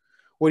doing?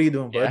 What are you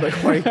doing, bud?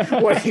 Like, yeah.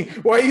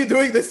 why are you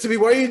doing this to me?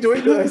 Why are you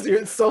doing this?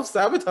 You're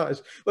self-sabotage.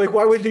 Like,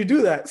 why would you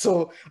do that?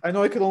 So I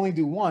know I could only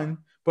do one,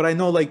 but I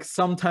know like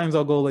sometimes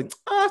I'll go like,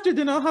 "Oh, after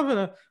dinner, I'll have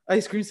an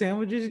ice cream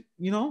sandwiches,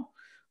 you know?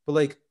 But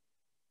like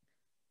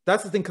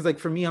that's the thing, because like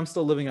for me, I'm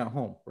still living at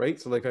home,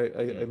 right? So like I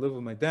Mm. live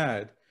with my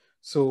dad.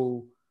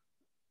 So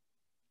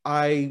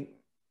I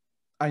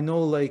I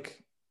know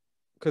like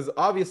because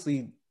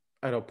obviously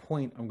at a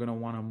point I'm gonna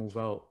want to move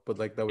out, but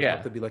like that would have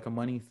Yeah. to be like a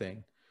money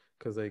thing.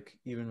 Because like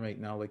even right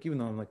now, like even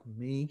though I'm like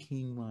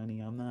making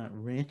money, I'm not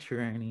rich or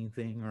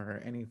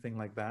anything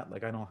like that.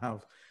 Like I don't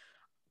have,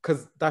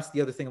 because that's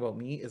the other thing about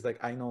me is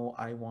like I know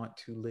I want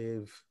to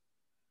live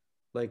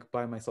like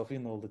by myself,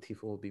 even though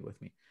Latifah will be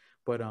with me.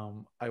 But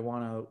I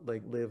want to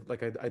like live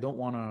like I don't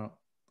want to.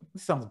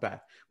 This sounds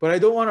bad, but I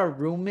don't want a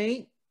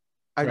roommate.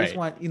 I just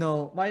Right.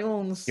 want my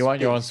own You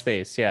want your own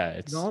space. space. Yeah, You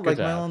it's know, good like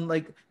to my have. own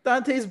like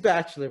Dante's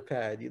bachelor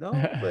pad. You know,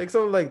 like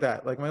something like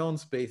that. Like my own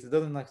space. It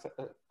doesn't like.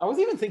 I was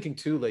even thinking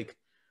too, like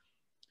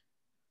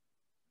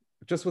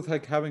just with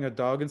like having a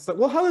dog and stuff.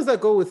 Well, how does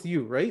that go with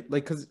you, right?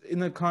 Like, because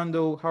in a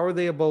condo, how are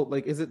they about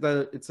like? Is it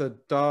that it's a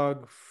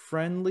dog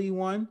friendly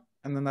one,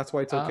 and then that's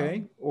why it's okay,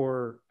 Um,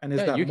 or and is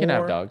yeah, that you can have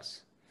more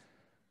dogs.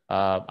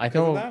 I because of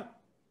know that?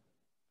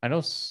 I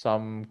know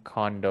some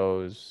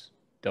condos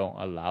don't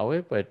allow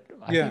it, but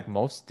I Yeah, think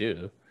most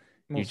do.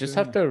 You most just do.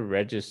 have Yeah, to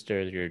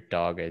register your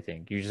dog, I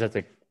think. You just have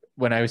to,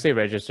 when I say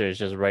register, it's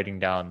just writing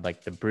down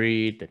like the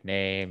breed, the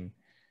name,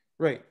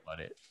 right, but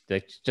it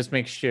like just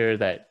make sure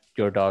that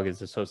your dog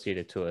is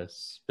associated to a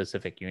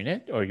specific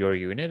unit or your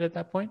unit at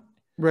that point.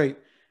 right.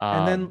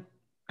 And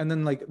Um,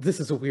 then like this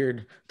is a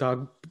weird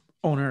dog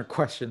owner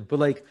question, but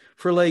like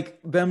for like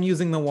them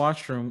using the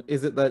washroom,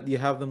 is it that you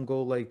have them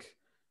go like?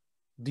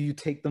 Do you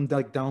take them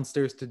like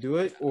downstairs to do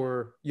it,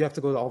 or you have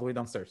to go all the way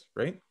downstairs,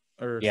 right?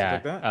 Or stuff yeah.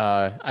 like that?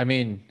 I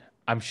mean,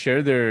 I'm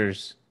sure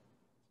there's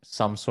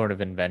some sort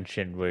of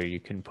invention where you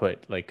can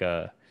put like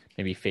a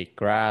maybe fake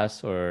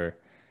grass or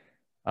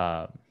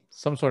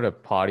some sort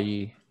of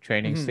potty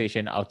training Hmm.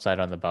 station outside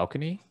on the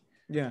balcony.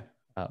 Yeah.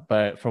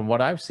 But from what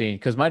I've seen,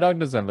 because my dog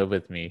doesn't live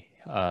with me,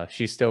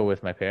 she's still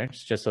with my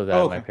parents, just so Oh,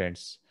 that my okay.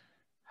 parents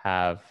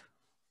have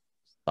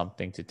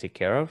something to take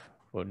care of.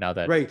 Well, now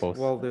that Right. both,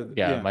 Well,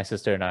 yeah, yeah. my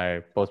sister and I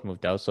are both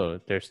moved out, so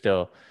they're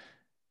still,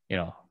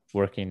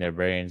 working their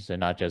brains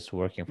and not just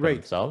working for Right.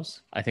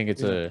 themselves. I think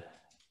it's Yeah. a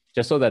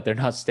just so that they're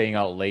not staying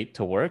out late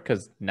to work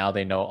because now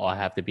they know, oh, I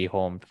have to be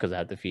home because I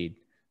have to feed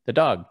the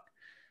dog.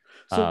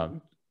 Um,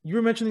 So you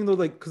were mentioning though,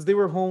 like, because they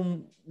were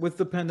home with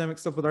the pandemic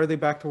stuff, but are they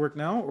back to work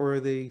now, or are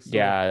they still?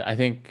 yeah, I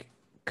think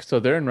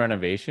so. They're in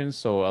renovations,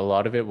 so a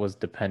lot of it was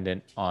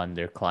dependent on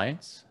their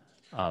clients.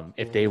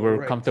 If they were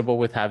Right. comfortable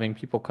with having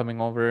people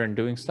coming over and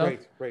doing stuff.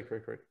 Right. Right.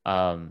 Right. Right.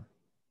 Um,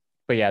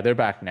 but yeah, they're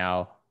back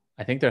now.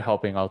 I think they're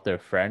helping out their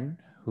friend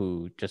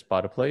who just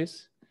bought a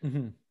place,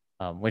 Hmm.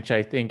 which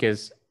I think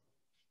is,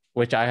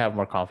 which I have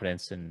more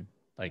confidence in,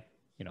 like,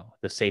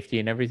 the safety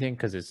and everything,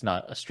 because it's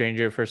not a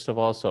stranger, first of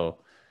all. So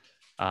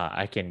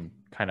I can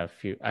kind of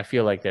I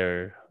feel like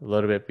they're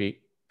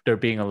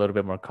being a little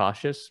bit more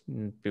cautious,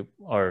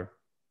 or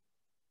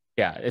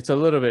yeah, it's a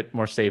little bit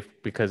more safe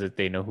because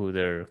they know who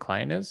their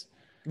client is.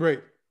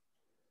 Right.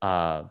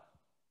 Uh,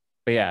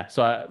 but yeah,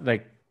 so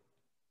like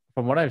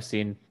from what I've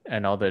seen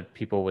and all the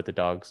people with the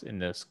dogs in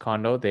this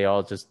condo, they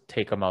all just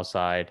take them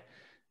outside.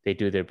 They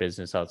do their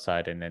business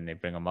outside and then they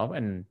bring them up.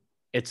 And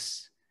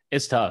it's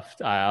tough.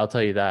 I'll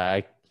tell you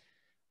that.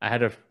 I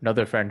had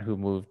another friend who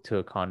moved to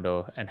a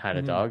condo and had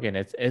a Mhm. dog, and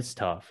it's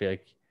tough.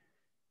 Like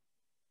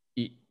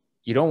you,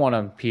 you don't want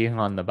them peeing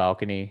on the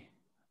balcony.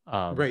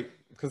 Um, Right,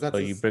 because so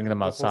that's you bring them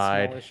that's a small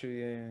outside. issue.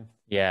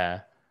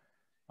 Yeah.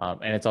 Yeah.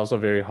 And it's also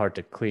very hard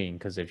to clean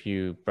because if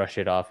you brush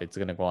it off, it's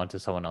gonna go onto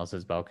someone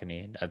else's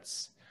balcony.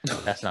 That's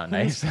not That's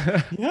nice.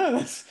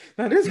 yeah,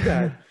 that is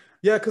bad.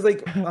 Yeah, because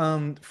like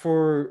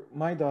for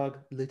my dog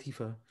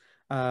Latifa,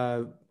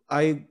 uh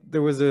I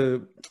there was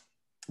a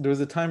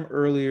time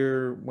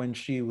earlier when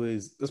she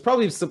was it's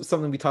probably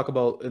something we talk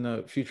about in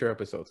a future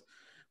episodes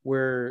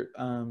where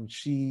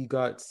she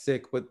got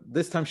sick, but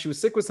this time she was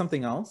sick with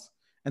something else,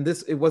 and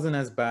this it wasn't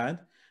as bad.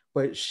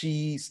 But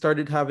she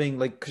started having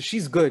like, because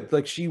she's good,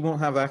 like she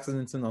won't have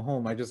accidents in the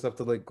home. I just have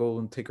to like go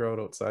and take her out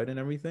outside and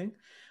everything.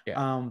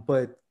 Yeah.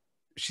 But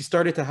she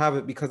started to have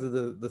it because of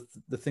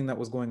the thing that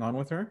was going on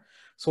with her.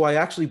 So I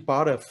actually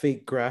bought a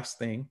fake grass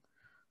thing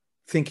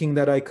thinking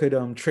that I could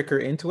trick her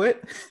into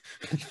it.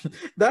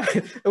 That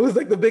it was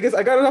like the biggest.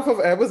 I got it off of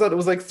Amazon. It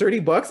was like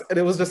 $30, and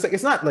it was just like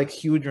it's not like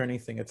huge or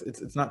anything.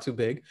 It's not too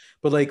big,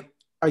 but like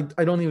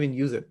I don't even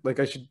use it. Like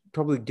I should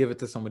probably give it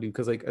to somebody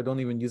because like I don't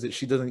even use it.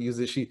 She doesn't use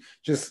it. She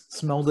just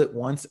smelled it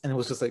once, and it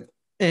was just like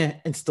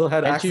and still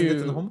had Can't accidents in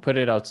the you home. put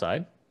it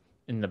outside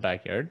in the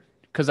backyard?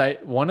 Because I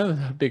one of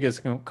the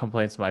biggest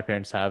complaints my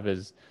parents have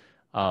is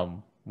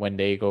when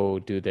they go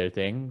do their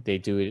thing, they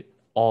do it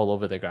all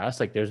over the grass.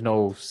 Like there's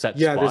no set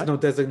Yeah, there's spot. no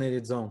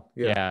designated zone.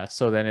 Yeah, Yeah.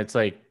 So then it's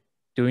like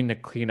doing the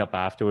cleanup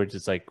afterwards.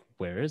 It's like,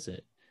 where is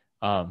it?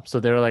 So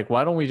they're like,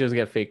 why don't we just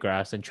get fake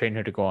grass and train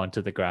her to go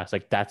onto the grass?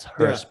 Like that's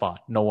her yeah. spot,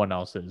 no one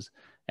else's.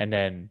 And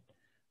then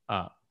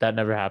that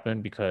never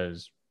happened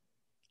because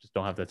just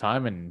don't have the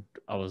time. And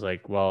I was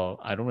like, well,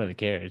 I don't really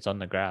care. It's on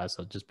the grass.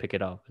 I'll just pick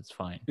it up. It's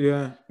fine.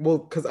 Yeah, well,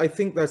 because I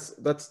think that's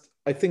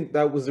I think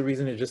that was the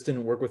reason it just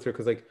didn't work with her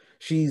because like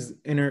she's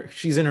in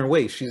her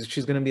way.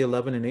 She's gonna be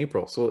 11 in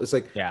April, so it's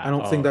like I Yeah.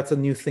 don't think Oh, that's a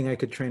new thing I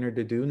could train her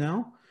to do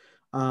now.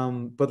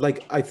 But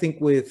like I think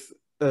with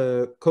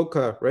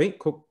Coca, right?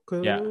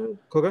 yeah.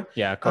 Coca,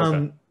 Yeah. Coca.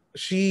 um,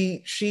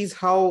 she's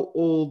how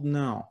old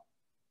now?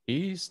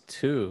 He's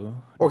two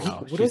Or he? now.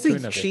 What do I She's two say?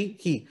 and a bit. She?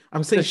 He?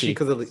 I'm It's a saying she she.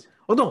 because of the.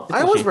 Oh no, It's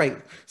I a was she. right.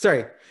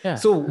 Sorry. Yeah.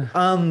 So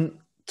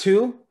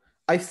two.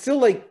 I still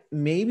like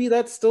maybe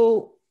that's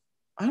still.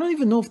 I don't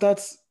even know if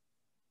that's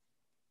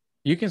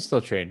You can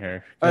still train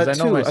her because I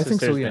know my two. I think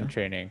so. sister's been Yeah.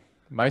 training.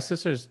 My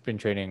sister's been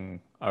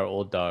training our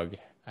old dog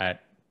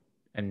at,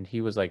 and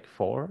he was like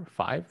 4,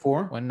 5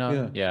 Four. when,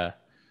 Yeah. yeah.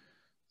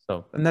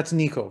 So, And that's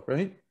Nico,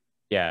 right?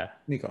 yeah.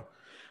 Nico.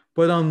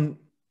 But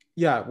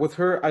yeah, with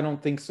her, I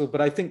don't think so.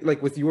 But I think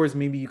like with yours,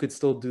 maybe you could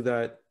still do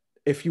that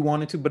if you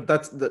wanted to. But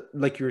that's the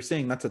like you were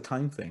saying, that's a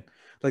time thing.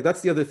 Like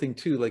that's the other thing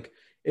too. Like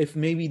if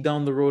maybe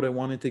down the road I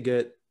wanted to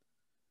get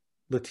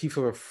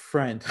Latifa a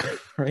friend,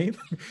 right?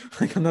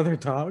 Like another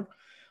dog.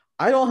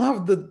 I don't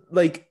have the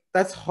like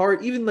that's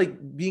hard. Even like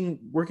being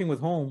working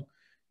with home,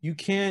 you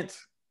can't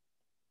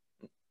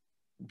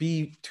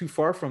be too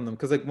far from them.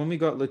 Because like when we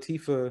got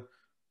Latifa,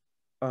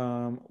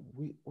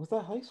 we was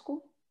that high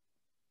school?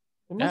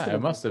 It must Yeah, have it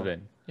been high must have school.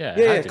 been. Yeah, it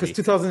Yeah, yeah, had to because be.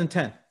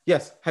 2010.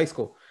 Yes, high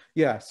school.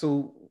 Yeah,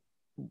 so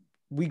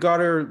we got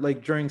her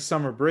like during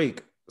summer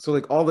break. So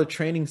like all the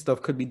training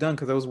stuff could be done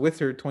because I was with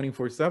her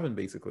 24/7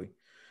 basically.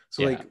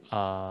 So Yeah.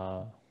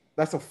 like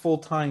that's a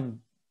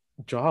full-time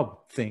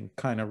job thing,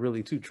 kind of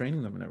really too,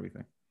 training them and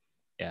everything.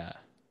 Yeah.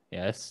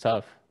 Yeah, it's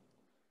tough.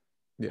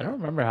 I don't Yeah,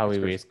 remember how it's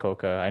we crazy. raised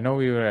Coca.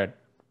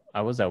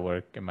 I was at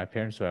work and my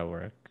parents were at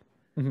work.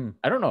 Hmm.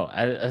 I don't know.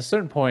 At a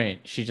certain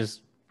point, she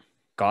just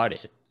got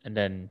it. And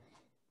then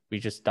we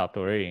just stopped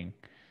worrying.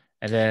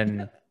 And Yeah,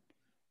 then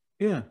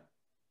yeah.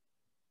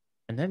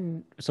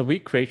 so we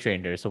crate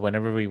trained her. So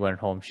whenever we went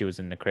home, she was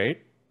in the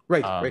crate.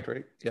 Right, Um, right,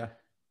 right. Yeah.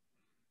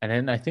 and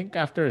then I think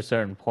after a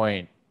certain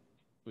point,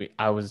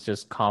 I was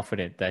just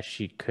confident that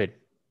she could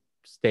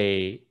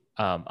stay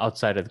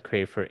outside of the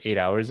crate for 8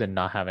 hours and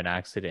not have an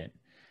accident.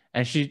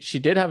 And she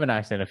did have an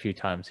accident a few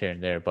times here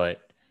and there,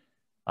 but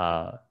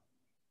uh,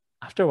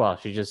 after a while,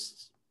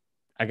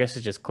 I guess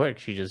it just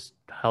clicked. She just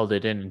held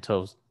it in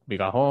until we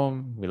got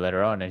home. We let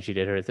her out, and she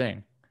did her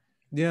thing.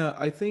 Yeah,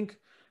 I think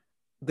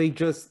they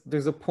just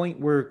there's a point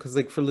where because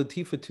like for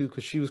Latifa too,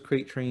 because she was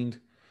crate trained,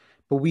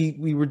 but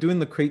we were doing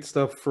the crate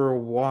stuff for a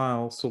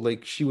while. So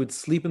like she would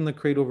sleep in the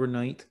crate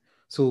overnight.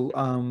 So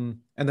and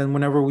then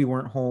whenever we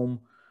weren't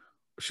home,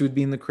 she would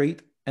be in the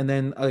crate. And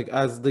then like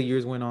as the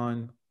years went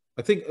on,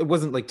 I think it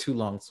wasn't like too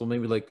long. So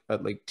maybe like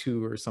at like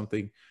two or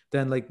something.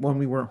 Then like when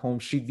we weren't home,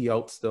 she'd be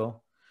out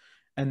still.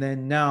 And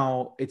then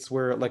now it's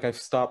where like I've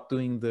stopped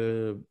doing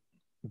the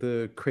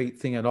crate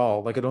thing at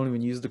all. Like I don't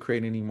even use the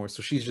crate anymore.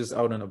 So she's just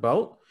out and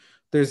about.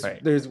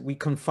 Right. There's we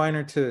confine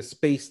her to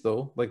space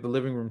though, like the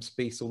living room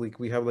space. So like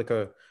we have like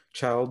a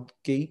child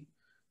gate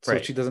so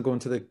Right. she doesn't go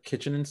into the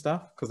kitchen and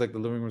stuff, because like the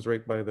living room is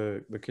right by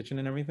the kitchen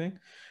and everything.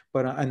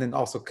 But and then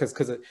also because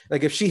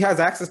like if she has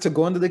access to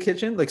go into the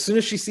kitchen, like soon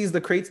as she sees the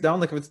crates down,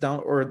 like if it's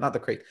down, or not the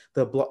crate,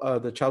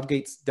 the child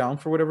gates down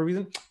for whatever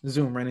reason,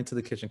 zoom right into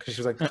the kitchen, because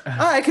she's like,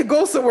 I could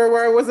go somewhere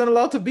where I wasn't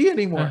allowed to be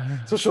anymore.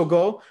 So she'll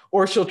go,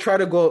 or she'll try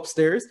to go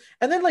upstairs,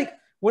 and then like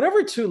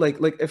whatever too, like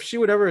if she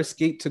would ever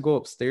escape to go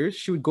upstairs,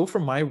 she would go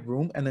from my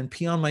room and then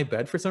pee on my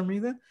bed for some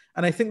reason.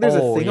 And I think there's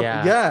a Oh thing,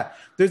 yeah. yeah,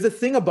 there's a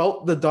thing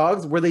about the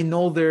dogs where they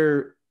know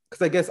they're,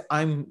 because I guess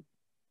I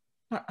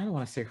don't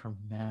want to say her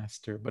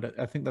master, but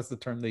I think that's the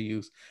term they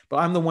use. But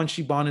I'm the one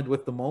she bonded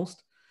with the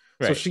most.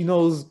 So Right. she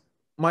knows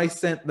my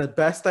scent the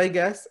best, I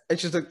guess. And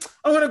she's like,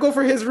 I'm going to go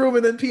for his room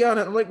and then pee on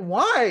it. I'm like,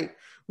 why?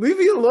 Leave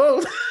me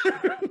alone.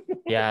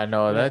 Yeah,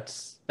 no, Yeah.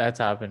 that's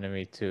happened to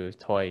me too,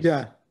 twice.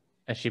 Yeah.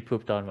 And she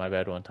pooped on my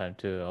bed one time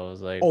too. I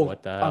was like, Oh,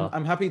 what the I'm, hell?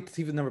 I'm happy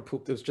Tifa never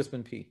pooped. It's just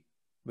been pee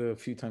the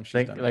few times she's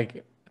Like done it.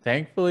 like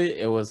thankfully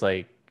it was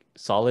like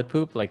solid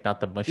poop, like not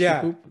the mushy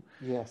Yeah. poop.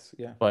 Yes.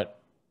 Yeah. But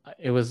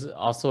it was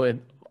also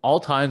in all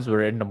times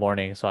were in the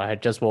morning, so I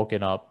had just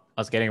woken up.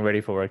 I was getting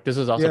ready for work. This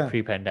was also Yeah.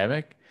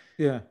 pre-pandemic,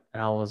 Yeah.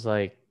 and I was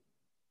like,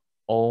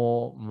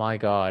 "Oh my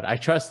God." I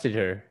trusted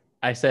her.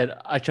 I said,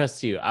 "I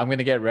trust you. I'm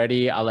gonna get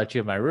ready. I'll let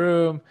you in my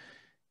room.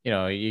 You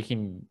know, you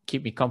can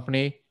keep me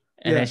company."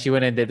 And then Yeah. she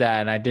went and did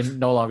that, and I didn't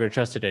no longer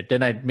trusted her.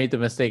 Then I made the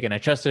mistake and I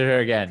trusted her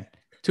again,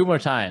 two more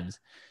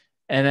times.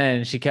 And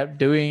then she kept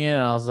doing it,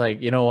 and I was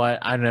like, you know what?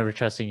 I'm never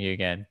trusting you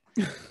again.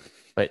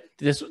 But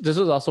this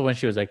was also when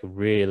she was like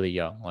really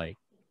young,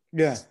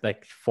 Yeah.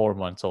 like 4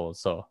 months old.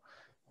 So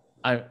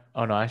oh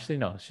no, actually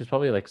no, she's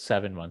probably like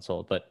 7 months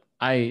old. But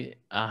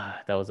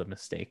that was a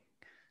mistake.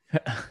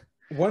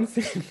 One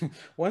thing,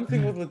 one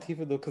thing with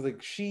Latifah though, because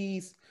like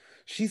she's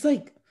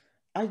like,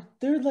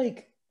 they're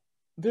like,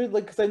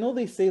 because I know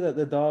they say that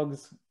the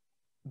dogs,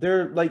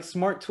 they're like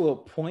smart to a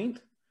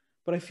point,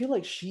 but I feel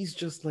like she's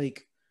just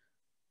like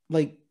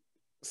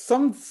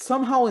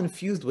somehow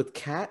infused with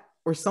cat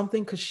or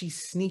something, because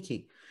she's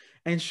sneaky,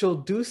 and she'll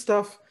do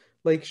stuff,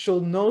 like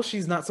she'll know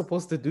she's not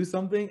supposed to do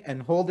something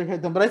and hold her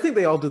head down, but I think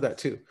they all do that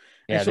too.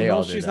 And Yeah, she'll they know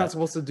all do she's not that.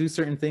 supposed to do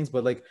certain things,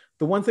 but like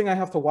the one thing I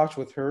have to watch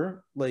with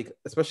her, like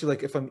especially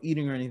like if I'm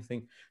eating or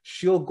anything,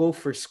 she'll go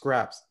for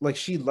scraps. Like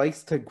she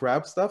likes to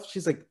grab stuff.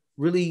 She's like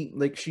really,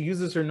 like she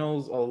uses her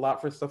nose a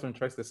lot for stuff and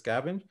tries to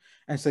scavenge.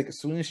 And it's like as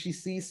soon as she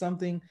sees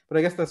something, but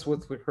I guess that's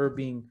what's with her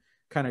being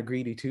kind of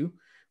greedy too.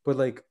 But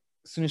like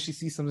as soon as she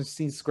sees something, she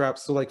sees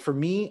scraps. So like for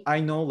me, I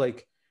know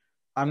like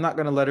I'm not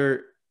gonna let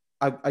her.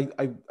 I I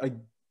I I,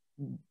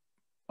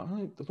 I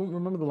don't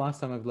remember the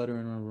last time I've let her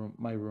in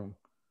my room.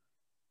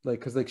 Like,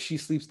 cause like she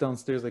sleeps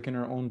downstairs, like in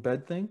her own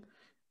bed thing,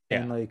 Yeah,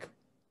 and like,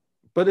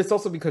 but it's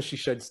also because she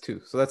sheds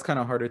too, so that's kind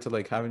of harder to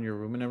like have in your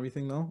room and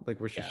everything though, like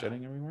where she's yeah,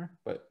 shedding everywhere.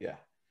 But yeah,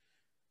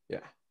 yeah.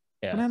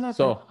 But yeah. I love her.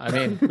 So I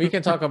mean, we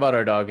can talk about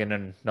our dog in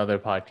another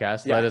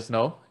podcast. Let Yeah, us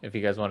know if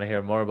you guys want to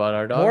hear more about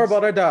our more dogs.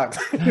 about our dogs.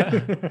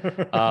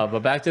 But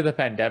back to the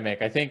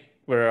pandemic, I think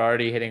we're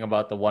already hitting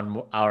about the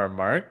 1 hour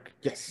mark.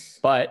 Yes.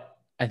 But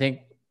I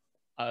think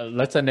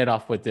let's end it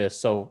off with this.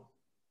 So,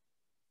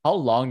 how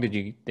long did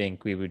you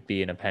think we would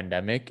be in a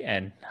pandemic,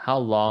 and how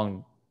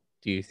long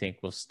do you think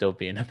we'll still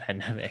be in a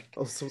pandemic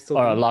Oh, so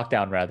or a be.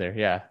 lockdown rather?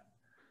 Yeah,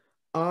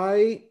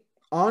 I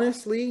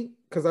honestly,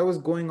 because I was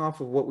going off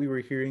of what we were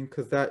hearing,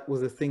 because that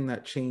was a thing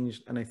that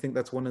changed, and I think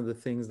that's one of the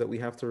things that we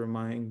have to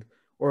remind,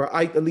 or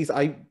I at least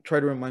I try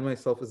to remind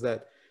myself, is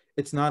that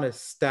it's not a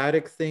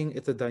static thing;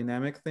 it's a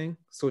dynamic thing.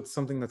 So it's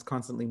something that's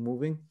constantly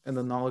moving, and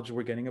the knowledge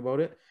we're getting about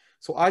it.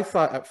 So I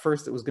thought at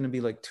first it was going to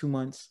be like 2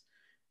 months,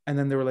 and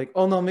then they were like,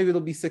 "Oh no, maybe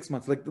it'll be 6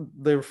 months." Like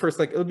they were first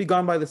like it'll be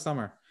gone by the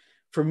summer.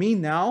 For me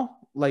now,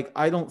 like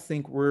I don't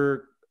think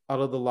we're out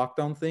of the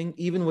lockdown thing,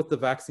 even with the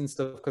vaccine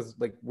stuff, because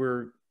like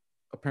we're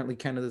apparently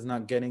Canada's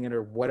not getting it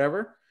or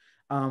whatever.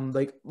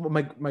 Like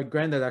my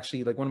granddad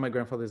actually, like one of my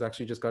grandfathers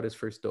actually just got his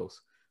first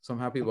dose, so I'm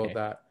happy about okay,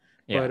 that.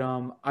 yeah,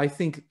 But I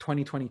think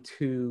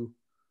 2022,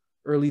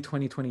 early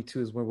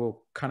 2022 is where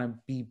we'll kind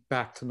of be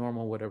back to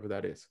normal, whatever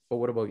that is. But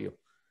what about you?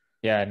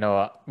 yeah.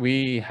 No,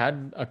 we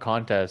had a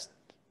contest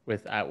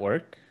with at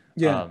work.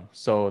 Yeah,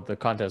 So the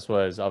contest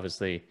was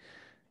obviously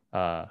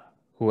uh,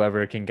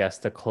 whoever can guess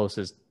the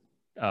closest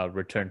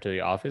return to the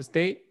office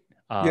date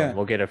yeah,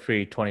 will get a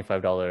free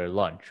 $25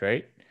 lunch,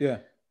 right? yeah.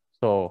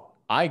 So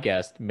I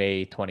guessed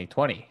May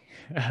 2020.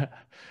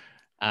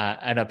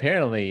 And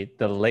apparently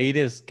the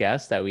latest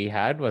guess that we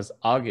had was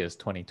August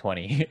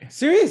 2020.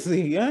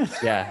 Seriously, yeah.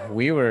 Yeah,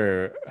 we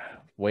were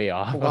way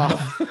off.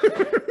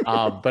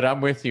 Wow. But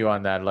I'm with you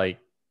on that. Like,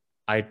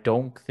 I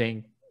don't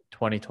think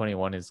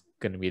 2021 is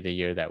going to be the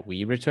year that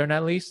we return,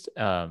 at least.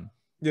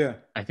 Yeah,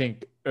 I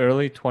think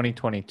early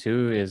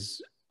 2022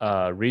 is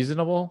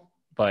reasonable,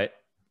 but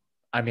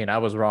I mean, I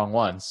was wrong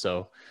once,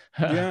 so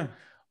yeah.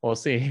 we'll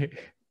see.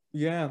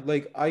 Yeah,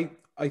 like I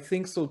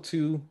think so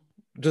too.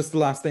 Just the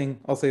last thing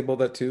I'll say about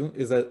that too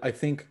is that I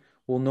think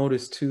we'll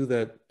notice too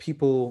that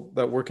people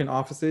that work in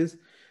offices,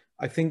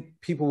 I think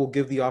people will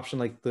give the option,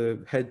 like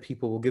the head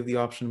people will give the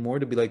option more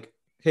to be like,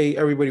 hey,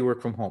 everybody work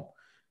from home.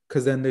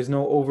 because then there's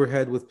no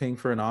overhead with paying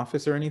for an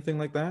office or anything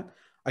like that.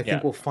 I think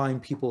Yeah. we'll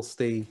find people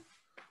stay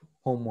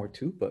home more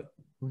too, but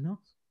who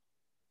knows?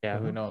 Yeah,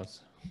 who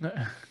knows?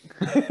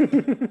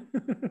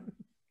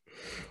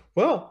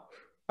 Well,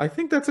 I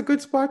think that's a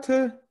good spot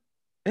to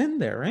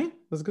end there, right?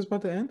 That's a good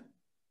spot to end.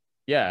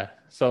 Yeah.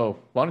 So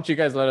why don't you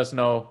guys let us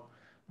know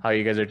how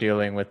you guys are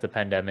dealing with the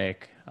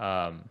pandemic,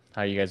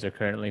 how you guys are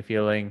currently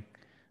feeling,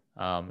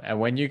 and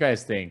when you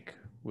guys think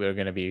we're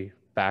gonna be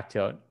back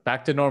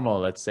to normal,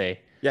 let's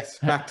say. Yes,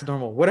 back to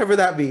normal, whatever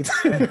that means.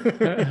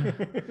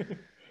 And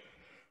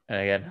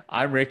again,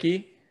 I'm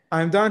Ricky,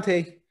 I'm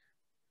Dante.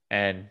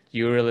 and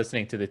you were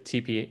listening to the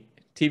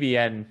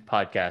TBN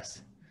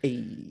podcast.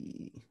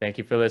 Hey. Thank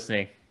you for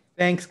listening.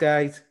 Thanks,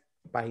 guys.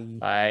 Bye.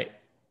 Bye.